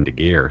 kick it into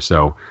gear.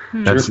 So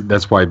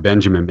that's why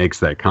Benjamin makes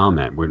that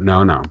comment.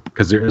 No,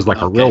 because there is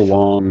like a real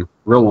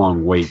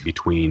long wait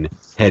between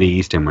Head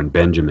East and when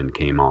Benjamin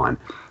came on,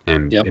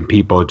 and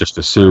people just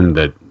assumed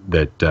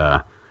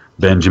that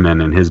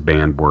Benjamin and his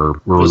band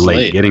were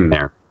late getting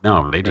there.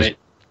 No, they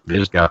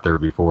just got there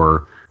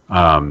before.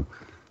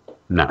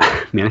 No,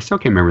 I mean, I still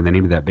can't remember the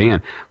name of that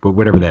band, but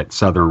whatever that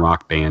southern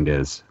rock band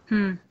is,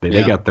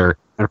 they got there.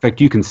 In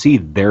fact, you can see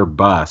their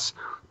bus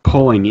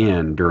pulling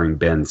in during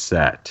Ben's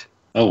set.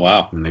 Oh,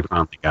 wow. When they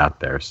finally got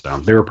there. So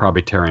they were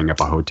probably tearing up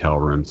a hotel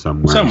room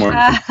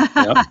somewhere.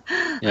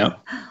 Yep.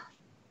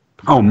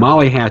 Oh,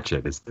 Molly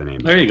Hatchet is the name.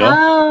 There you go.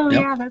 Oh,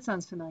 yeah, that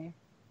sounds familiar.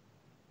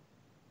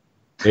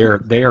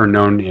 They are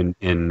known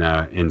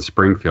in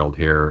Springfield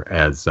here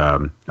as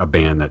a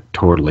band that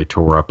totally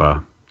tore up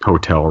a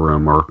hotel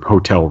room or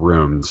hotel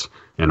rooms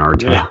in our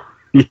town.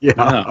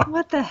 Yeah.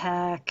 What the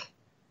heck?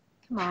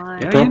 Come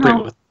on.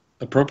 Yeah,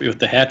 appropriate with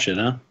the hatchet,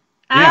 huh?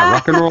 Yeah,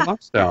 rock and roll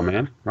lifestyle,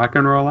 man. Rock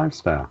and roll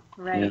lifestyle.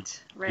 Right.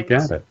 You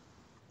got it.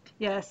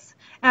 Yes.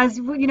 As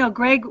you know,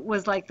 Greg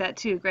was like that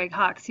too. Greg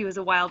Hawkes, he was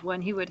a wild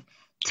one. He would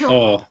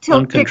tilt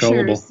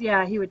pictures.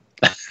 Yeah, he would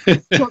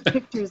tilt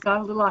pictures,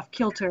 got a little off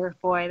kilter.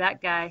 Boy,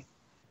 that guy.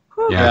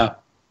 Whew. Yeah.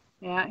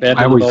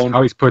 I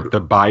always put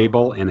the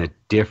Bible in a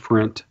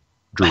different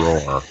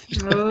drawer.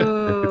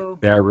 Oh.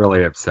 That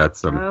really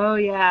upsets them. Oh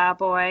yeah,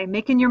 boy,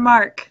 making your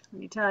mark. Let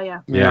me tell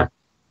you. Yeah.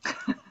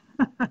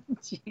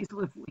 Jeez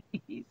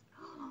Louise.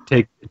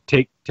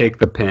 Take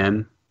the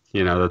pen.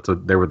 You know,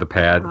 there with the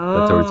pad.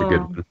 That's always a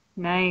good one.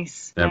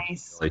 Nice. That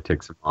really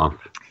takes them off.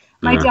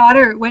 My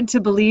daughter went to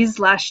Belize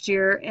last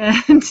year,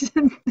 and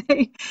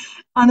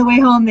on the way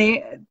home,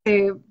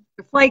 the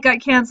flight got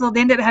canceled.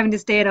 They ended up having to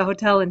stay at a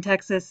hotel in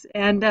Texas,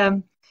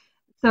 and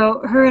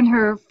so her and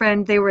her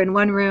friend, they were in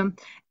one room,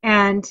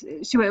 and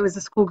it was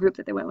a school group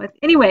that they went with.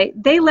 Anyway,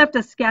 they left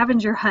a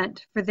scavenger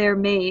hunt for their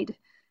maid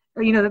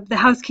or the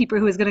housekeeper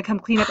who was going to come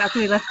clean up after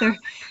they left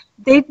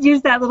they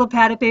used that little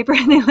pad of paper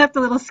and they left a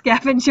little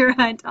scavenger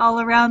hunt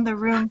all around the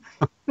room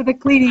for the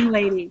cleaning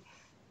lady.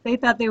 They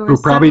thought they were who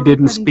probably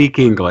didn't speak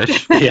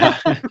English. Yeah.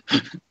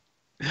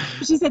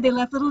 She said they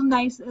left little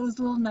nice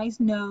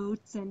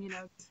notes, and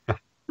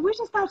we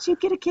just thought she'd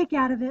get a kick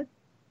out of it.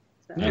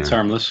 So, That's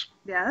harmless.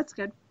 Yeah, that's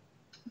good.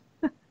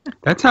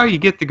 That's how you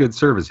get the good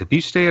service. If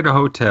you stay at a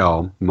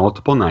hotel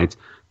multiple nights,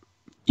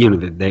 they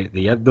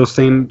have the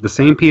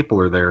same people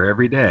are there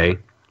every day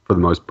for the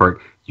most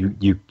part.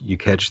 You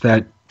catch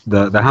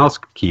the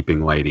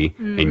housekeeping lady,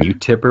 and you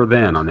tip her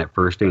then on that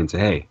first day and say,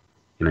 hey,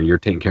 you're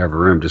taking care of a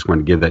room. Just want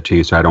to give that to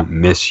you so I don't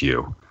miss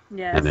you.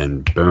 Yes. And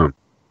then boom,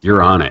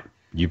 you're on it.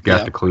 You've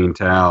got the clean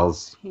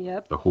towels.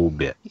 Yep. The whole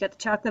bit. You got the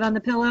chocolate on the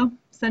pillow.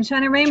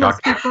 Sunshine and rainbows,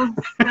 people.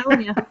 I'm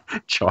telling you.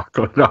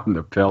 Chocolate on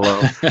the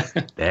pillow.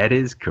 That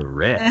is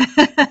correct.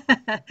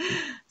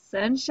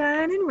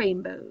 Sunshine and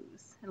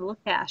rainbows. And a little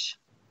cash.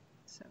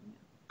 So,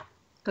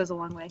 goes a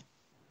long way.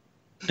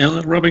 And a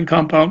little rubbing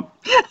compound.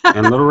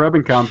 And a little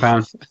rubbing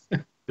compound.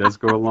 Does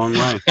go a long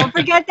way. Don't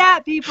forget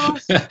that, people.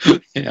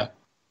 Yeah.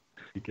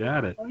 You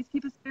got it. Always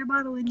keep a spare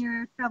bottle in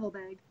your travel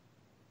bag.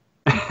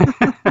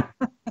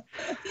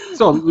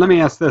 So let me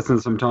ask this,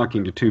 since I'm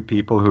talking to two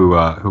people who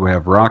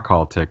have Rock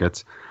Hall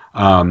tickets,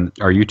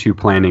 are you two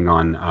planning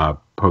on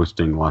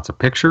posting lots of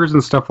pictures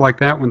and stuff like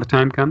that when the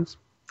time comes?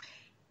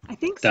 I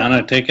think so.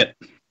 Donna, take it.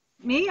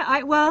 Me?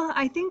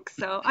 I think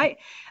so. I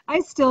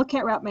still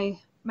can't wrap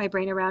my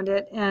brain around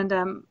it, and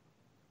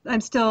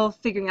I'm still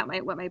figuring out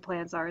what my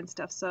plans are and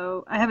stuff.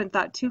 So I haven't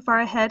thought too far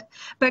ahead.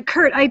 But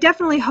Kurt, I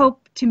definitely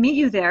hope to meet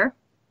you there.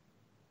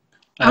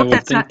 I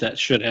would think that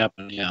should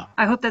happen. Yeah.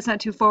 I hope that's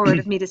not too forward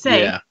of me to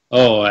say. Yeah.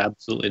 Oh,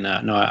 absolutely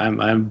not. No,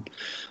 I'm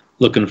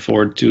looking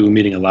forward to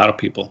meeting a lot of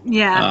people.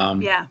 Yeah.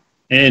 Yeah.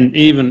 And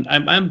even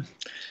I'm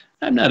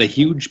not a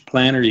huge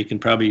planner. You can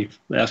probably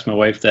ask my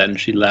wife that, and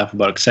she'd laugh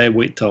about it because I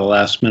wait till the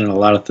last minute on a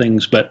lot of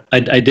things. But I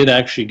did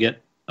actually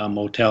get a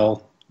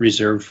motel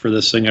reserved for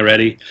this thing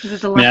already.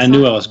 I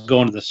knew I was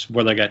going to this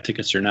whether I got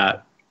tickets or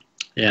not.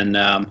 And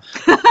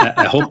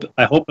I hope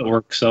it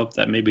works out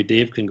that maybe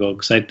Dave can go,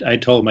 because I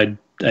told him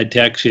I'd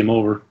taxi him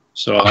over,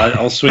 so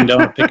I'll swing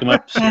down and pick him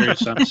up.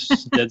 Serious, I'm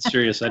dead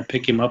serious. I'd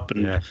pick him up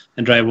and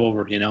drive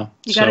over. You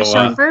got a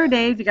chauffeur,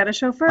 Dave. You got a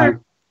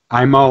chauffeur.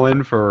 I'm all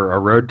in for a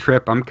road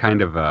trip. I'm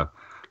kind of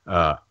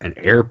an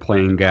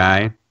airplane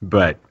guy,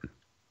 but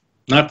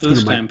not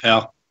this time,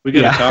 pal. We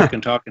got to talk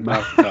and talk and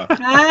talk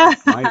and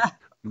talk.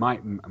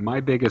 My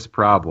biggest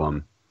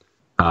problem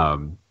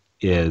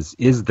is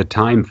the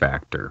time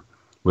factor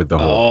with the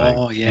whole thing.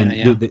 Oh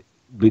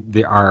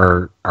yeah,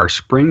 Our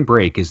spring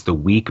break is the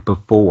week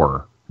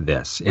before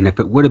this, and if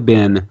it would have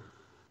been,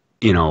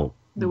 the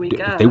week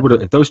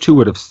if those two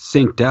would have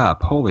synced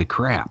up, holy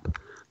crap!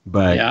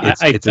 But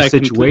it's a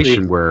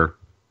situation where,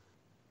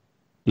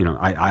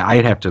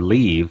 I'd have to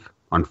leave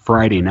on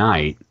Friday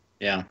night,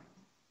 and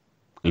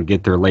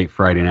get there late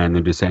Friday night,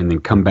 and then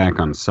come back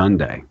on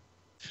Sunday,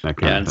 that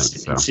kind of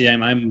thing. So. See,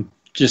 I'm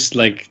just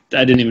like,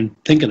 I didn't even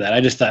think of that. I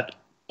just thought,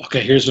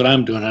 okay, here's what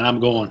I'm doing, and I'm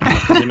going.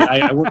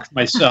 I work for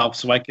myself,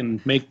 so I can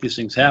make these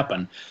things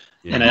happen.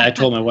 Yeah. And I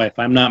told my wife,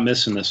 I'm not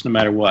missing this no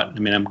matter what.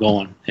 I'm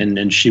going.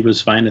 And she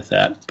was fine with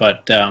that.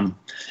 But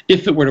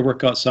if it were to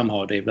work out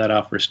somehow, Dave, that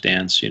offer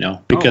stands,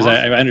 because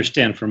I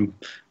understand from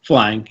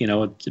flying,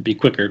 it'd be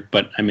quicker.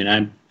 But, I'm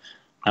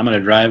going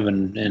to drive,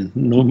 and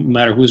no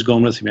matter who's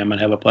going with me, I'm going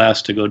to have a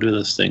blast to go do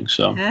this thing.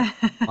 So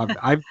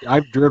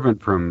I've driven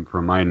from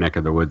my neck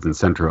of the woods in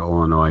central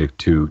Illinois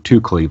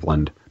to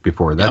Cleveland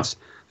before. That's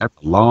a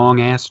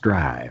long-ass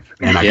drive.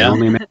 And I can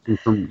only imagine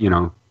from,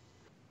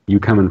 you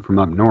coming from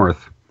up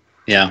north.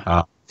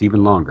 Yeah. It's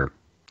even longer.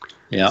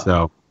 Yeah.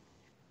 So,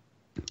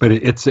 but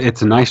it's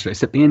a nice,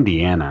 except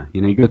Indiana.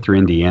 You go through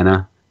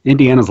Indiana.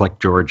 Indiana's like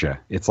Georgia.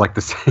 It's like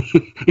the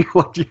same.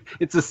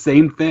 It's the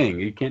same thing.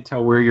 You can't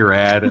tell where you're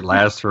at. It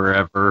lasts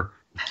forever.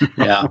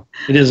 Yeah.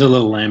 It is a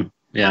little lame.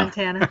 Yeah.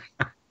 Montana.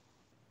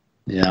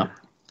 Yeah.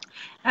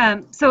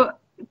 So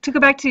to go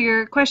back to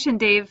your question,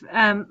 Dave,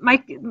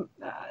 Mike,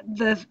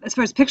 as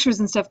far as pictures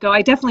and stuff go,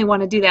 I definitely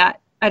want to do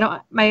that.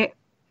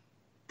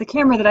 The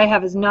camera that I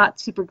have is not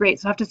super great,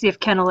 so I'll have to see if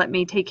Ken will let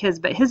me take his,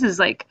 but his is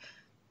like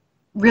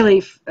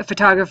really a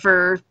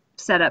photographer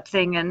setup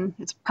thing, and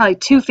it's probably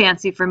too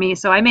fancy for me,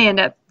 so I may end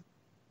up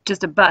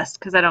just a bust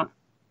because I don't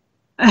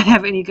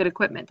have any good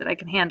equipment that I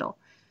can handle.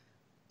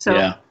 So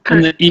yeah,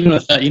 and then even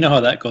with that,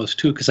 how that goes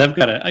too, because I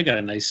got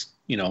a nice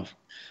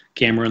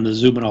camera and the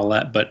zoom and all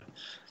that, but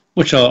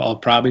which I'll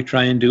probably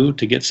try and do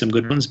to get some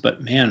good ones.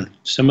 But man,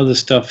 some of the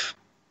stuff,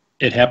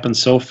 it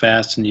happens so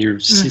fast, and you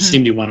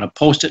seem to want to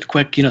post it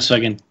quick, so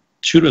I can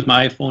shoot with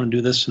my iPhone and do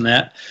this and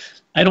that.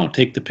 I don't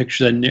take the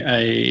pictures I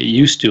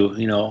used to,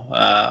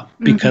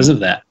 because of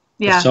that.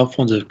 Yeah. The cell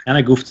phones have kind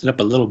of goofed it up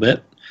a little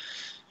bit,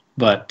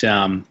 but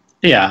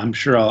I'm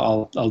sure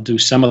I'll do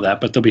some of that.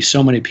 But there'll be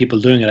so many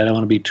people doing it, I don't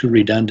want to be too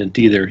redundant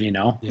either,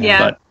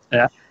 Yeah.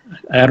 But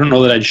I don't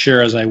know that I'd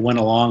share as I went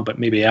along, but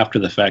maybe after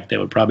the fact I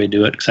would probably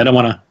do it, because I don't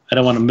want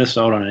don't want to miss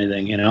out on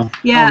anything, Yeah. Oh,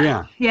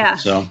 yeah. Yeah.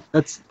 So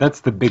That's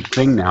the big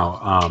thing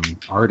now.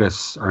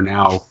 Artists are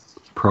now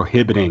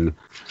prohibiting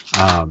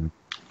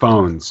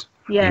phones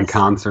in Yes.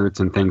 concerts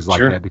and things like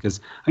Sure. that,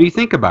 because when you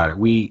think about it,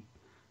 we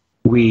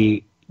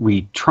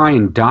try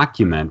and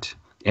document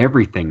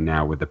everything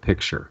now with a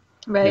picture.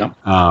 Right.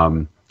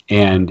 Yep.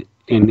 And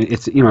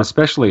it's,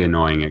 especially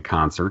annoying at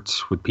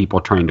concerts with people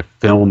trying to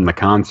film the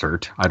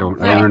concert. I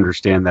don't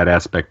understand that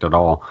aspect at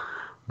all.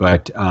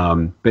 But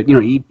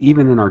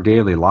even in our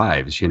daily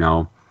lives, with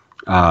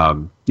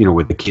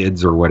the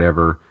kids or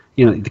whatever,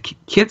 the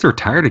kids are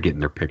tired of getting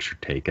their picture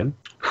taken.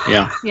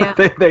 Yeah. Yeah.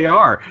 They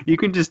are. You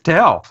can just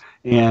tell.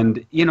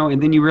 And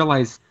and then you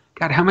realize,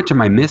 God, how much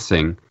am I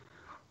missing?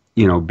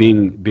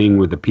 Being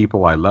with the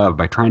people I love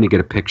by trying to get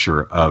a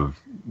picture of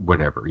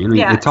whatever.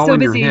 It's all so in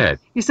busy, your head.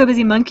 You're so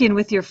busy monkeying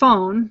with your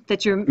phone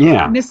that you're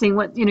missing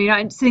what, you're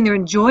not sitting there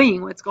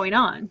enjoying what's going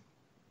on.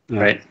 Yeah.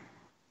 Right.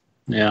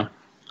 Yeah.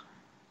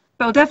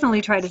 But we'll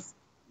definitely try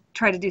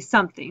to do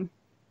something.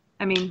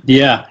 I mean,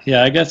 Yeah.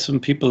 I got some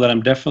people that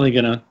I'm definitely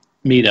going to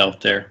meet out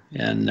there,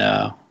 and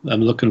I'm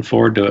looking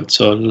forward to it.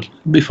 So it'll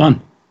be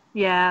fun.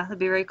 yeah, that'd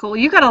be very cool.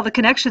 You got all the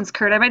connections,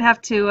 Kurt. I might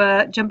have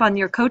to jump on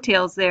your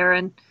coattails there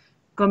and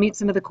go meet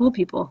some of the cool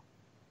people.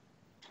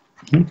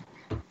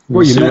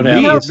 Well, you see met what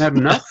me. happens. Isn't that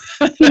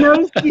enough? You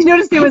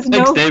noticed there was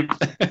Thanks, no Dave.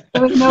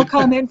 there was no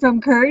comment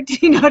from Kurt.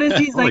 You noticed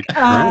he's Holy like,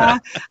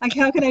 crap.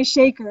 how can I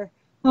shake her?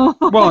 Well,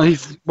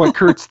 what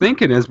Kurt's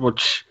thinking is,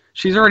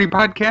 she's already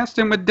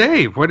podcasting with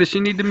Dave. What does she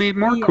need to meet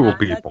more Yeah, cool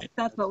people?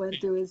 That's what went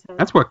through his head.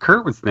 That's what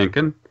Kurt was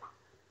thinking.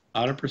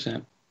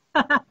 100%.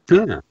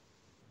 Yeah.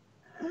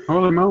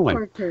 Holy moly.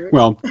 Poor Kurt.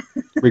 Well,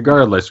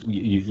 regardless,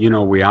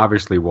 we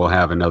obviously will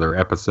have another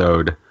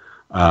episode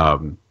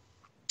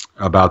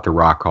about the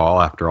Rock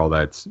Hall after all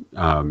that's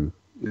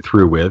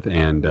through with.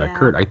 And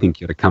Kurt, I think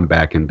you ought to come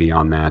back and be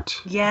on that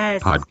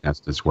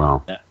podcast as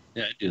well. Yeah,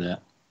 I do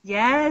that.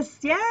 Yes,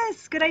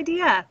 good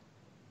idea.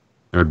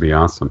 That would be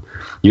awesome.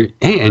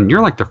 And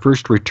you're like the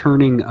first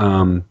returning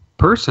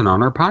person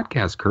on our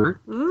podcast,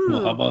 Kurt. Ooh.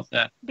 Well, how about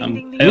that? Ding,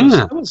 ding, ding.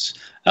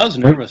 I was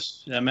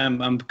nervous.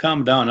 I'm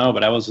calmed down now,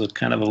 but I was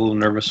kind of a little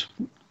nervous.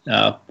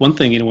 One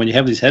thing, when you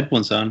have these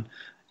headphones on,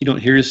 you don't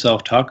hear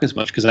yourself talk as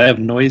much because I have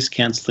noise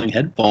canceling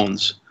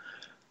headphones.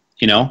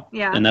 Yeah.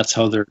 And that's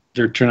how they're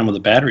turning on with the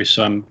battery.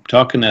 So I'm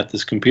talking at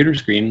this computer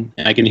screen,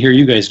 and I can hear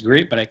you guys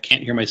great, but I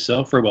can't hear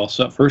myself very well.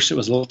 So at first it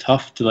was a little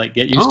tough to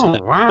get used to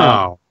that.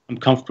 Wow. I'm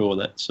comfortable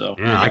with it. So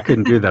yeah, I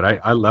couldn't do that.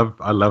 I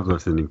love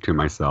listening to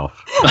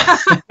myself.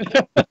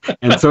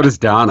 And so does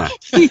Donna.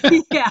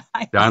 Yeah.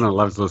 Donna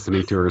loves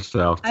listening to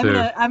herself too.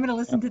 I'm gonna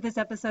listen to this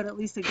episode at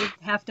least a good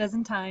half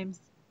dozen times.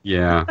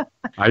 Yeah,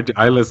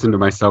 I listen to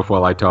myself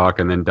while I talk,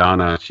 and then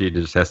Donna, she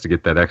just has to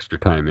get that extra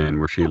time in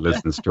where she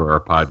listens to our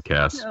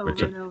podcast. Over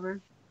and over.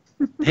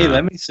 Hey,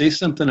 let me say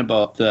something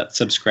about that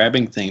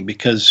subscribing thing,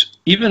 because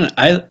even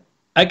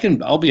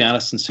I'll be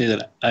honest and say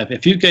that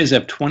if you guys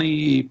have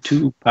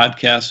 22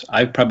 podcasts,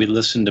 I've probably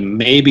listened to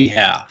maybe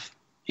half,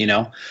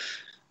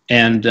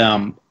 and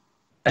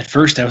at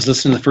first I was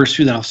listening to the first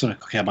few, then I was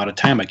like, okay, I'm out of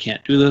time. I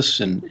can't do this.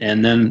 And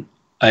then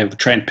I would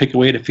try and pick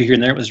away at a few here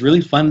and there. It was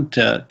really fun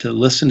to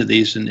listen to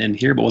these and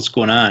hear about what's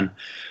going on.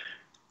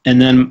 And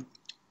then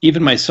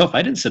even myself,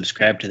 I didn't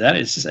subscribe to that.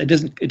 It's just, I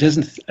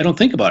don't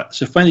think about it.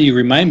 So finally you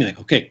remind me,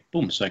 okay,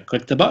 boom. So I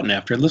clicked the button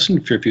after I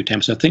listened for a few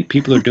times. So I think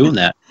people are doing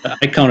that.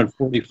 I counted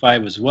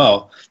 45 as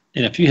well.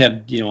 And if you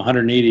had,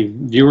 180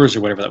 viewers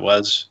or whatever that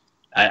was,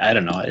 I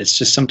don't know. It's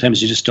just sometimes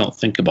you just don't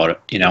think about it,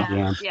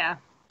 Yeah.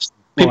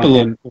 People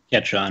will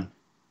catch on.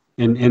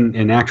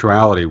 In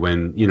actuality,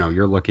 when,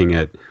 you're looking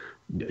at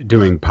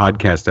doing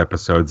podcast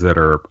episodes that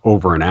are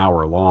over an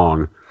hour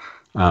long,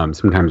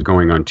 sometimes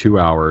going on 2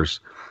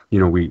 hours,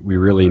 we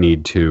really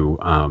need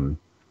to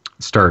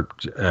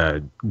start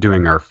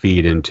doing our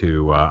feed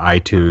into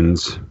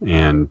iTunes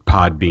and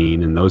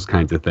Podbean and those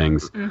kinds of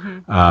things.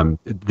 Mm-hmm.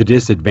 The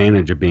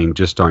disadvantage of being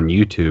just on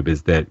YouTube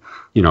is that,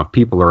 if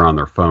people are on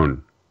their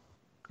phone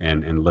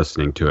and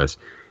listening to us,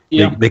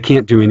 they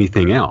can't do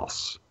anything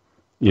else,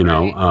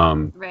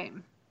 Right. Right.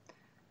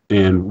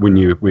 And when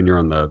you're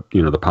on the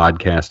the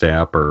podcast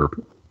app or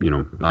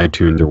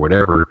iTunes or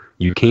whatever,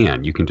 you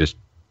can just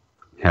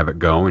have it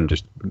go and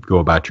just go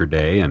about your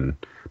day, and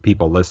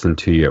people listen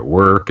to you at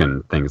work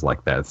and things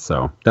like that.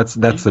 So that's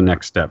the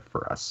next step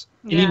for us.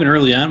 And even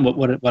early on,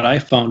 what I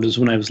found is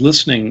when I was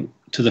listening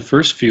to the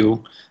first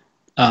few,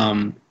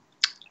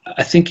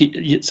 I think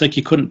it's like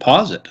you couldn't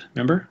pause it.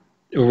 Remember?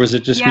 Or was it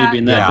just me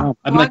being that? Yeah.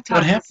 I'm like,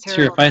 what happens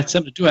here? If I had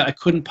something to do, I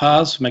couldn't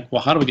pause. I'm like,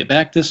 well, how do we get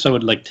back this? So I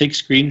would take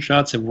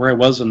screenshots of where I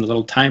was on the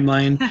little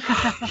timeline.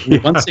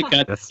 Once it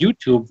got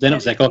YouTube, then it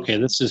was like, okay,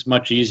 this is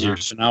much easier.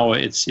 So now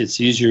it's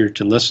easier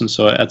to listen.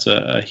 So that's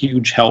a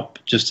huge help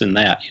just in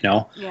that,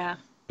 Yeah.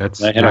 That's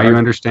now you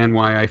understand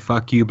why I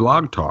fuck you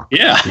Blog Talk.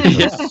 Yeah.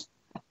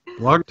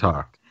 Blog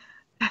Talk.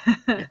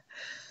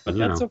 But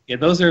that's okay.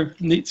 Those are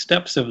neat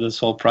steps of this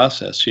whole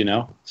process,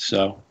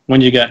 So when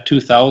you got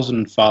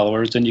 2,000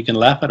 followers, then you can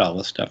laugh at all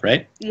this stuff,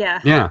 right? Yeah.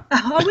 Yeah.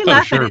 Oh, we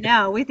laugh at it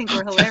now. We think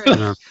we're hilarious.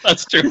 Yeah.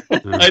 That's true.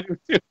 I do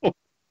too.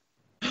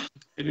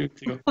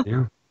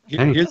 Yeah.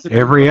 Hey,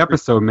 every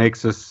episode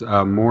makes us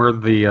more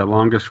the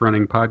longest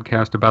running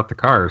podcast about the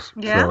cars.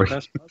 Yeah. So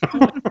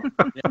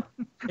Yeah.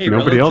 Hey,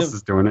 nobody else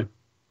is doing it.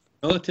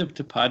 Relative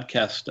to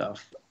podcast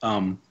stuff,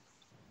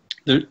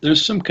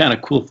 there's some kind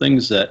of cool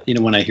things that,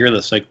 when I hear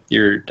this, like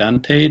your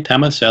Dante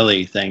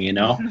Tomaselli thing,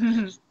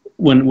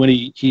 when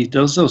he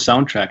does those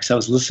soundtracks, I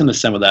was listening to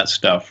some of that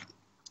stuff.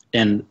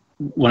 And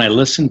when I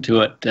listened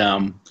to it,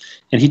 and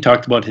he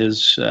talked about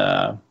his,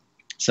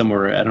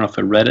 somewhere, I don't know if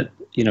I read it,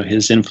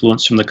 his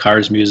influence from the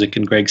Cars music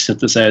and Greg's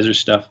synthesizer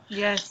stuff.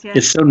 Yes.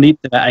 It's so neat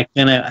that I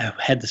kind of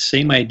had the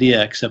same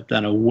idea, except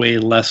on a way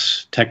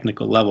less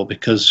technical level,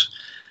 because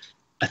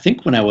I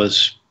think when I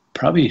was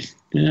probably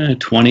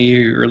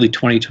 20, early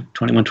 20,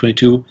 21,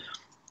 22,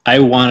 I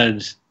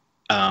wanted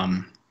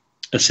a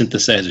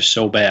synthesizer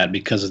so bad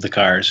because of the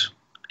Cars.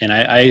 And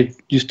I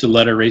used to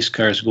let our race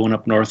cars going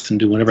up north and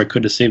do whatever I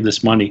could to save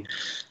this money.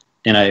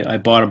 And I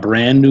bought a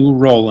brand new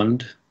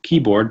Roland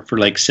keyboard for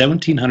like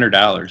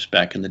 $1,700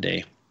 back in the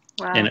day.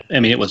 Wow. And I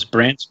mean, it was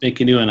brand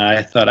spanking new, and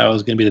I thought I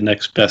was going to be the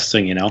next best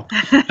thing,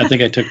 I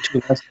think I took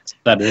 2 lessons.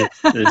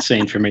 That's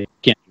insane for me.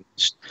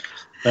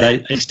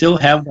 But I still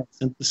have that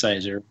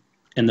synthesizer.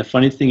 And the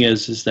funny thing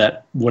is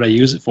that what I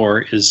use it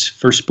for is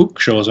for spook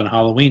shows on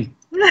Halloween.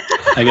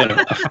 I got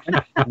a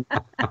friend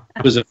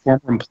who was a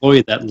former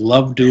employee that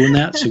loved doing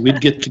that, so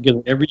we'd get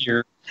together every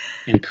year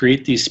and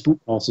create these spook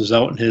houses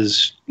out in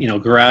his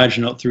garage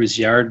and out through his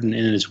yard and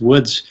in his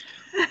woods,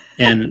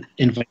 and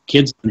invite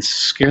kids and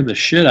scare the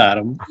shit out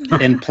of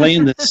them, and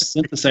playing this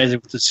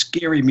synthesizer with the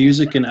scary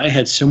music. And I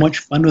had so much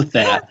fun with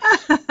that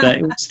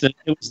it was the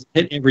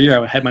hit every year.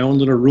 I had my own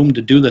little room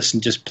to do this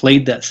and just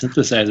played that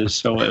synthesizer.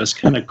 So it was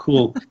kind of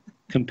cool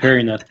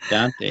comparing that to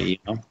Dante.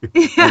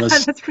 Yeah,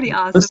 that's pretty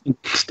awesome.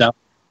 Stuff.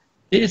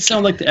 It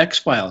sounded like the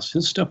X-Files.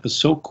 His stuff is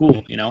so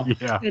cool. Yeah,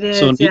 it is.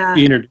 So neat Yeah. to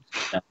be introduced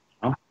to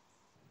that.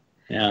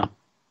 Yeah.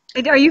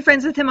 Are you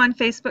friends with him on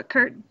Facebook,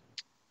 Kurt?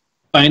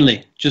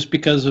 Finally, just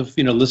because of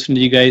listening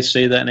to you guys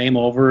say that name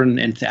over, and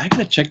I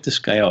gotta check this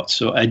guy out.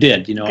 So I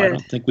did. I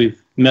don't think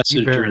we've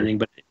messaged or anything,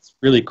 but it's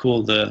really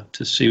cool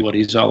to see what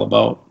he's all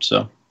about.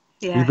 So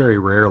Yeah. You very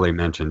rarely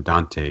mention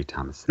Dante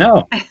Thomas.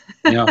 no,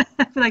 yeah,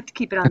 I like to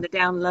keep it on the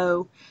down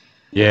low.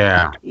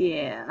 Yeah.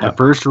 Yeah. The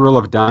first rule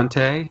of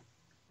Dante: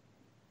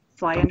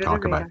 Fly don't under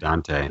talk the radar. about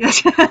Dante.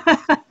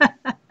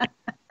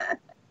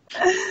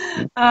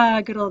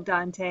 Good old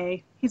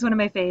Dante. He's one of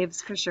my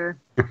faves for sure.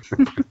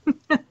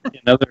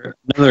 another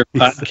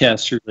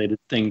podcast related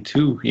thing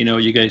too.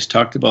 You guys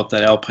talked about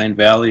that Alpine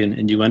Valley,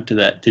 and you went to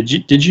that.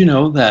 Did you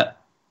know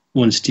that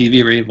when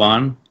Stevie Ray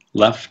Vaughan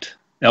left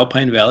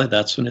Alpine Valley,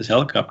 that's when his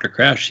helicopter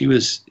crashed? He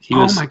was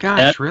Oh my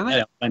gosh, really?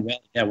 at Alpine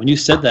Valley. Yeah, when you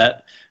said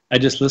that, I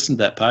just listened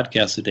to that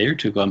podcast a day or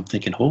two ago. I'm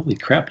thinking, holy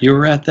crap, you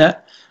were at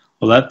that?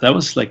 Well, that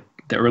was like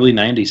the early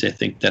 90s, I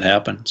think, that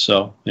happened.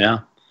 So yeah,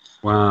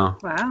 Wow.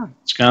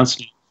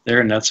 Wisconsin there,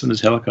 and that's when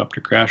his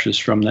helicopter crashes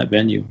from that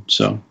venue.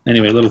 So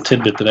anyway, a little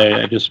tidbit that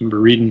I just remember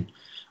reading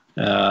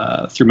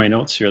through my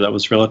notes here that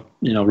was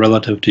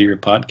relative to your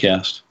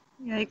podcast.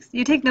 Yikes.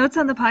 You take notes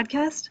on the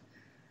podcast?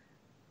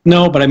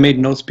 No, but I made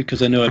notes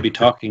because I knew I'd be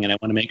talking, and I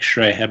want to make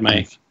sure I had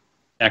my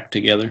act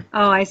together.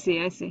 Oh, I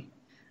see.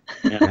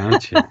 Yeah.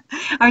 Gotcha.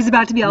 I was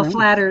about to be all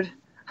flattered.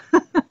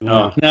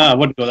 No, I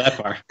wouldn't go that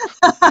far.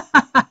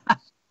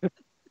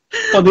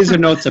 Well, these are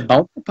notes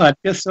about the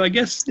podcast, so I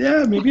guess,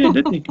 yeah, maybe I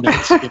did take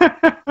notes.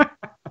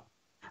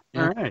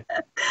 All right.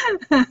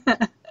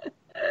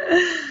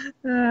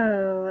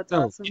 Oh, that's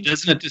awesome.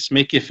 Doesn't it just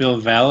make you feel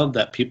valid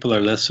that people are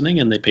listening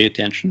and they pay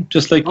attention?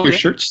 Just like your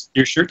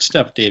shirt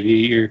stuff, Dave.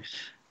 You're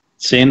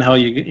saying how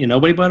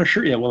nobody bought a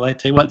shirt yet. Well, I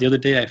tell you what, the other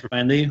day I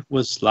finally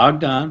was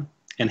logged on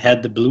and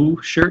had the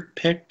blue shirt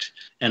picked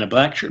and a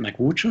black shirt. I'm like,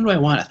 which one do I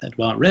want? I thought,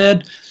 well,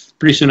 red.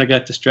 Pretty soon I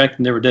got distracted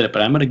and never did it,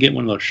 but I'm going to get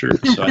one of those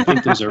shirts. So I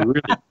think those are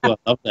really cool.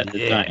 I love that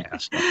design.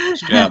 So,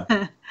 nice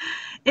job.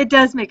 It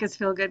does make us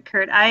feel good,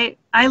 Kurt. I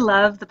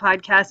love the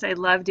podcast. I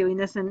love doing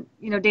this. And,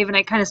 Dave and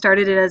I kind of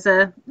started it as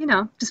a,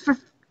 just for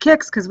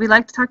kicks because we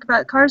like to talk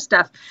about car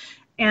stuff.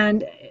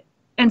 And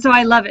so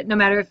I love it. No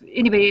matter if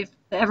anybody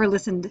ever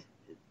listened,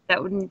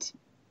 that wouldn't,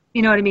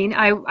 you know what I mean?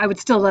 I would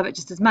still love it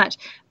just as much.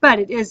 But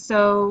it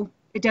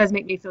does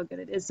make me feel good.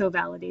 It is so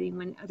validating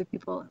when other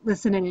people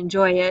listen and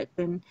enjoy it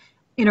and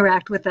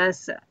interact with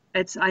us.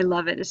 I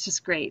love it. It's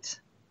just great.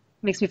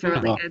 Makes me feel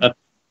really good.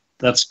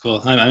 That's cool.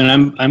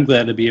 I'm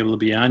glad to be able to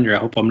be on here. I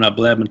hope I'm not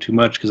blabbing too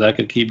much because I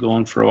could keep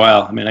going for a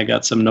while. I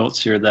got some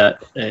notes here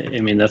that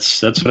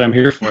that's what I'm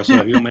here for. So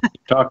if you want me to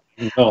keep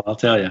talking, I'll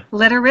tell you.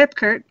 Let her rip,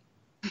 Kurt.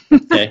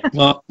 Okay.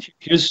 Well,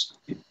 this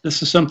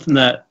is something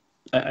that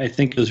I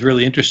think is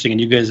really interesting, and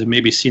you guys have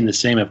maybe seen the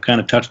same. I've kind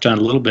of touched on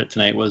a little bit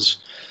tonight. Was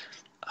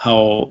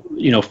how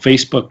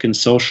Facebook and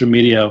social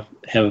media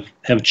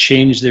have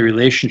changed their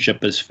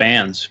relationship as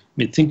fans.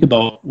 Think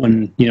about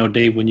when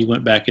Dave, when you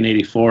went back in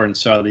 '84 and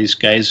saw these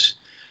guys,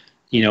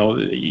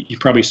 you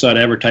probably saw it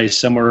advertised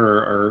somewhere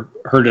or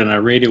heard it on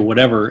a radio,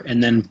 whatever,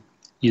 and then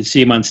you'd see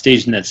them on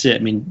stage and that's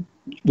it.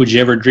 Would you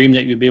ever dream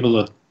that you'd be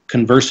able to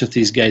converse with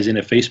these guys in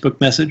a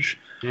Facebook message,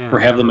 Yeah, or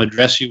have them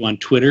address you on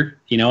Twitter.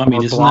 You know, I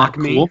mean, or isn't block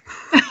that me. cool?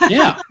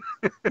 Yeah.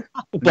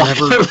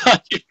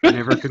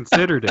 Never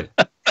considered it.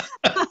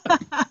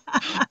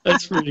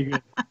 That's pretty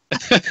good.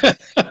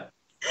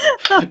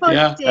 Oh,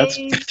 Yeah,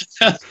 Dave.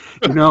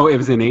 You know, it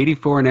was in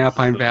 '84 in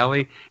Alpine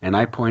Valley, and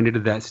I pointed to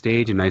that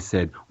stage and I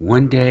said,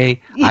 "One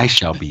day I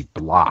shall be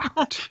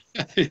blocked."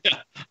 yeah.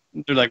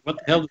 They're like, what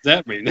the hell does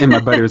that mean? And my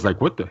buddy was like,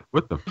 "What the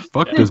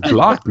fuck does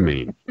blocked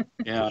mean?"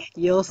 Yeah.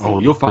 You'll see. Oh,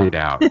 you'll find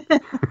out.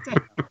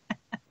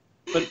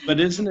 But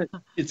isn't it?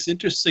 It's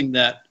interesting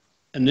that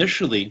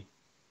initially,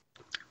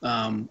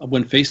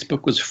 when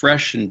Facebook was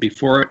fresh and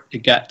before it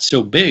got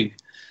so big,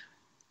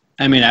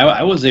 I mean,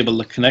 I was able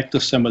to connect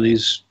with some of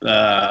these,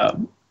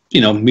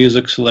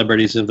 music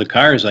celebrities of the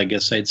cars, I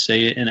guess I'd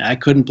say, and I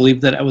couldn't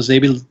believe that I was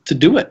able to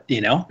do it,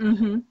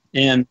 Mm-hmm.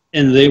 and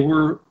they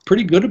were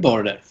pretty good about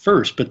it at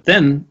first, but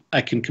then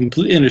I can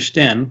completely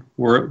understand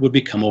where it would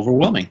become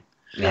overwhelming.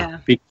 Yeah.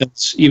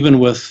 Because even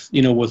with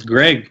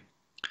Greg,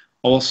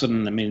 all of a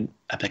sudden, I mean,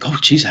 I'm like, oh,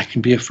 geez, I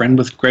can be a friend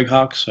with Greg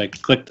Hawk. So I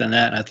clicked on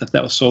that, and I thought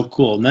that was so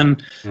cool. And then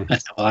I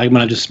thought, well, I'm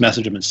going to just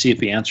message him and see if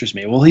he answers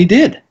me. Well, he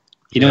did.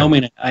 I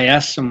mean, I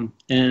asked him,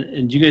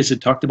 and you guys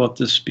had talked about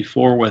this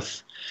before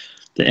with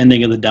the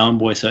ending of the Down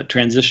Boy, so it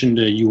transitioned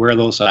to You Wear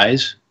Those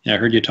Eyes. And I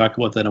heard you talk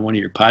about that on one of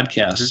your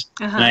podcasts.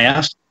 Uh-huh. And I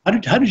asked, how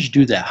did you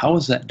do that? How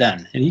was that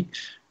done? And he,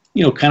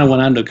 kind of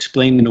went on to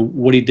explain,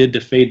 what he did to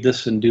fade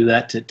this and do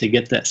that to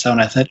get that sound.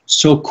 I thought it was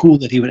so cool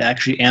that he would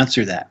actually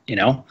answer that,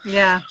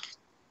 Yeah.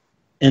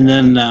 And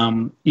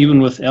then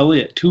even with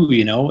Elliot too,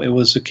 it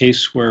was a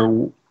case where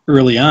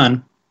early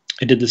on,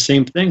 I did the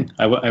same thing.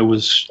 I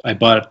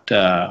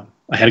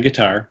had a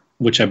guitar,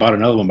 which I bought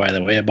another one, by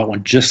the way. I bought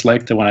one just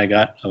like the one I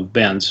got of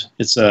Ben's.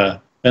 Ben's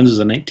is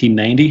a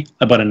 1990.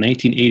 I bought a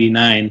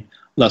 1989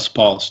 Les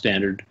Paul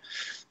standard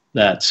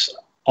that's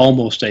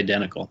almost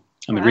identical.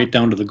 I mean, Wow. right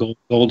down to the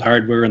gold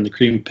hardware and the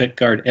cream pick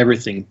guard,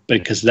 everything. But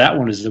because that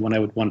one is the one I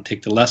would want to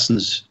take the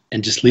lessons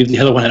and just leave the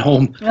other one at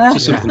home.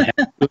 Just so I can have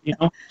it,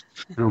 I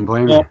don't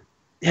blame Well,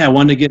 you. yeah, I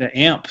wanted to get an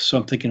amp, so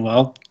I'm thinking,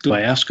 well, do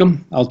I ask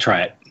him? I'll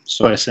try it.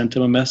 So I sent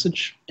him a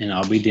message, and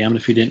I'll be damned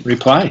if he didn't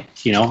reply,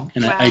 And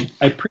Wow.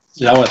 I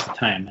printed it out at the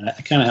time, and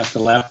I kind of have to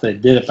laugh that I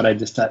did it, but I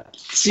just thought,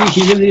 see,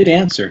 he really did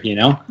answer,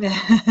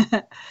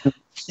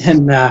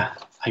 And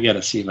I got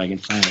to see if I can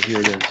find it.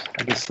 Here it is.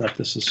 I just thought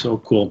this is so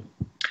cool.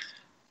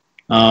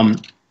 I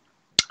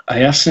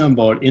asked him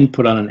about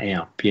input on an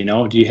amp, Do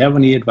you have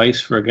any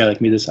advice for a guy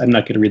like me? I'm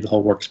not going to read the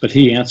whole works, but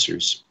he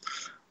answers.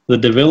 The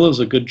DeVille is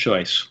a good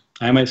choice.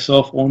 I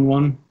myself own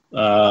one.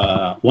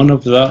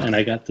 And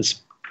I got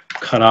this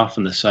cut off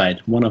on the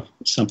side. One of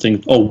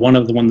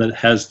the one that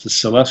has the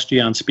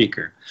Celestion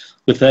speaker.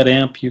 With that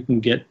amp, you can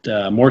get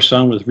more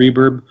sound with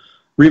reverb,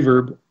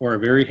 or a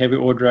very heavy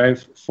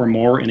overdrive for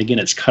more. And again,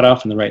 it's cut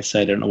off on the right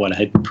side. I don't know what I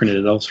had printed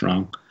it else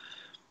wrong.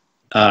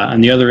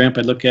 And the other amp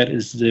I look at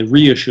is the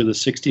reissue, the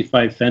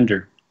 65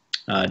 Fender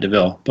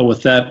DeVille. But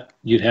with that,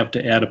 you'd have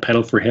to add a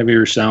pedal for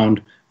heavier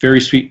sound, very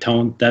sweet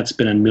tone. That's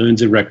been on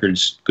millions of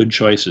records. Good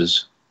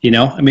choices.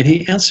 I mean,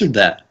 he answered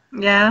that.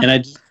 Yeah. And I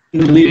just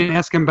You didn't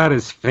ask him about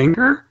his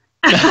finger?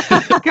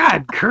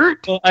 God,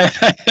 Kurt, well,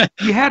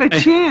 you had a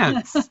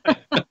chance.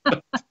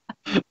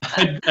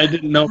 I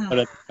didn't know about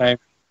it at the time.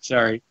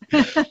 Sorry.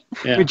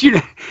 Yeah.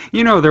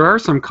 But there are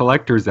some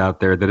collectors out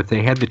there that if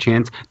they had the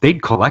chance,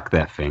 they'd collect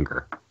that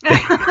finger.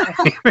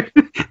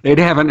 They'd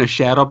have it in a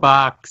shadow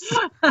box.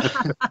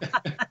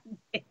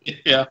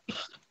 Yeah.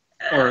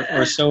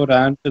 Or sew it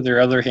on to their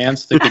other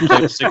hands. They could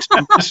play 6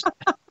 fingers.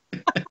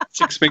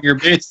 6-finger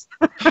bass.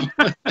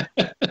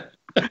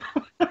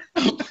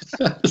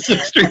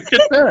 6-string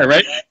guitar,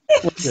 right?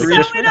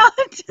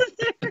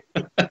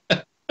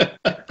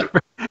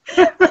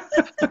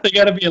 They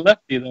got to be a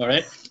lefty, though,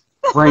 right?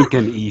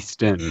 Franken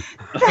Easton.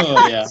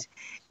 Oh, yeah.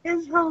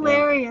 It's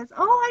hilarious.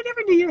 Oh, I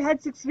never knew you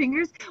had 6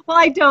 fingers. Well,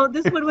 I don't.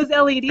 This one was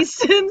Elliot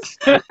Easton's.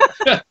 Got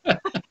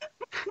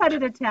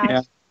it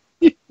attached.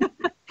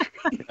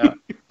 Yeah.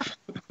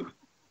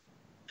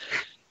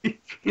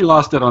 He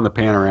lost it on the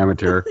Panorama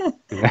tour.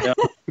 Yeah.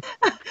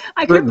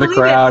 I In couldn't the believe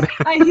crowd.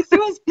 it. He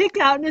threw his pick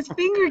out and his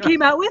finger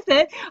came out with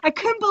it. I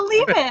couldn't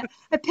believe it.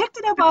 I picked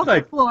it up off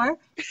the floor.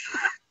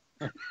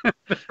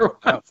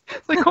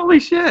 It's like, holy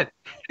shit.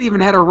 It even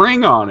had a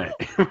ring on it.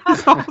 It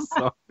was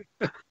awesome.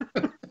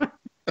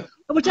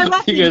 Which I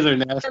left You guys are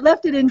nasty. I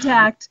left it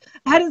intact.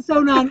 I had it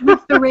sewn on with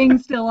the ring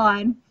still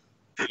on.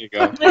 There you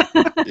go.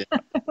 I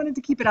wanted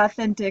to keep it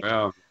authentic.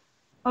 Well,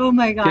 Oh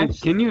my gosh.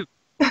 can you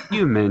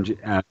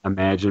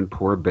imagine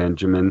poor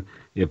Benjamin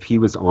if he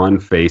was on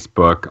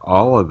Facebook,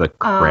 all of the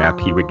crap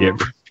he would get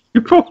from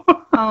people?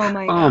 Oh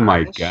my Oh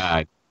my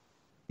gosh.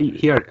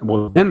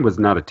 God. Ben was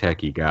not a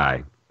techie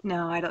guy.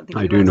 No, I don't think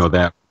I he do was. know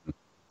that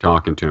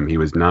talking to him. He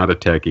was not a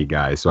techie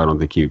guy, so I don't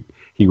think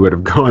he would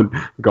have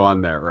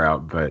gone that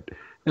route, but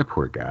that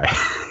poor guy.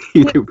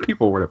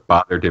 People would have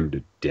bothered him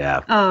to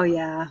death. Oh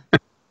yeah.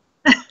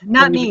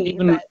 Not me.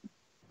 Even, But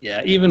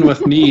yeah, even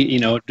with me,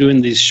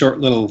 doing these short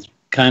little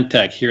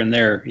contact here and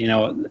there,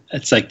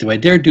 it's like, do I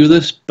dare do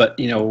this? But,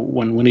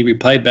 when he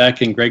replied back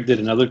and Greg did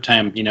another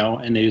time,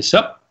 and they just,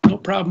 no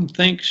problem,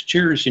 thanks,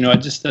 cheers. You know, I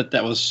just thought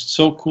that was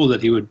so cool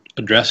that he would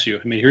address you.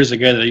 I mean, here's a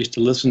guy that I used to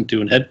listen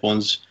to in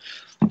headphones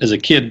as a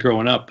kid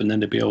growing up, and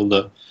then to be able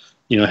to,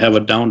 you know, have a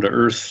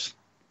down-to-earth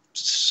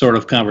sort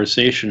of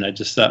conversation, I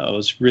just thought it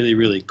was really,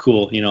 really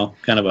cool, you know,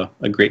 kind of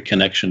a great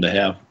connection to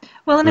have.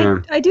 Well,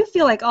 and I do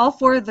feel like all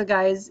four of the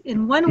guys,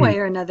 in one way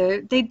or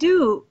another, they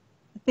do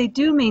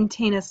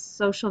maintain a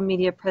social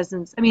media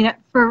presence. I mean,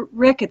 for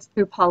Rick, it's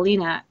through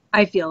Paulina,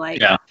 I feel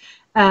like. Yeah,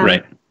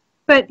 right.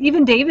 But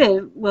even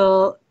David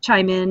will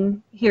chime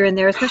in here and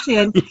there, especially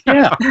on...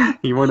 Yeah,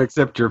 he won't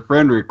accept your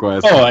friend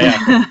request. Oh,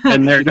 yeah.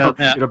 And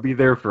it'll be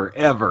there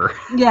forever.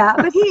 Yeah,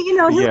 but he, you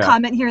know, he'll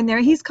comment here and there.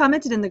 He's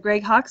commented in the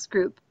Greg Hawkes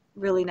group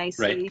really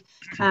nicely.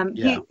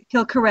 Right.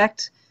 He'll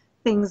correct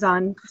things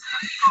on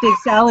Big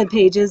Salad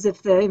pages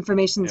if the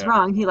information's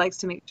wrong. He likes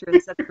to make sure to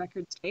set the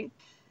record straight.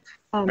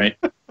 Right.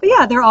 But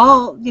yeah, they're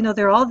all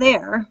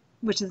there,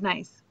 which is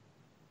nice.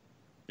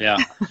 Yeah.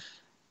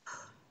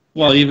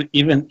 Well,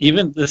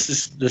 even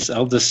this.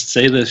 I'll just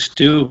say this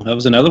too. That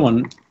was another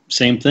one.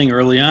 Same thing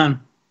early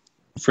on.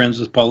 Friends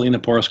with Paulina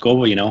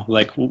Poroskova. You know,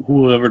 like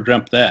who ever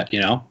dreamt that?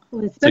 You know,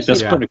 well, it's like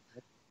that's pretty.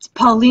 It's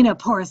Paulina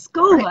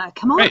Poroskova. Right.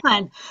 Come on.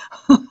 Right.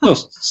 Well,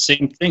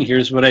 same thing.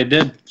 Here's what I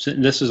did.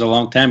 This is a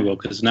long time ago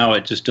because now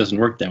it just doesn't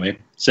work that way.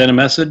 Sent a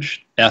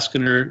message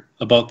asking her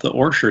about the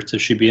Orr shirts,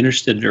 if she'd be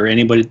interested, or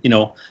anybody, you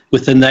know,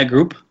 within that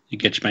group. You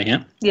get my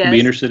hint? Yes. Be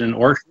interested in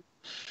Orr.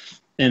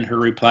 And her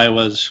reply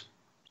was,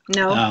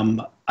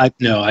 no.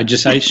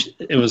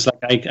 It was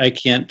like I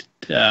can't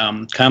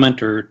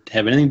comment or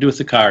have anything to do with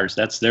the cars.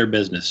 That's their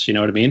business. You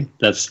know what I mean?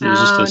 It was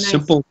just a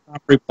simple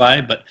reply,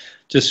 but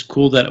just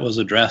cool that it was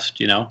addressed.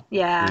 You know?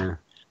 Yeah.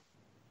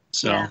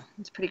 So yeah,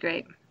 it's pretty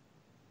great.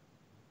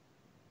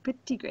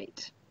 Pretty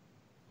great.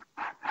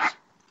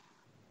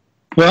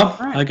 Well,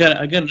 right. I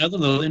got another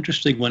little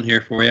interesting one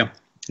here for you. I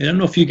don't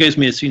know if you guys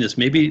may have seen this.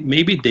 Maybe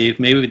Dave,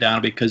 maybe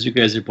Donna, because you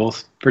guys are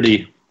both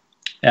pretty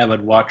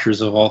avid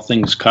watchers of all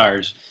things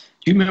cars.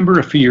 Do you remember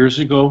a few years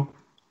ago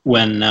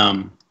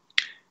when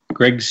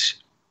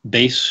Greg's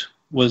base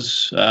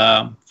was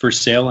for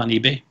sale on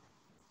eBay?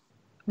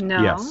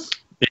 No. Yes.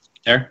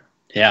 There?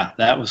 Yeah,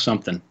 that was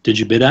something. Did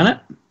you bid on it?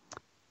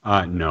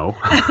 No.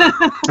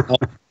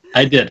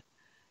 I did.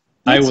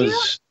 I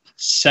was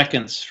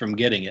seconds from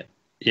getting it.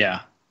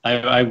 Yeah.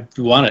 I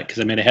want it because,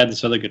 I mean, I had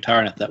this other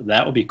guitar and I thought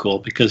that would be cool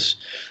because,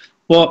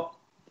 well,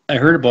 I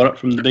heard about it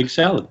from the Big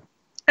Salad.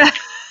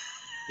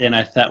 And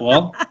I thought,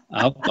 well,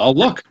 I'll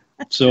look.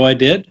 So I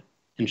did.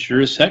 And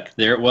sure as heck,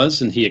 there it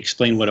was. And he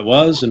explained what it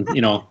was and,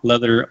 you know,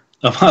 leather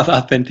of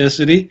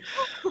authenticity.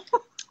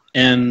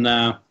 And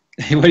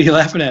what are you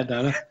laughing at,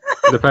 Donna?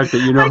 The fact that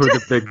you know who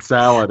the Big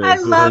Salad is. I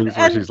love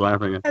what she's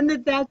laughing at. And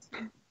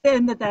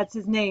that's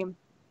his name.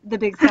 The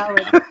Big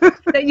Salad.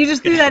 That you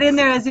just threw that in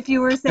there as if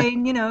you were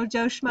saying, you know,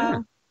 Joe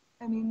Schmo.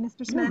 I mean,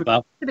 Mr. Smith.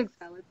 Well, the Big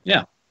Salad.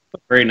 Yeah.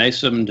 Very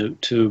nice of him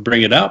to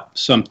bring it up.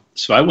 So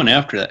I went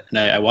after that, and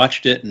I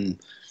watched it and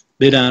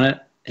bid on it,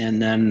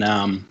 and then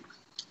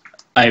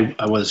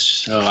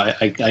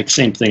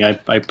same thing.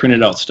 I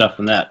printed out stuff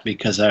from that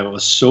because I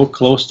was so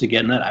close to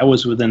getting it. I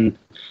was within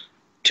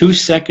 2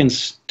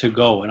 seconds to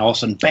go, and all of a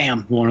sudden,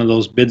 bam! One of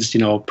those bids, you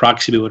know,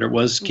 proxy bid, whatever it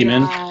was, came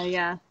in.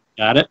 Yeah.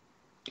 Got it.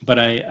 But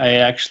I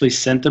actually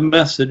sent a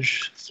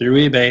message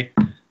through eBay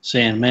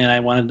saying, man, I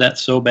wanted that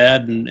so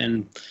bad,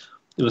 and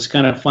it was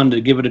kind of fun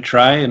to give it a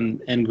try,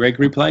 and Greg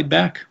replied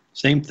back.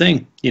 Same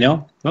thing, you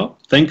know. Well,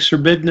 thanks for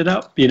bidding it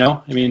up, you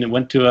know. I mean, it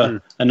went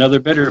to another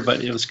bidder,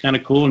 but it was kind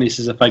of cool. And he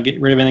says, if I get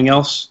rid of anything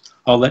else,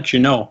 I'll let you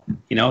know,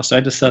 you know. So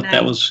I just thought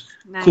that was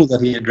cool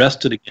that he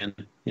addressed it again,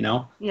 you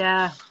know.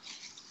 Yeah.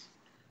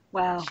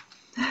 Wow.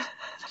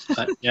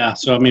 But, yeah,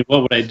 so, I mean,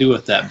 what would I do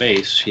with that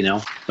bass, you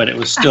know? But it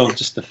was still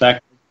just the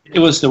fact. It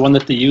was the one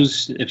that they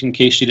used, if in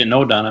case you didn't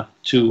know, Donna,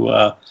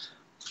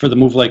 for the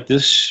Move Like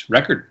This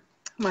record.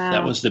 Wow.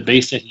 That was the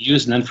bass that he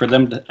used, and then for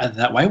them to, I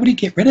thought, why would he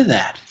get rid of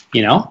that?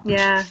 You know?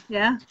 Yeah.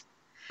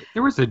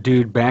 There was a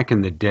dude back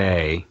in the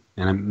day,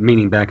 and I'm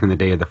meaning back in the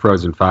day of the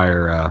Frozen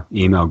Fire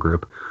email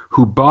group,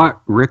 who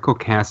bought Rick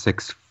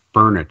Ocasek's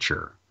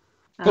furniture.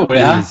 Oh,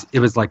 yeah? It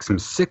was like some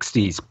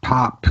 60s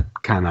pop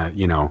kind of,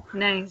 you know,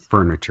 nice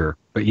furniture.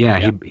 But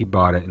yeah, he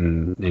bought it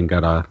and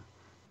got a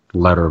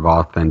letter of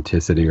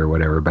authenticity or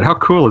whatever. But how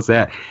cool is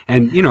that?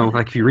 And, you know,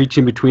 like if you reach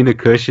in between the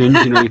cushions,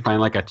 you know, you find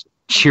like a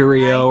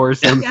Cheerio or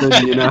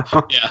something, you know?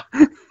 Yeah.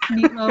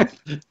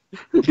 Meatloaf.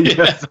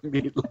 Yes,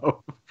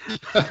 meatloaf.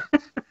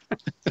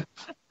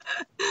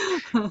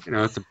 You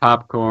know, some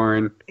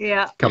popcorn.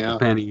 Yeah. A couple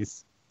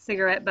pennies.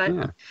 Cigarette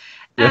butt.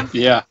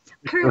 Yeah.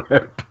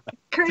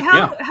 Kurt,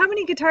 how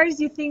many guitars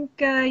do you think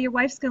your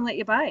wife's going to let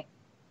you buy?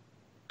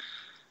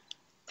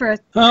 For a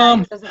guy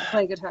who doesn't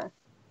play guitar.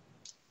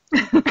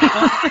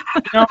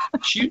 No,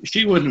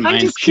 she wouldn't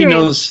mind. She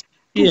knows.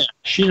 Yeah,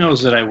 she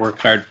knows that I work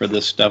hard for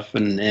this stuff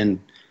and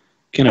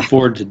can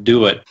afford to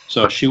do it,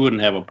 so she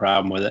wouldn't have a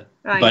problem with it.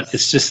 Nice. But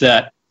it's just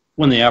that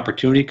when the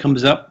opportunity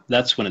comes up,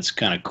 that's when it's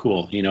kind of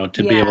cool, you know,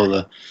 to be able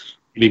to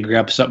maybe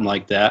grab something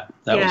like that.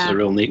 That was Yeah. a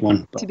real neat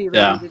one. To be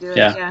ready to do it,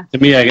 yeah. To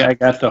me, I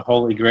got the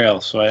holy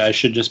grail, so I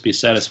should just be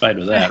satisfied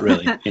with that,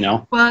 really, you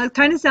know? Well, it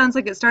kind of sounds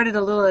like it started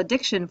a little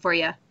addiction for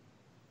you.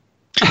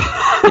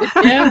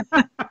 Yeah.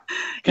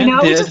 You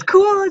know, did. which is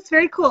cool. It's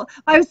very cool.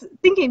 I was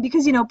thinking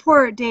because, you know,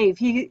 poor Dave,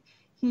 he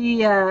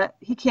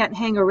can't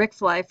hang a Rick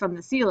fly from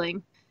the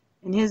ceiling,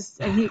 and he's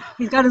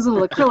got his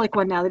little acrylic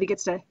one now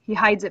that he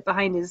hides it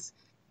behind his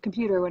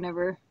computer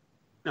whenever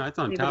No, it's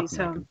on top anybody's of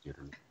my home.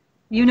 computer.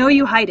 You know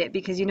you hide it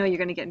because you know you're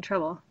going to get in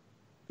trouble.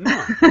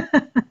 No.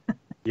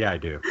 Yeah, I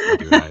do. I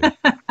do hide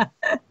it.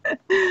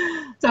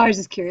 So I was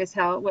just curious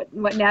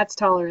what Nat's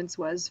tolerance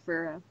was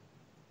for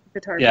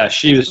guitar. Yeah,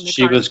 she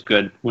was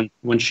good.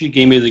 When she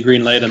gave me the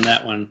green light on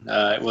that one,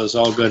 it was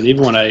all good. And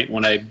even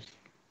when I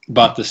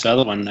bought this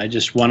other one, I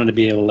just wanted to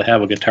be able to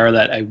have a guitar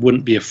that I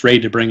wouldn't be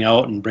afraid to bring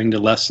out and bring to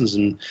lessons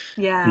and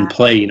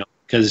play, you know,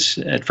 because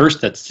at first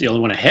that's the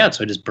only one I had,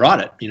 so I just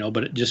brought it, you know,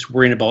 but just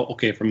worrying about,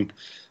 okay, from,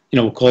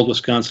 you know, cold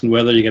Wisconsin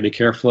weather, you got to be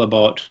careful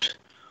about,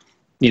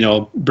 you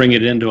know, bring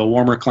it into a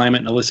warmer climate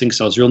and all these things.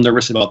 So I was real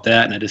nervous about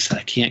that, and I just said,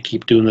 I can't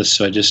keep doing this,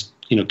 so I just,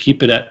 you know,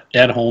 keep it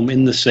at home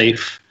in the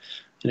safe,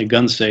 in a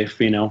gun safe,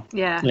 you know.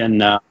 Yeah.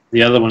 And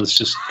the other one is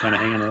just kind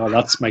of hanging around.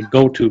 That's my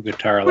go-to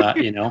guitar a lot,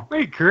 you know.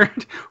 Wait,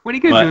 Kurt, what are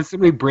you going to do if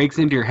somebody breaks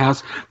into your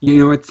house, you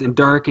know, it's in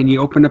dark, and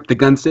you open up the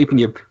gun safe, and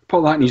you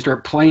pull out and you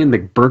start playing the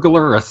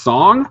burglar a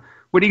song?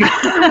 What are you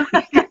going to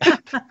do?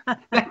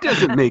 That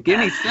doesn't make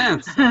any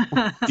sense.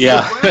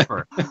 Yeah.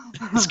 Whatsoever.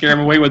 Scare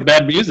them away with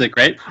bad music,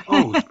 right?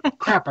 Oh,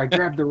 crap, I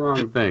grabbed the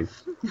wrong thing.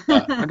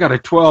 I got a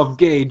 12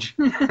 gauge.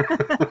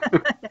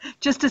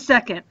 Just a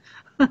second.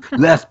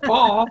 Les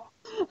Paul.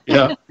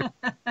 Yeah.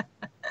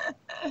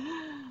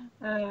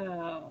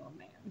 Oh,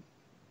 man.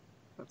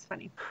 That's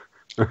funny.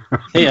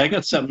 Hey, I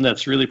got something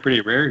that's really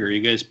pretty rare here.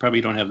 You guys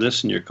probably don't have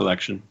this in your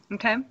collection.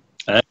 Okay.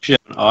 I actually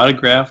have an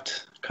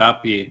autographed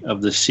copy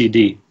of the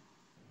CD,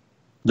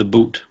 The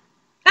Boot.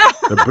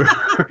 The boot.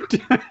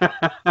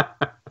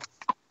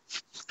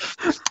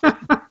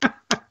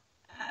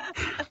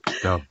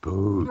 The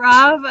boot.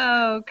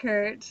 Bravo,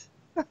 Kurt.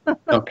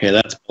 Okay,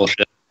 that's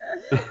bullshit.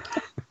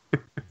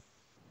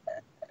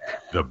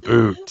 The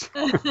boot.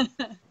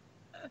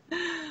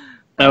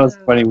 That was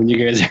funny when you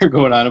guys are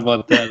going on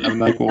about that. I'm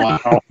like, wow,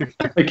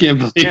 I can't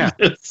believe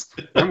this.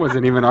 That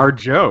wasn't even our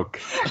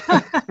joke.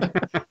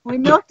 We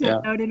milked it,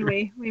 though, didn't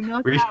we? We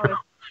milked that one.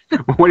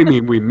 What do you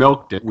mean we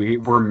milked it?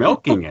 We're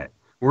milking it.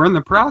 We're in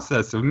the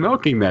process of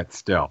milking that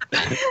still.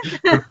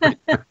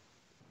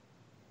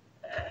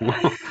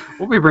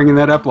 We'll be bringing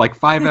that up like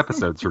 5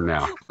 episodes from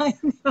now. I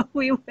know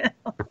we will.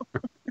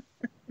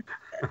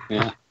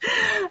 Yeah.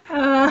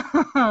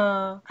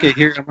 Oh. Okay,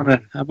 here I'm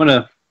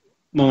gonna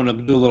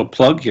do a little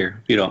plug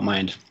here, if you don't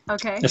mind.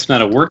 Okay. It's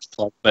not a work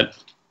plug,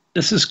 but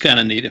this is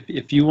kind of neat.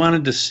 If you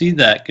wanted to see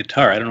that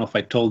guitar, I don't know if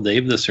I told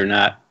Dave this or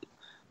not.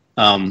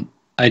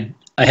 I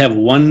have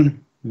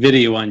one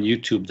video on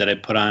YouTube that I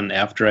put on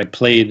after I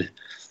played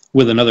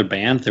with another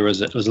band. It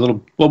was a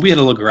little, well, we had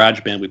a little garage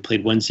band. We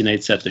played Wednesday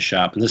nights at the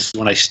shop, and this is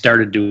when I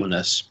started doing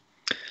this.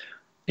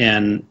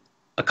 And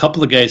a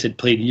couple of guys had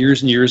played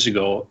years and years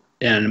ago,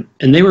 and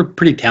they were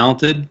pretty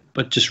talented,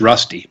 but just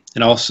rusty.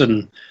 And all of a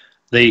sudden,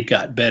 they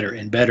got better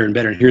and better and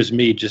better. And here's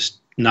me,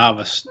 just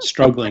novice,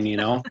 struggling, you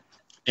know.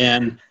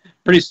 And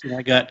pretty soon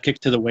I got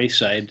kicked to the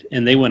wayside,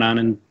 and they went on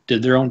and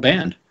did their own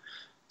band.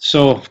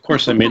 So, of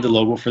course, I made the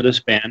logo for this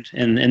band,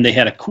 and they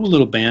had a cool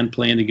little band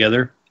playing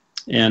together.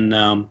 And,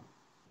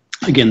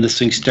 again, this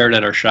thing started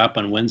at our shop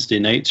on Wednesday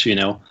nights, you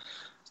know.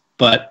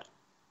 But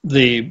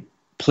they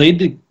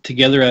played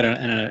together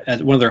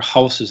at one of their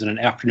houses in an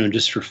afternoon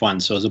just for fun.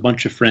 So it was a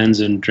bunch of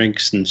friends and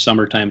drinks and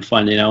summertime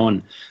fun, you know.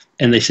 And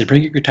they said,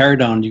 bring your guitar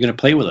down, you're going to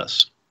play with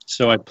us.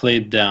 So I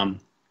played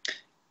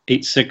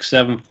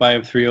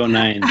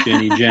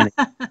 8675309, Jenny.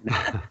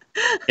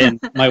 And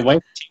my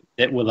wife taped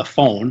it with a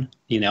phone,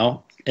 you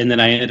know, and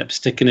then I ended up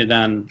sticking it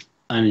on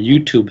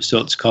YouTube. So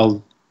it's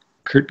called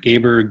Kurt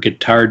Gaber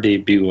Guitar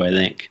Debut, I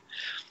think.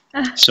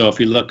 So if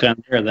you look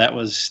on there, that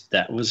was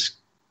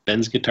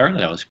Ben's guitar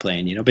that I was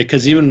playing, you know,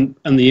 because even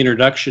on the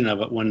introduction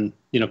of it, when,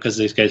 you know, because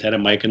these guys had a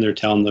mic and they're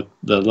telling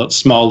the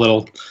small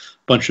little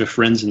bunch of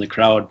friends in the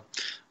crowd,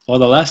 well,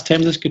 the last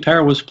time this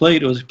guitar was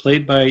played, it was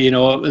played by, you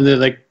know, and they're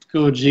like,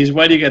 oh, geez,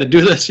 why do you got to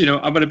do this? You know,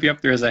 I'm going to be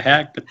up there as a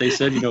hack. But they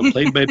said, you know,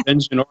 played by Ben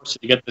Genor, so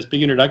you got this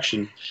big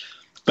introduction.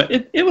 But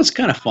it was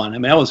kind of fun. I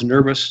mean, I was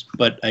nervous,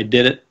 but I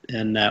did it.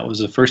 And it was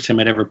the first time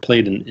I'd ever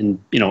played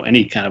in you know,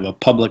 any kind of a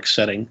public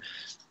setting.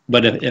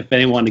 But if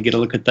anyone wanted to get a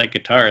look at that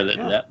guitar,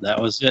 that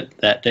was it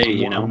that day,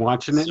 you know. I'm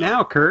watching it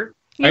now, Kurt.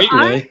 Are you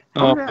really?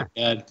 Oh, yeah. my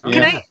God.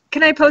 Yeah.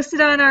 Can I post it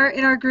in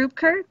our group,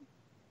 Kurt?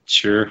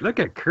 Sure. Look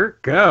at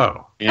Kurt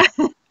go. Yeah.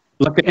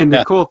 Look at And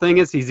the cool thing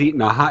is he's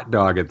eating a hot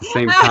dog at the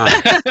same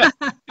time.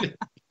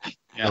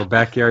 Yeah. A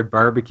backyard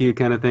barbecue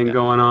kind of thing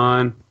going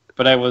on.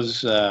 But I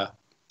was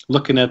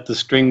looking at the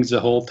strings the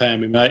whole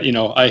time. And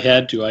I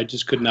had to. I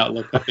just could not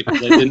look up because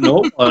I didn't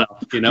know well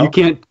enough, you know.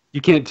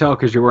 You can't tell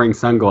because you're wearing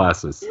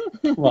sunglasses.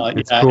 Well,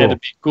 It's yeah, cool. I had to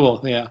be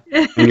cool. Yeah.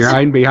 And you're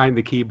hiding behind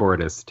the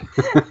keyboardist.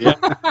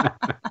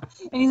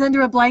 And he's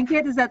under a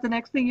blanket. Is that the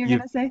next thing you're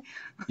going to say?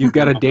 You've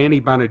got a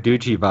Danny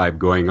Bonaducci vibe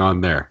going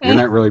on there. You're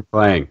not really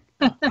playing.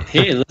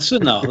 Hey,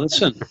 listen now,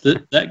 listen.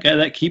 That guy,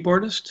 that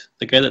keyboardist,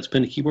 the guy that's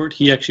playing the keyboard,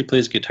 he actually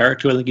plays guitar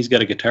too. I think he's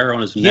got a guitar on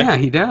his neck. Yeah,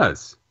 he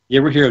does. You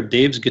ever hear of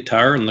Dave's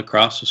Guitar in La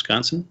Crosse,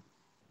 Wisconsin?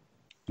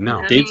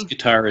 No. Dave's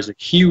Guitar is a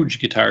huge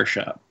guitar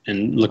shop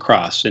in La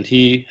Crosse, and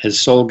he has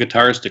sold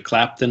guitars to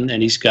Clapton,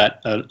 and he's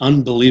got an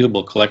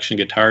unbelievable collection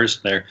of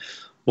guitars there.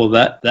 Well,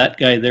 that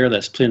guy there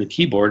that's playing the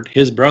keyboard,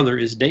 his brother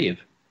is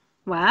Dave.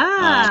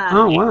 Wow.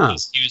 Oh, wow.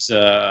 He was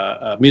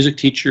a music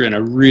teacher and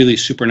a really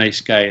super nice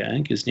guy. I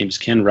think his name's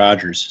Ken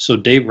Rogers. So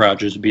Dave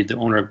Rogers would be the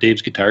owner of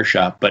Dave's Guitar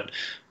Shop, but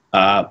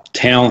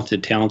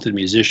talented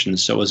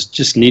musicians. So it was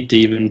just neat to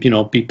even,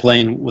 be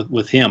playing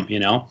with him,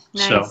 Nice.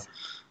 So,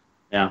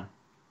 yeah.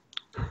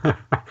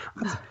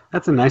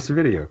 That's a nice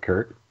video,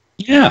 Kurt.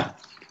 Yeah.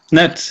 And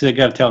that's, I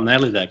got to tell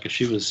Natalie that because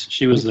she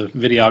was the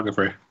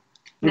videographer.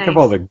 Think of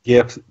all the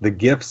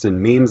gifs and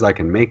memes I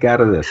can make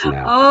out of this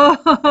now.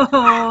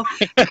 Oh,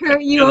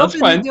 Kurt, you Yeah, that's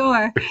opened fine. the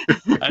door.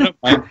 I don't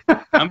mind.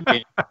 I'm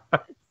game.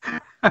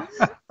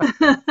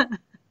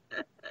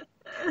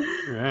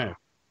 Right.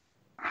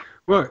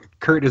 Well,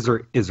 Kurt, is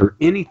there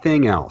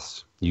anything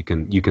else you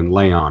can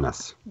lay on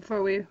us?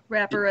 Before we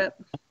wrap her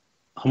up.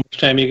 How much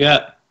time you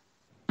got?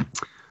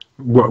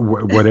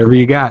 Whatever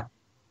you got.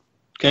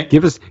 Okay.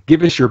 Give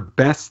us your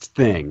best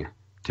thing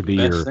to be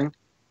Best thing?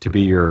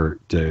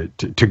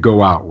 to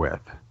go out with.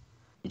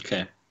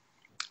 Okay.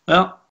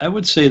 Well, I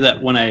would say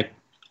that when I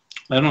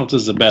don't know if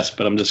this is the best,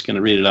 but I'm just going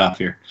to read it off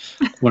here.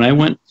 When I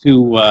went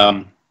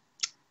to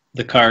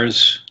the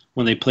Cars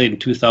when they played in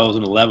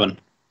 2011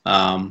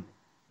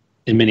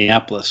 in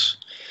Minneapolis,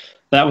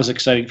 that was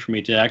exciting for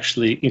me to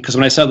actually, because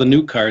when I saw the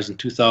new Cars in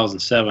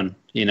 2007,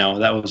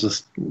 that was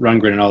just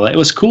Rundgren and all that. It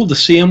was cool to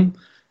see them,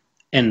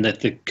 and that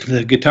the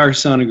guitar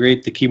sounded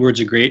great, the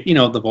keyboards are great.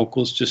 The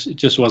vocals it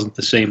just wasn't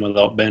the same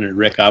without Ben and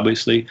Rick,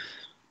 obviously.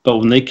 But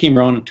when they came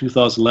around in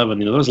 2011,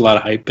 there was a lot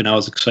of hype, and I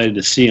was excited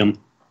to see them.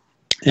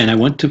 And I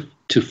went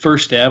to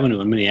First Avenue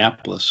in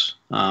Minneapolis.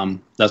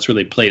 That's where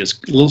they played. It's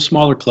a little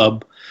smaller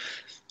club,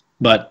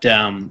 but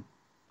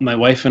my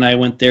wife and I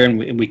went there, and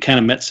we kind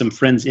of met some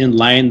friends in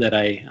line that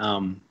I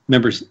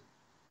remember.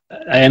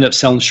 I ended up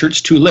selling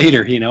shirts to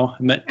later. I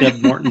met Deb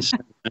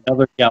Mortensen,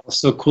 another gal. It was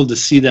so cool to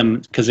see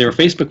them because they were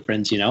Facebook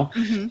friends.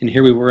 Mm-hmm. And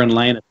here we were in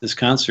line at this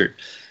concert,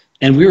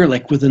 and we were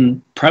like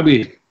within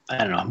probably, I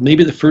don't know,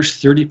 maybe the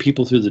first 30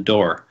 people through the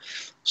door.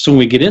 So when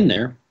we get in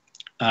there,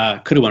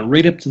 could have went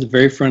right up to the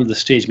very front of the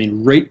stage. I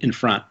mean, right in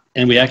front.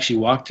 And we actually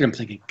walked there. I'm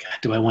thinking, God,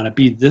 do I want to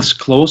be this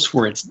close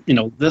where it's,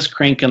 this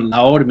cranking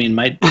loud? I mean,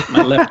 my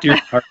left ear is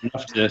hard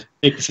enough to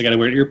take this. I got to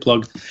wear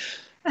earplugs.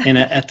 And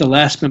at the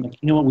last minute,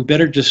 you know what, we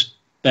better just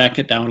back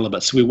it down a little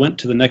bit. So we went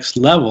to the next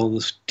level,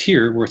 this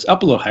tier where it's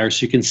up a little higher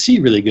so you can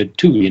see really good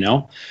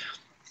too,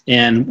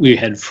 And we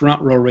had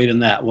front row right in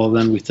that. Well,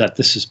 then we thought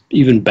this is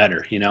even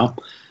better,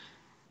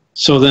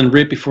 So then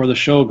right before the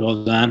show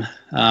goes on,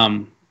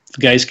 the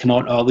guys come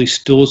out, all these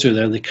stools are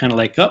there. They kind of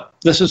like,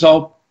 this is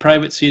all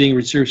private seating,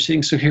 reserved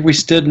seating. So here we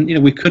stood,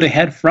 and we could have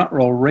had front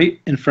row right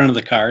in front of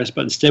the Cars,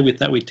 but instead we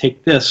thought we'd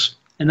take this.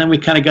 And then we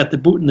kind of got the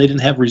boot, and they didn't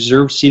have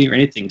reserved seating or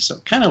anything. So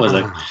it kind of was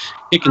a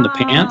kick in the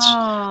pants.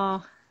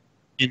 Oh.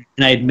 And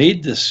I had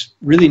made this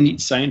really neat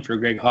sign for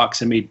Greg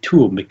Hawkes. I made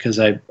two of them because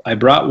I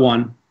brought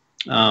one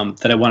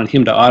that I wanted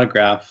him to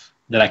autograph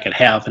that I could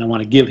have, and I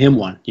want to give him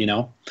one,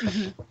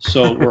 Mm-hmm.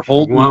 So we're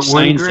holding Want these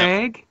one, signs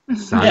Greg? up.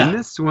 Sign Yeah.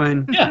 this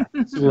one. Yeah,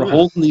 so we're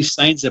holding these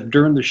signs up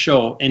during the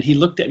show, and he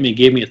looked at me and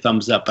gave me a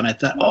thumbs up, and I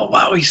thought, oh,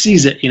 wow, he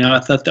sees it. I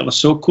thought that was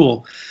so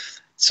cool.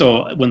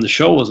 So when the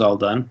show was all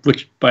done,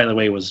 which, by the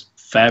way, was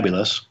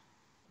fabulous,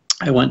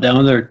 I went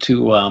down there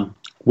to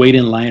wait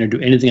in line or do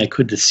anything I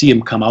could to see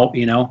him come out,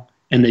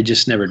 and they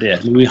just never did.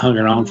 I mean, we hung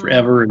around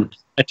forever, and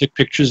I took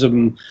pictures of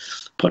them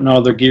putting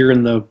all their gear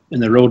in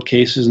the road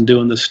cases and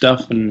doing this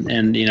stuff, and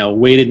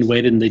waited,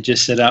 and they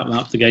just said,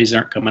 "Out, the guys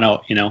aren't coming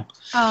out."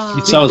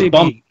 Oh. So I was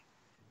bummed.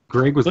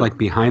 Greg was like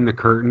behind the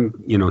curtain,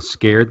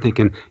 scared,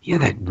 thinking, "Yeah,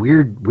 that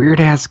weird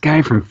ass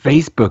guy from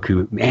Facebook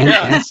who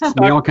asks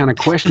me all kind of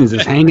questions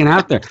is hanging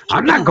out there.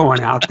 I'm not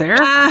going out there."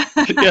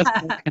 Yes,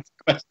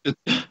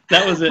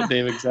 that was it,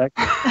 Dave.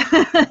 Exactly.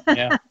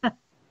 Yeah.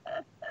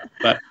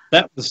 But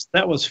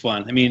that was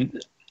fun. I mean,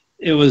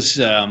 it was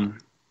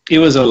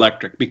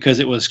electric because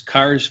it was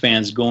Cars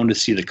fans going to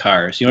see the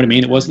Cars. You know what I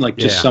mean? It wasn't like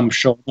just some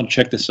show. I'm gonna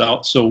check this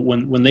out. So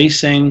when they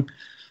sang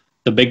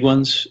the big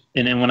ones,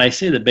 and when I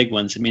say the big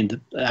ones, I mean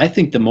I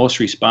think the most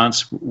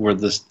response were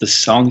the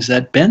songs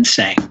that Ben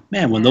sang.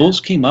 Man, when those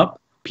came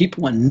up,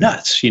 people went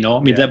nuts. I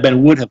mean that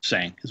Ben would have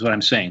sang is what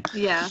I'm saying.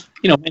 Yeah.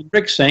 And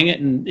Rick sang it,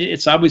 and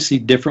it's obviously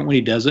different when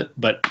he does it.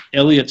 But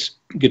Elliot's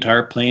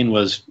guitar playing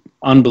was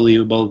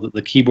unbelievable.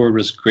 The keyboard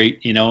was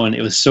great, and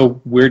it was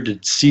so weird to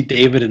see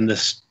David in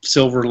this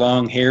silver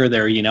long hair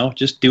there,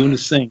 just doing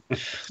his thing.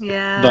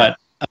 Yeah. But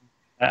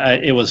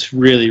It was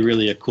really,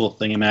 really a cool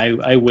thing. I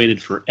mean, I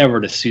waited forever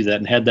to see that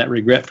and had that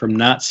regret from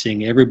not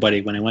seeing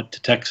everybody when I went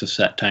to Texas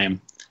that time.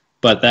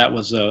 But that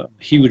was a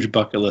huge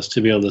bucket list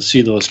to be able to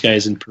see those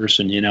guys in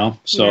person, you know?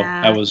 So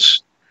Yeah. I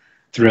was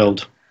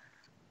thrilled.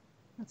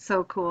 That's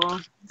so cool.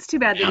 It's too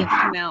bad they didn't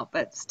come out,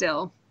 but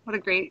still, what a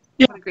great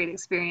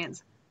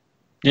experience.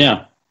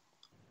 Yeah.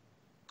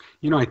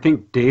 You know, I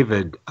think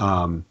David,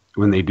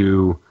 when they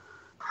do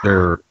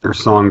their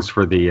songs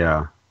for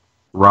the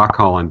Rock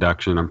Hall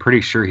induction, I'm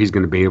pretty sure he's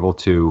going to be able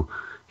to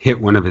hit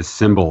one of his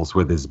cymbals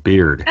with his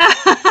beard.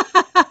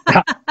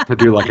 To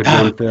do like a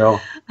drum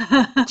fill.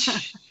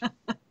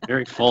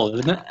 Very full,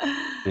 isn't it?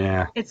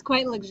 Yeah. It's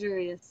quite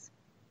luxurious.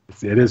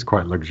 It is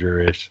quite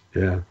luxurious.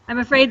 Yeah. I'm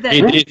afraid that.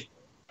 Hey, Dave,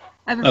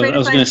 I'm I afraid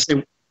was going to say,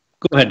 go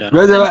ahead, Donna.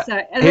 I'm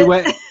sorry. Hey,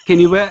 what? Can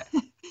you what?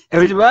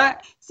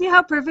 What? See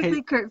how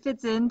perfectly Kurt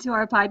fits into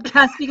our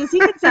podcast because he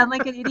can sound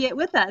like an idiot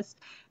with us.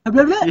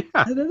 Blah, blah,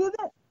 blah, blah, blah,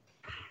 blah.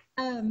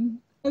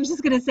 I was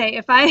just gonna say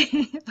if I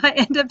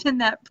end up in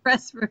that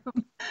press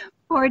room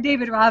for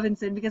David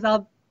Robinson because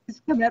I'll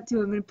just come up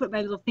to him and put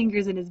my little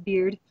fingers in his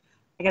beard.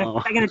 I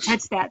gotta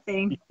touch that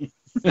thing.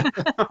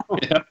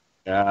 Yeah.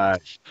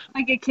 Gosh.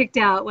 I get kicked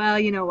out. Well,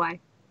 you know why.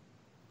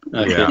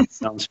 Okay, Yeah.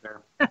 sounds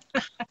fair.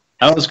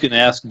 I was going to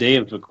ask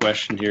Dave a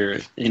question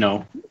here. You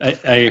know,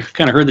 I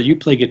kind of heard that you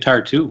play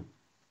guitar too.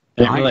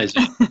 I didn't realize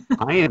it.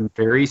 I am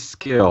very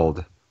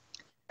skilled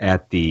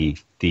at the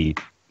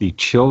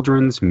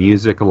children's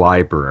music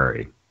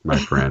library, my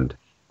friend.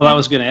 Well, I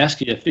was going to ask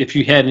you if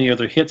you had any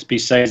other hits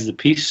besides the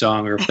peace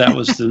song, or if that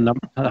was the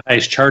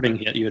highest charting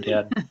hit you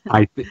had.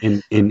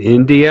 In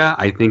India,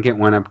 I think it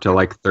went up to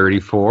like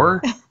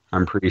 34.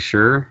 I'm pretty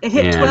sure. It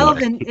hit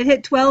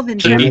 12 in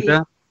Turkey.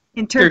 Canada.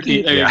 In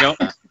Turkey. There you go.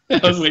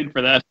 I was waiting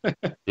for that.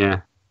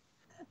 Yeah.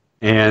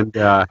 And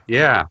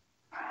yeah.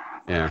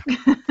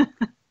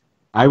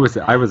 I was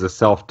a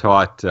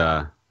self-taught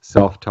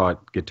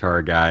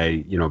guitar guy,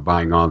 you know,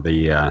 buying all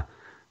the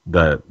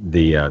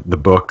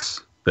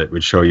books that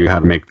would show you how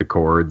to make the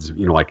chords,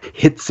 you know, like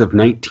hits of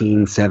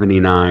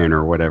 1979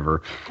 or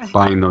whatever,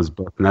 buying those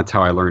books. And that's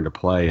how I learned to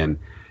play. And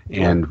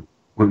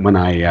when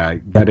I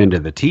got into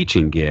the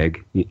teaching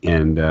gig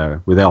and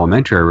with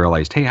elementary, I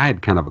realized, hey, I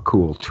had kind of a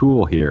cool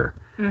tool here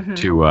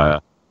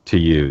to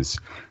use.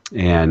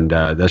 And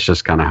that's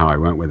just kind of how I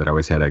went with it. I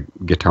always had a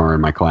guitar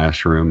in my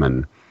classroom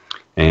and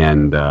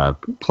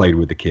played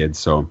with the kids.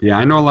 So, yeah,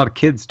 I know a lot of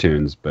kids'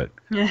 tunes, but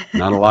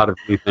not a lot of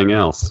anything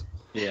else.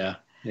 Yeah.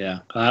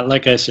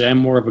 Like I say, I'm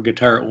more of a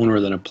guitar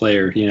owner than a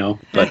player, you know,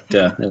 but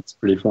that's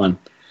pretty fun.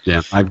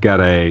 Yeah, I've got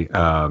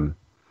a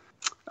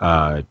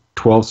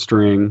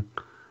 12-string.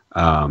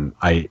 And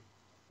I've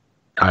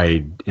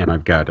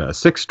got a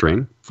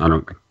 6-string.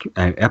 An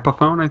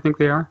Epiphone, I think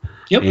they are.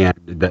 Yep. And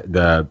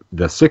the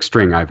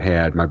 6-string I've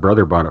had, my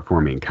brother bought it for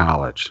me in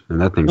college,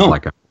 and that thing's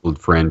like an old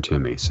friend to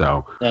me.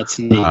 So that's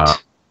neat.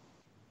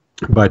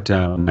 But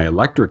my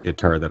electric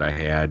guitar that I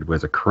had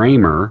was a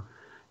Kramer.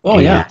 Oh,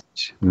 yeah.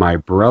 My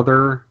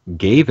brother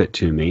gave it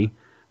to me,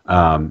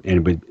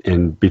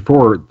 and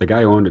before the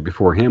guy who owned it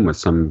before him was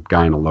some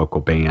guy in a local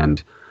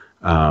band.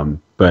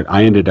 But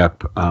I ended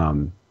up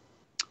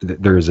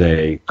there's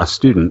a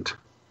student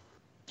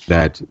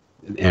that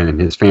and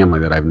his family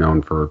that I've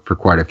known for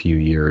quite a few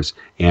years,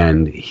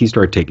 and he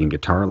started taking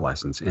guitar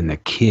lessons, and the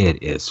kid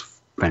is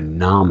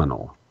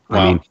phenomenal. Wow.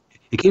 I mean,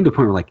 it came to a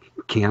point where like,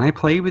 can I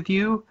play with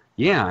you?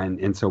 Yeah,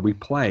 and so we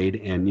played,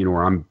 and you know,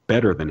 where I'm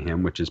better than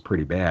him, which is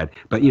pretty bad.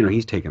 But you know,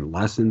 he's taking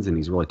lessons, and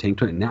he's really taking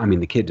to it. And now, I mean,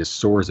 the kid just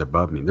soars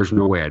above me. There's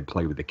no way I'd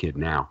play with the kid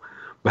now.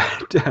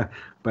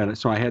 But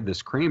so I had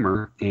this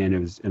Kramer, and it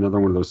was another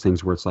one of those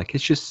things where it's like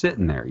it's just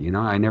sitting there. You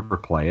know, I never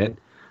play it,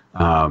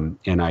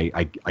 and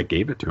I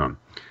gave it to him,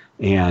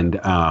 and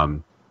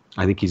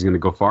I think he's going to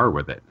go far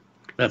with it.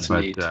 That's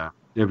neat.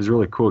 It was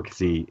really cool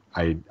because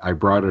I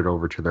brought it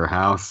over to their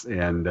house,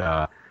 and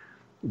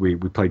we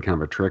played kind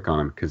of a trick on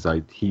him because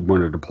he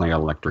wanted to play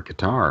electric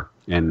guitar,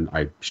 and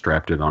I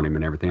strapped it on him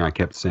and everything. I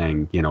kept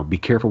saying, you know, be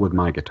careful with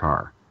my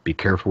guitar, be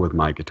careful with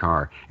my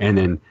guitar, and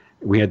then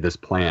we had this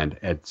planned.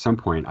 At some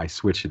point, I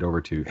switched it over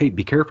to, hey,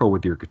 be careful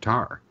with your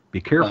guitar. Be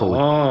careful with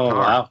your guitar.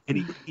 Wow.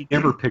 And he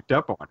never picked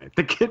up on it.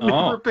 The kid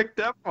never picked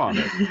up on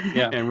it.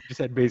 Yeah. And we just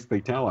had to basically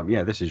tell him,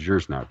 yeah, this is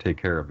yours now. Take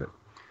care of it.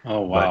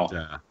 Oh, wow.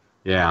 But,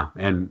 yeah,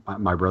 and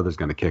my brother's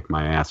going to kick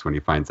my ass when he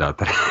finds out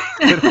that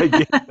I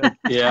gave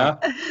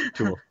that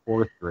to a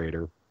 4th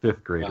grader,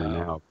 5th grader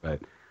now.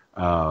 But,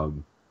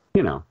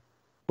 you know,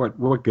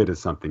 what good is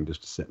something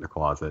just to sit in a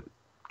closet?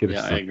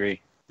 I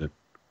agree.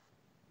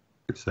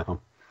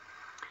 So,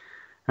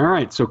 all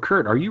right. So,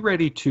 Kurt, are you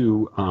ready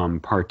to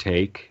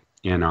partake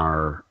in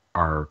our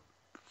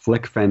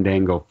Flick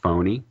Fandango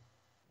phony?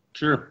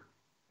 Sure.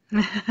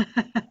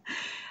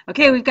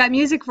 Okay, we've got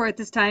music for it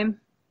this time.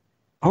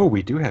 Oh,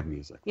 we do have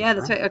music. Yeah,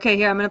 that's right. Okay,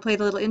 here, I'm going to play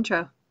the little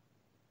intro.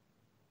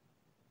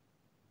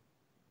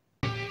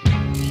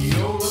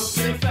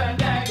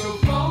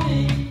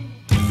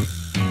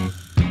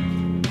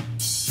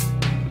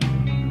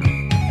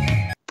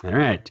 All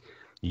right.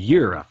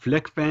 You're a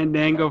Flick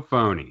Fandango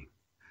phony.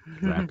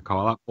 I have to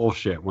call out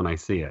bullshit when I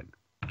see it.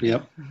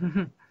 Yep.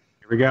 Here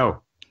we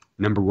go.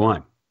 Number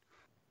 1.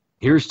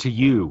 Here's to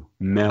you,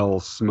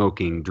 Mel's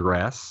smoking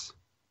dress.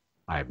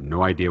 I have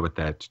no idea what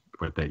that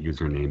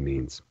username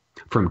means.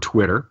 From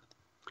Twitter,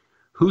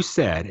 who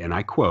said, and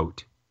I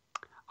quote,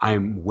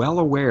 "I'm well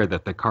aware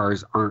that the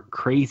Cars aren't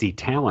crazy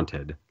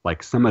talented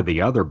like some of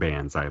the other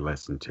bands I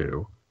listen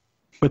to,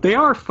 but they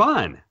are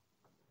fun."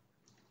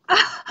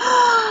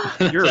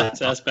 You're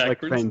That's like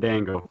backwards.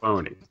 Fandango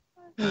phony.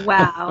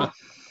 Wow.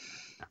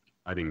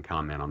 I didn't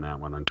comment on that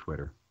one on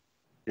Twitter.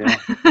 Yeah.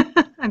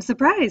 I'm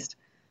surprised.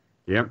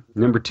 Yep.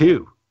 Number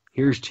 2.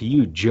 Here's to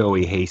you,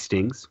 Joey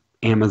Hastings,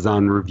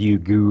 Amazon review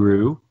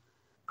guru,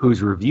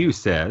 whose review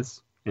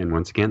says, and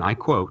once again, I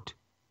quote,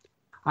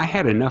 "I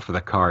had enough of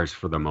the Cars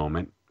for the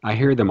moment. I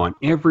hear them on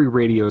every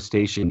radio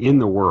station in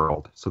the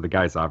world." So the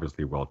guy's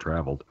obviously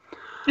well-traveled.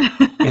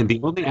 "And the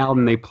only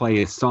album they play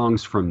is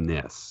songs from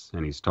this."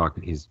 And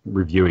he's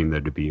reviewing the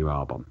debut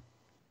album.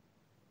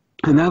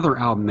 "Another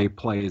album they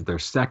play is their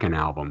second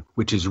album,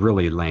 which is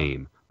really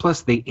lame.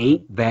 Plus, they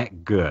ain't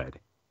that good.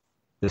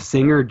 The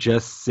singer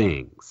just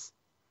sings.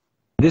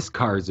 This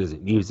Cars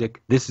isn't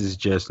music. This is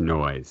just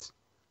noise."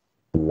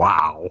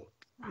 Wow.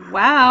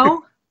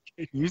 Wow.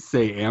 You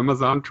say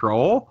Amazon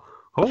troll?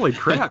 Holy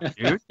crap,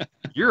 dude.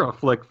 You're a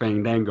Flick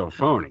Fandango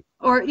phony.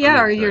 Or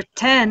you're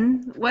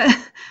 10. What?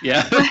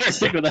 Yeah.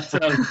 That's what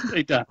I was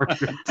saying, Don.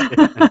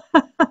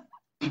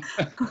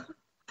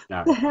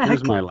 Now,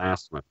 here's my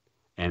last one.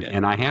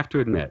 And I have to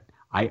admit,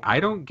 I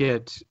don't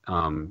get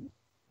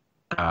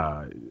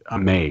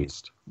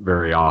amazed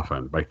very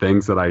often by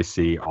things that I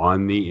see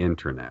on the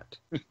internet.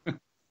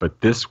 But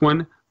this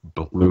one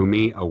blew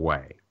me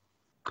away.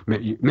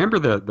 Remember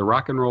the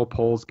rock and roll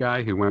polls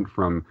guy who went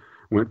from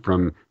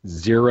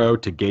 0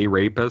 to gay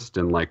rapist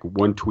in like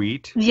one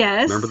tweet?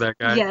 Yes. Remember that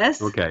guy?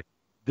 Yes. Okay.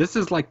 This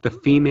is like the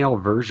female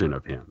version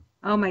of him.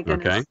 Oh my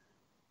goodness.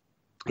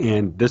 Okay.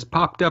 And this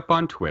popped up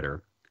on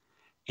Twitter,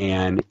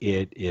 and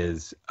it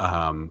is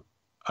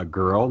a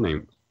girl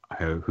named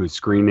whose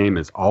screen name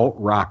is Alt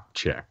Rock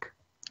Chick.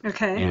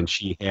 Okay. And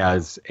she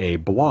has a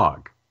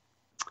blog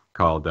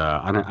called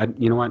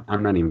you know what?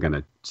 I'm not even going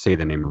to say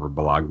the name of her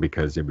blog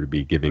because it would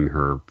be giving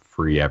her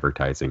free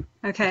advertising.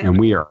 Okay. And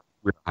we're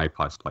a high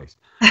class place.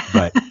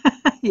 But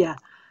yeah.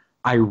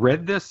 I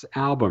read this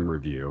album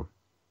review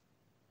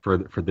for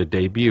the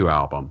debut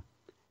album,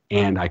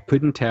 and I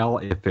couldn't tell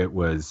if it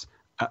was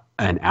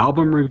an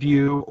album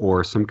review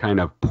or some kind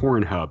of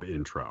Pornhub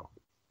intro.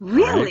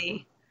 Really?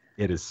 Right?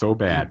 It is so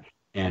bad.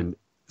 And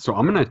so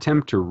I'm going to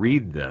attempt to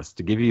read this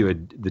to give you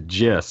the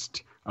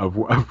gist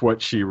of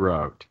what she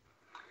wrote.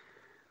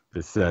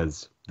 It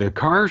says, "The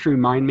Cars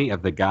remind me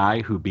of the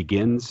guy who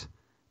begins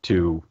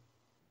to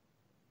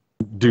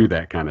do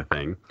that kind of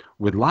thing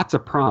with lots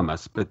of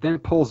promise, but then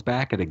pulls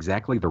back at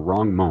exactly the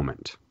wrong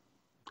moment,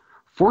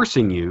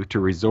 forcing you to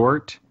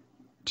resort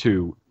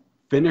to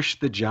finish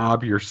the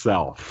job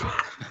yourself."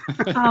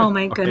 Oh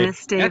my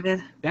goodness, okay.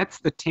 David. That's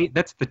the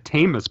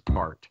tamest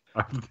part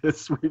of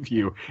this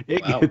review.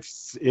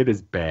 It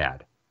is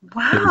bad.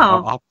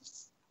 Wow.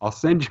 I'll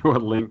send you a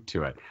link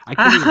to it. I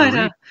can't even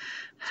read it.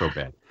 So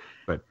bad.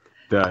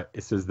 But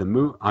it says the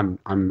move. I'm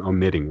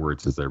omitting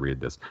words as I read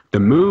this. "The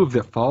move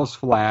that falls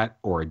flat,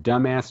 or a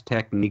dumbass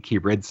technique he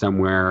read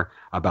somewhere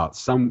about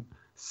some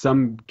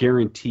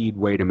guaranteed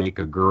way to make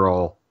a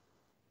girl."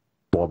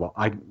 Well,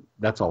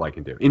 that's all I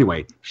can do.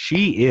 Anyway,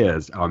 she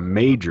is a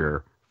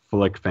major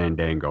Flick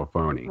Fandango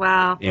phony.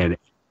 Wow.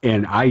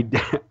 And I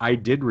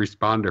did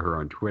respond to her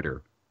on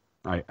Twitter.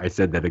 I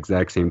said that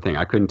exact same thing.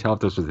 I couldn't tell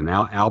if this was an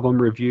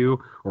album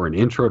review or an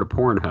intro to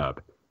Pornhub,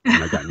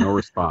 and I got no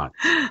response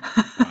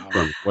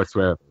from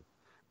whatsoever.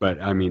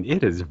 But I mean,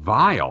 it is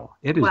vile.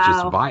 It is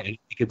just vile. It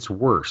gets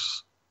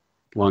worse.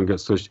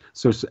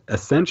 So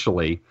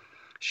essentially,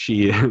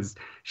 she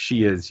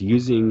is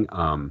using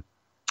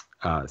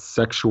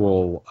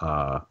sexual.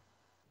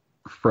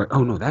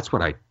 Oh no, that's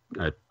what I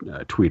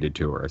tweeted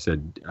to her. I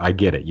said, "I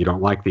get it. You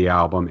don't like the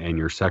album and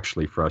you're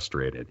sexually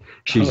frustrated."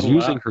 She's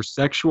using her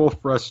sexual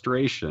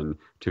frustration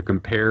to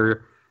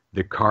compare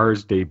the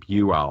Cars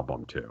debut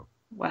album to.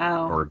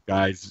 Wow. Or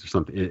Guys or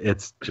something.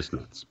 It's just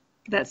nuts.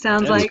 That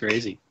sounds like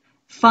crazy.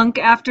 Funk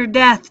After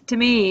Death to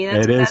me.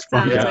 It is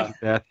Funk After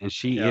Death, and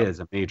she is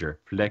a major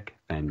Flick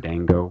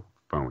Fandango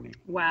phony.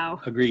 Wow.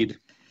 Agreed.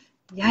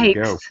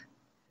 Yikes.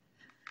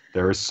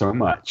 There is so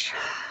much.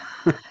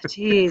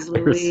 Jeez,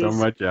 Louise. There's so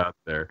much out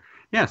there.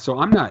 Yeah, so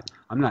I'm not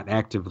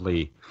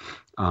actively,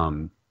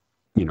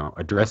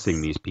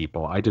 addressing these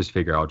people. I just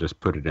figure I'll just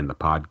put it in the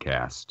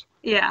podcast.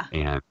 Yeah.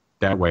 And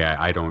that way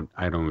I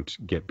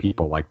don't get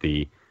people like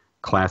the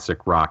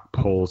classic rock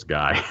polls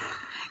guy.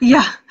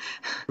 Yeah.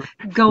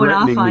 Going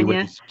off on me you.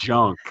 With his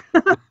junk.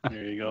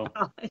 There you go.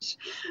 Gosh.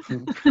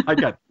 I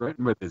got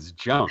threatened with his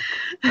junk.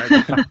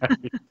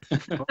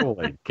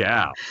 Holy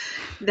cow.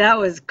 That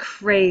was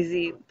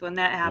crazy when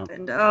that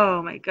happened.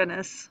 Oh my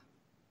goodness.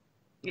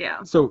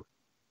 Yeah. So,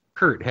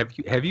 Kurt,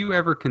 have you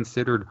ever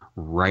considered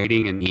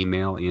writing an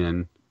email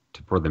in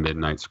for the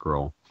Midnight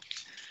Scroll?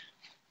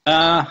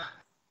 I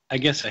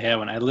guess I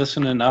haven't. I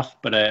listen enough,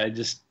 but I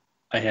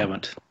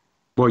haven't.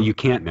 Well, you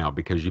can't now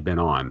because you've been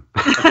on.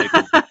 Okay,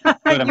 good.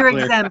 I'm You're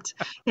clear. exempt.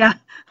 Yeah.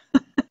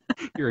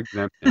 You're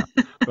exempt now.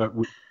 But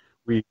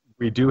we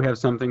do have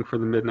something for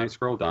the Midnight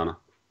Scroll, Donna.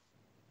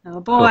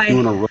 Oh So if you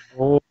boy. want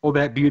to roll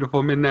that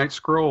beautiful Midnight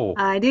Scroll.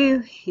 I do.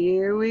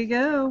 Here we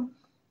go.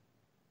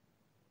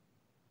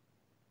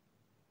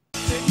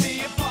 Take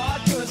me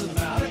apart 'cause I'm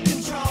out of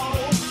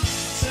control.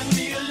 Send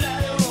me a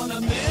letter on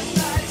a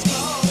midnight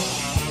scroll.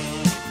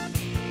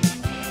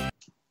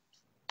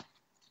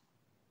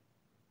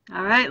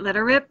 All right, let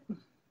her rip.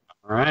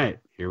 All right,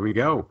 here we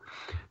go.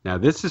 Now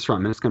this is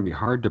from, it's going to be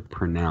hard to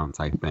pronounce,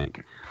 I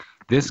think.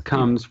 This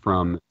comes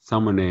from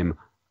someone named,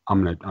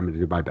 I'm gonna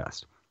do my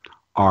best.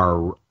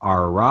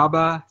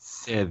 Araba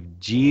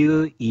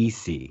Sevgil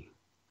Isi.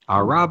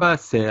 Araba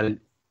Sevgil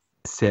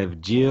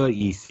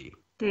Isi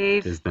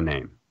Dave, is the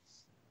name.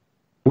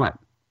 What?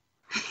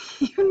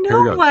 you Here we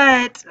know go.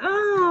 what?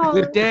 Oh.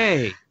 Good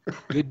day.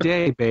 Good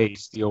day, Bay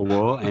Steel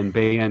Wool and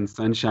Bay and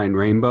Sunshine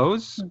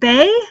Rainbows.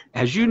 Bay?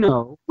 As you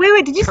know,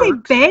 Wait, did you say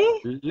Turks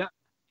Bay? yeah.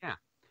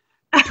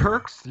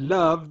 Turks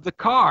love the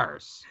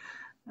cars.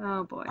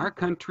 Oh boy. Our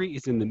country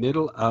is in the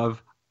middle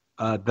of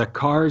the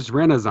cars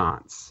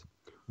renaissance.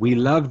 We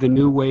love the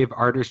new wave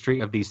artistry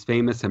of these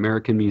famous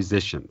American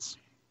musicians.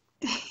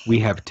 We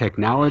have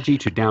technology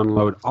to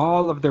download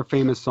all of their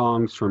famous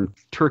songs from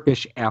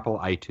Turkish Apple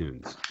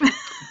iTunes.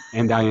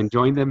 And I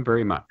enjoy them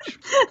very much.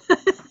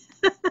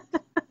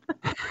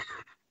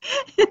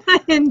 I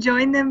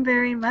enjoy them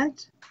very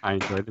much. I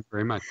enjoy them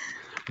very much.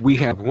 We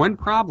have one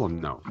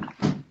problem, though.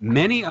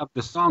 Many of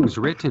the songs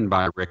written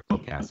by Rick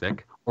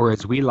Ocasek, or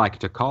as we like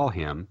to call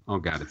him, oh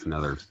God, it's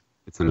another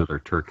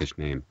Turkish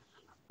name,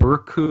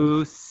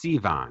 Burku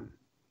Sivan,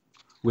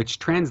 which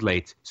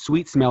translates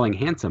sweet-smelling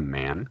handsome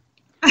man.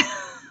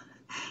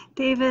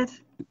 David.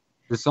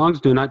 The songs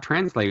do not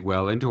translate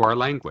well into our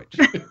language.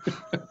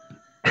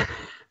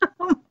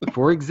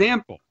 For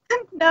example,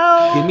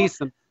 No. give me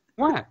some.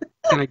 What?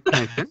 Can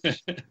I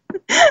finish?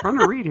 I'm trying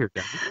to read here,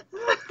 guys.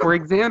 For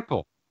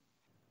example,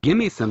 give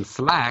me some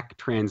slack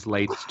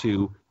translates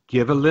to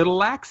give a little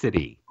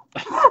laxity.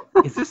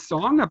 Is this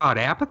song about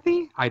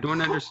apathy? I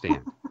don't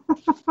understand.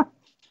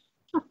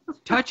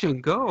 Touch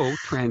and go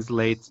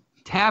translates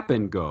tap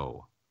and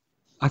go.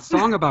 A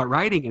song about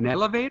riding an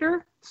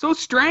elevator? So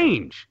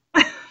strange.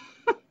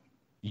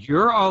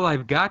 You're all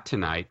I've got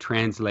tonight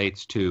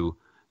translates to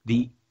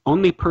the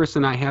only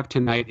person I have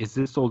tonight is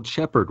this old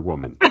shepherd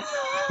woman.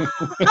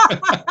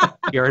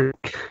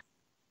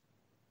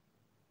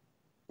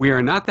 We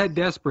are not that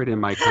desperate in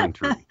my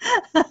country.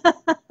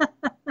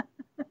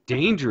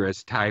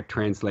 Dangerous type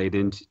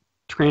translates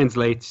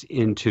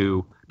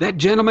into that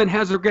gentleman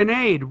has a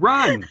grenade,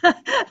 run.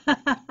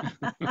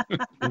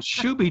 And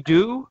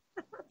Shooby-Doo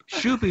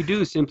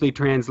simply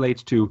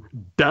translates to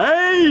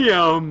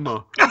damn.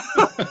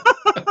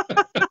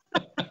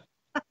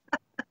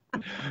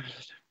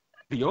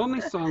 The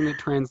only song that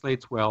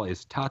translates well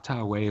is Tata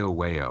Weo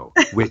Weo,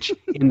 which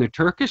in the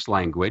Turkish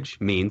language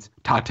means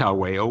Tata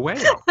Weo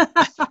Weo.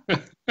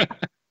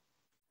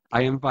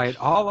 I invite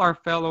all our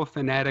fellow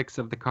fanatics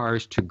of the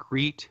cars to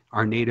greet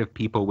our native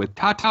people with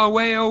Tata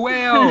Weo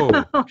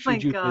Weo, Oh my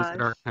should you gosh.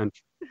 visit our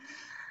country.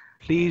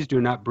 Please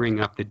do not bring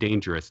up the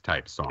dangerous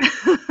type song.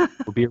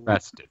 We'll be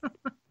arrested.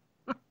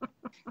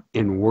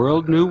 In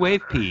World New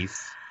Wave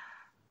Peace,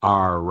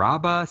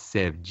 Araba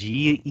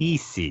Sevgi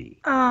Isi.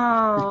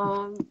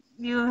 Oh,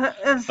 you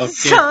have Okay,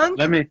 sunk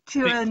let me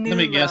to a new let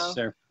me guess low.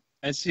 there.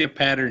 I see a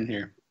pattern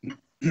here.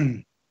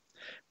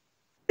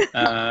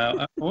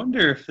 I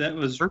wonder if that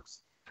was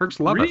Turks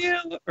love us.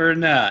 real or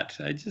not.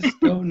 I just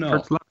don't know.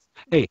 Turks love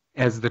us. Hey,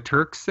 as the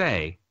Turks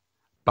say,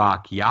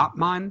 Bak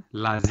Yapman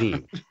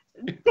Lazim,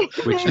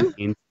 which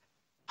means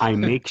I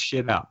make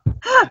shit up.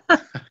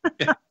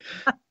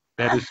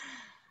 That is,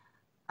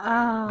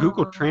 Oh,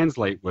 Google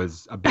Translate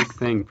was a big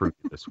thing for me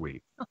this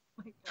week. my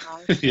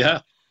gosh.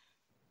 Yeah.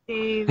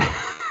 Dave,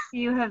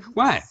 you have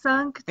What?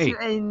 sunk Hey. to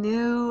a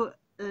new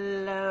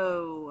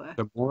low.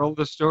 The moral of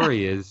the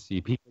story is,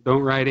 you people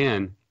don't write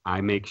in, I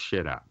make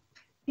shit up.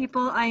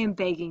 People, I am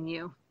begging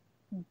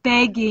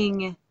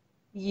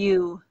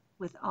you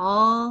with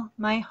all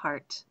my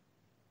heart.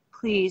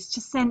 Please,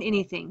 just send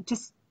anything.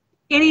 Just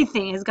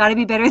anything has got to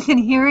be better than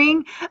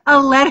hearing a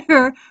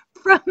letter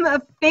from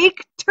a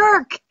fake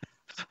Turk.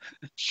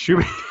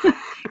 Shoot.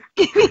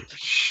 Give me,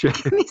 Shit.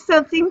 give me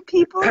something,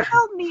 people.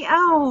 Help me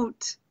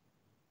out.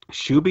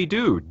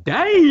 Shooby-Doo.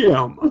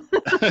 Damn.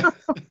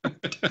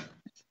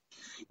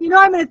 You know,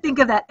 I'm going to think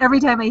of that every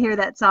time I hear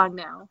that song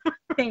now.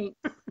 Thanks.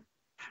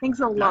 Thanks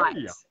a lot.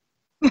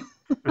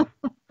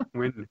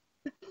 When...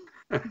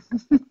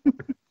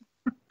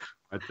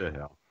 What the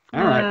hell?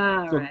 All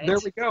right. So right. there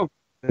we go.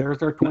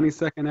 There's our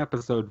 22nd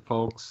episode,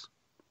 folks.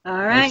 All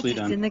right, Nicely it's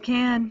done. in the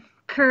can.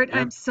 Kurt, Yep.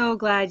 I'm so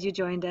glad you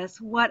joined us.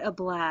 What a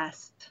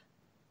blast.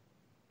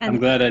 I'm And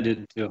glad I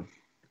did too.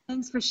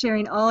 thanks for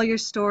sharing all your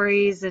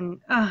stories and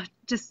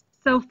just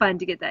so fun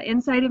to get that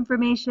inside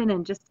information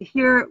and just to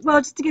hear, well,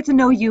 just to get to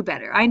know you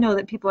better. I know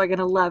that people are going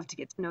to love to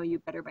get to know you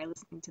better by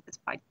listening to this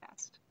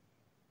podcast.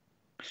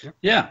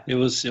 Yeah, it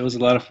was a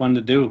lot of fun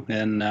to do,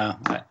 and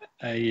I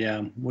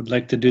would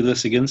like to do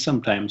this again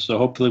sometime. So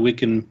hopefully we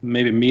can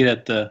maybe meet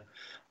at the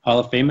Hall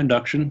of Fame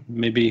induction.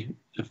 Maybe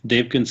if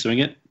Dave can swing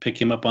it,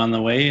 pick him up on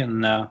the way,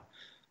 and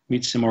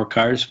meet some more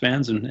Cars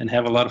fans and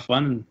have a lot of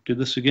fun and do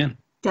this again.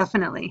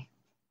 Definitely.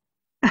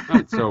 All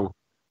right, so,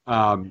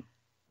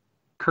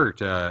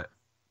 Kurt,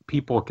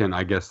 people can,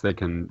 I guess they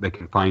can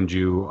find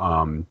you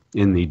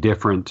in the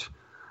different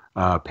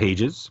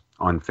pages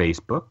on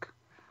Facebook.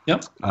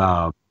 Yep.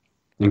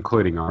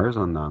 Including ours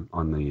on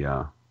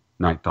the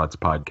Night Thoughts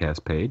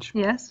podcast page.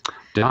 Yes.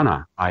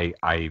 Donna, I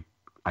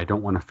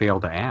don't want to fail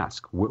to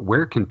ask,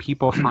 where can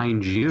people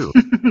find you?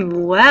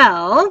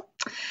 Well,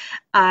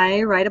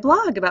 I write a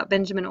blog about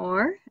Benjamin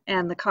Orr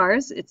and the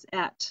Cars. It's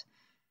at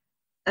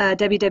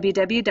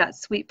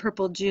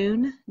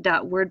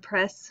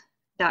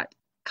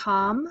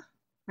www.sweetpurpleJune.wordpress.com,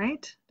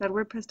 right?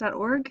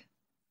 .wordpress.org.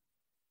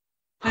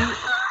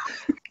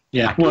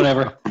 Yeah,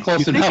 whatever.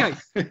 Close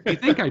enough. You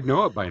think I'd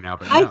know it by now,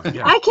 but no,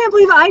 yeah. I can't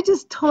believe I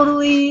just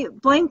totally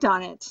blanked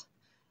on it.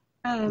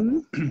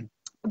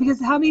 Because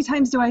how many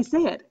times do I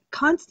say it?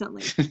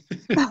 Constantly.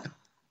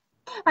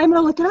 I'm going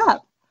to look it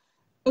up.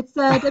 It's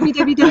That's a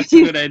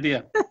good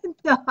idea.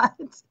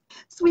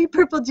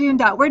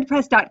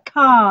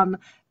 www.sweetpurpleJune.wordpress.com,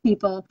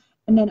 people.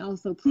 And then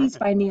also, please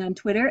find me on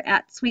Twitter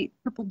at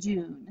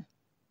sweetpurplejune.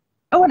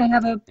 Oh, and I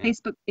have a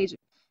Facebook page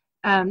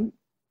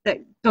that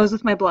goes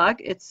with my blog.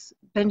 It's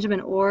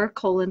Benjamin Orr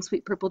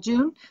Sweet Purple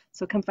June.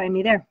 So come find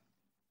me there.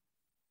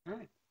 All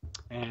right.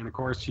 And of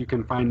course, you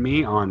can find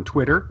me on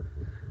Twitter.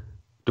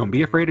 Don't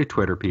be afraid of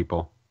Twitter,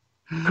 people.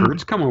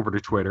 Kurt's come over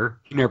to Twitter.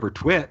 He never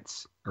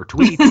tweets,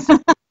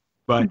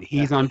 but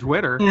he's on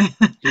Twitter.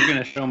 You're going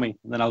to show me,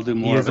 then I'll do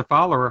more. He is a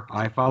follower.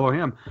 I follow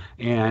him.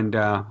 And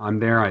I'm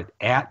there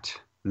at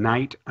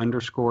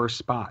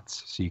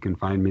 @night_spots. So you can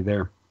find me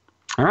there.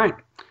 All right.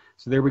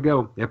 So there we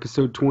go.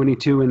 Episode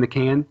 22 in the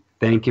can.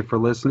 Thank you for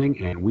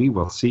listening, and we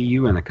will see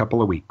you in a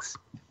couple of weeks.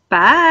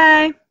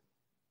 Bye.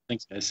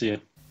 Thanks, guys. See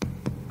you.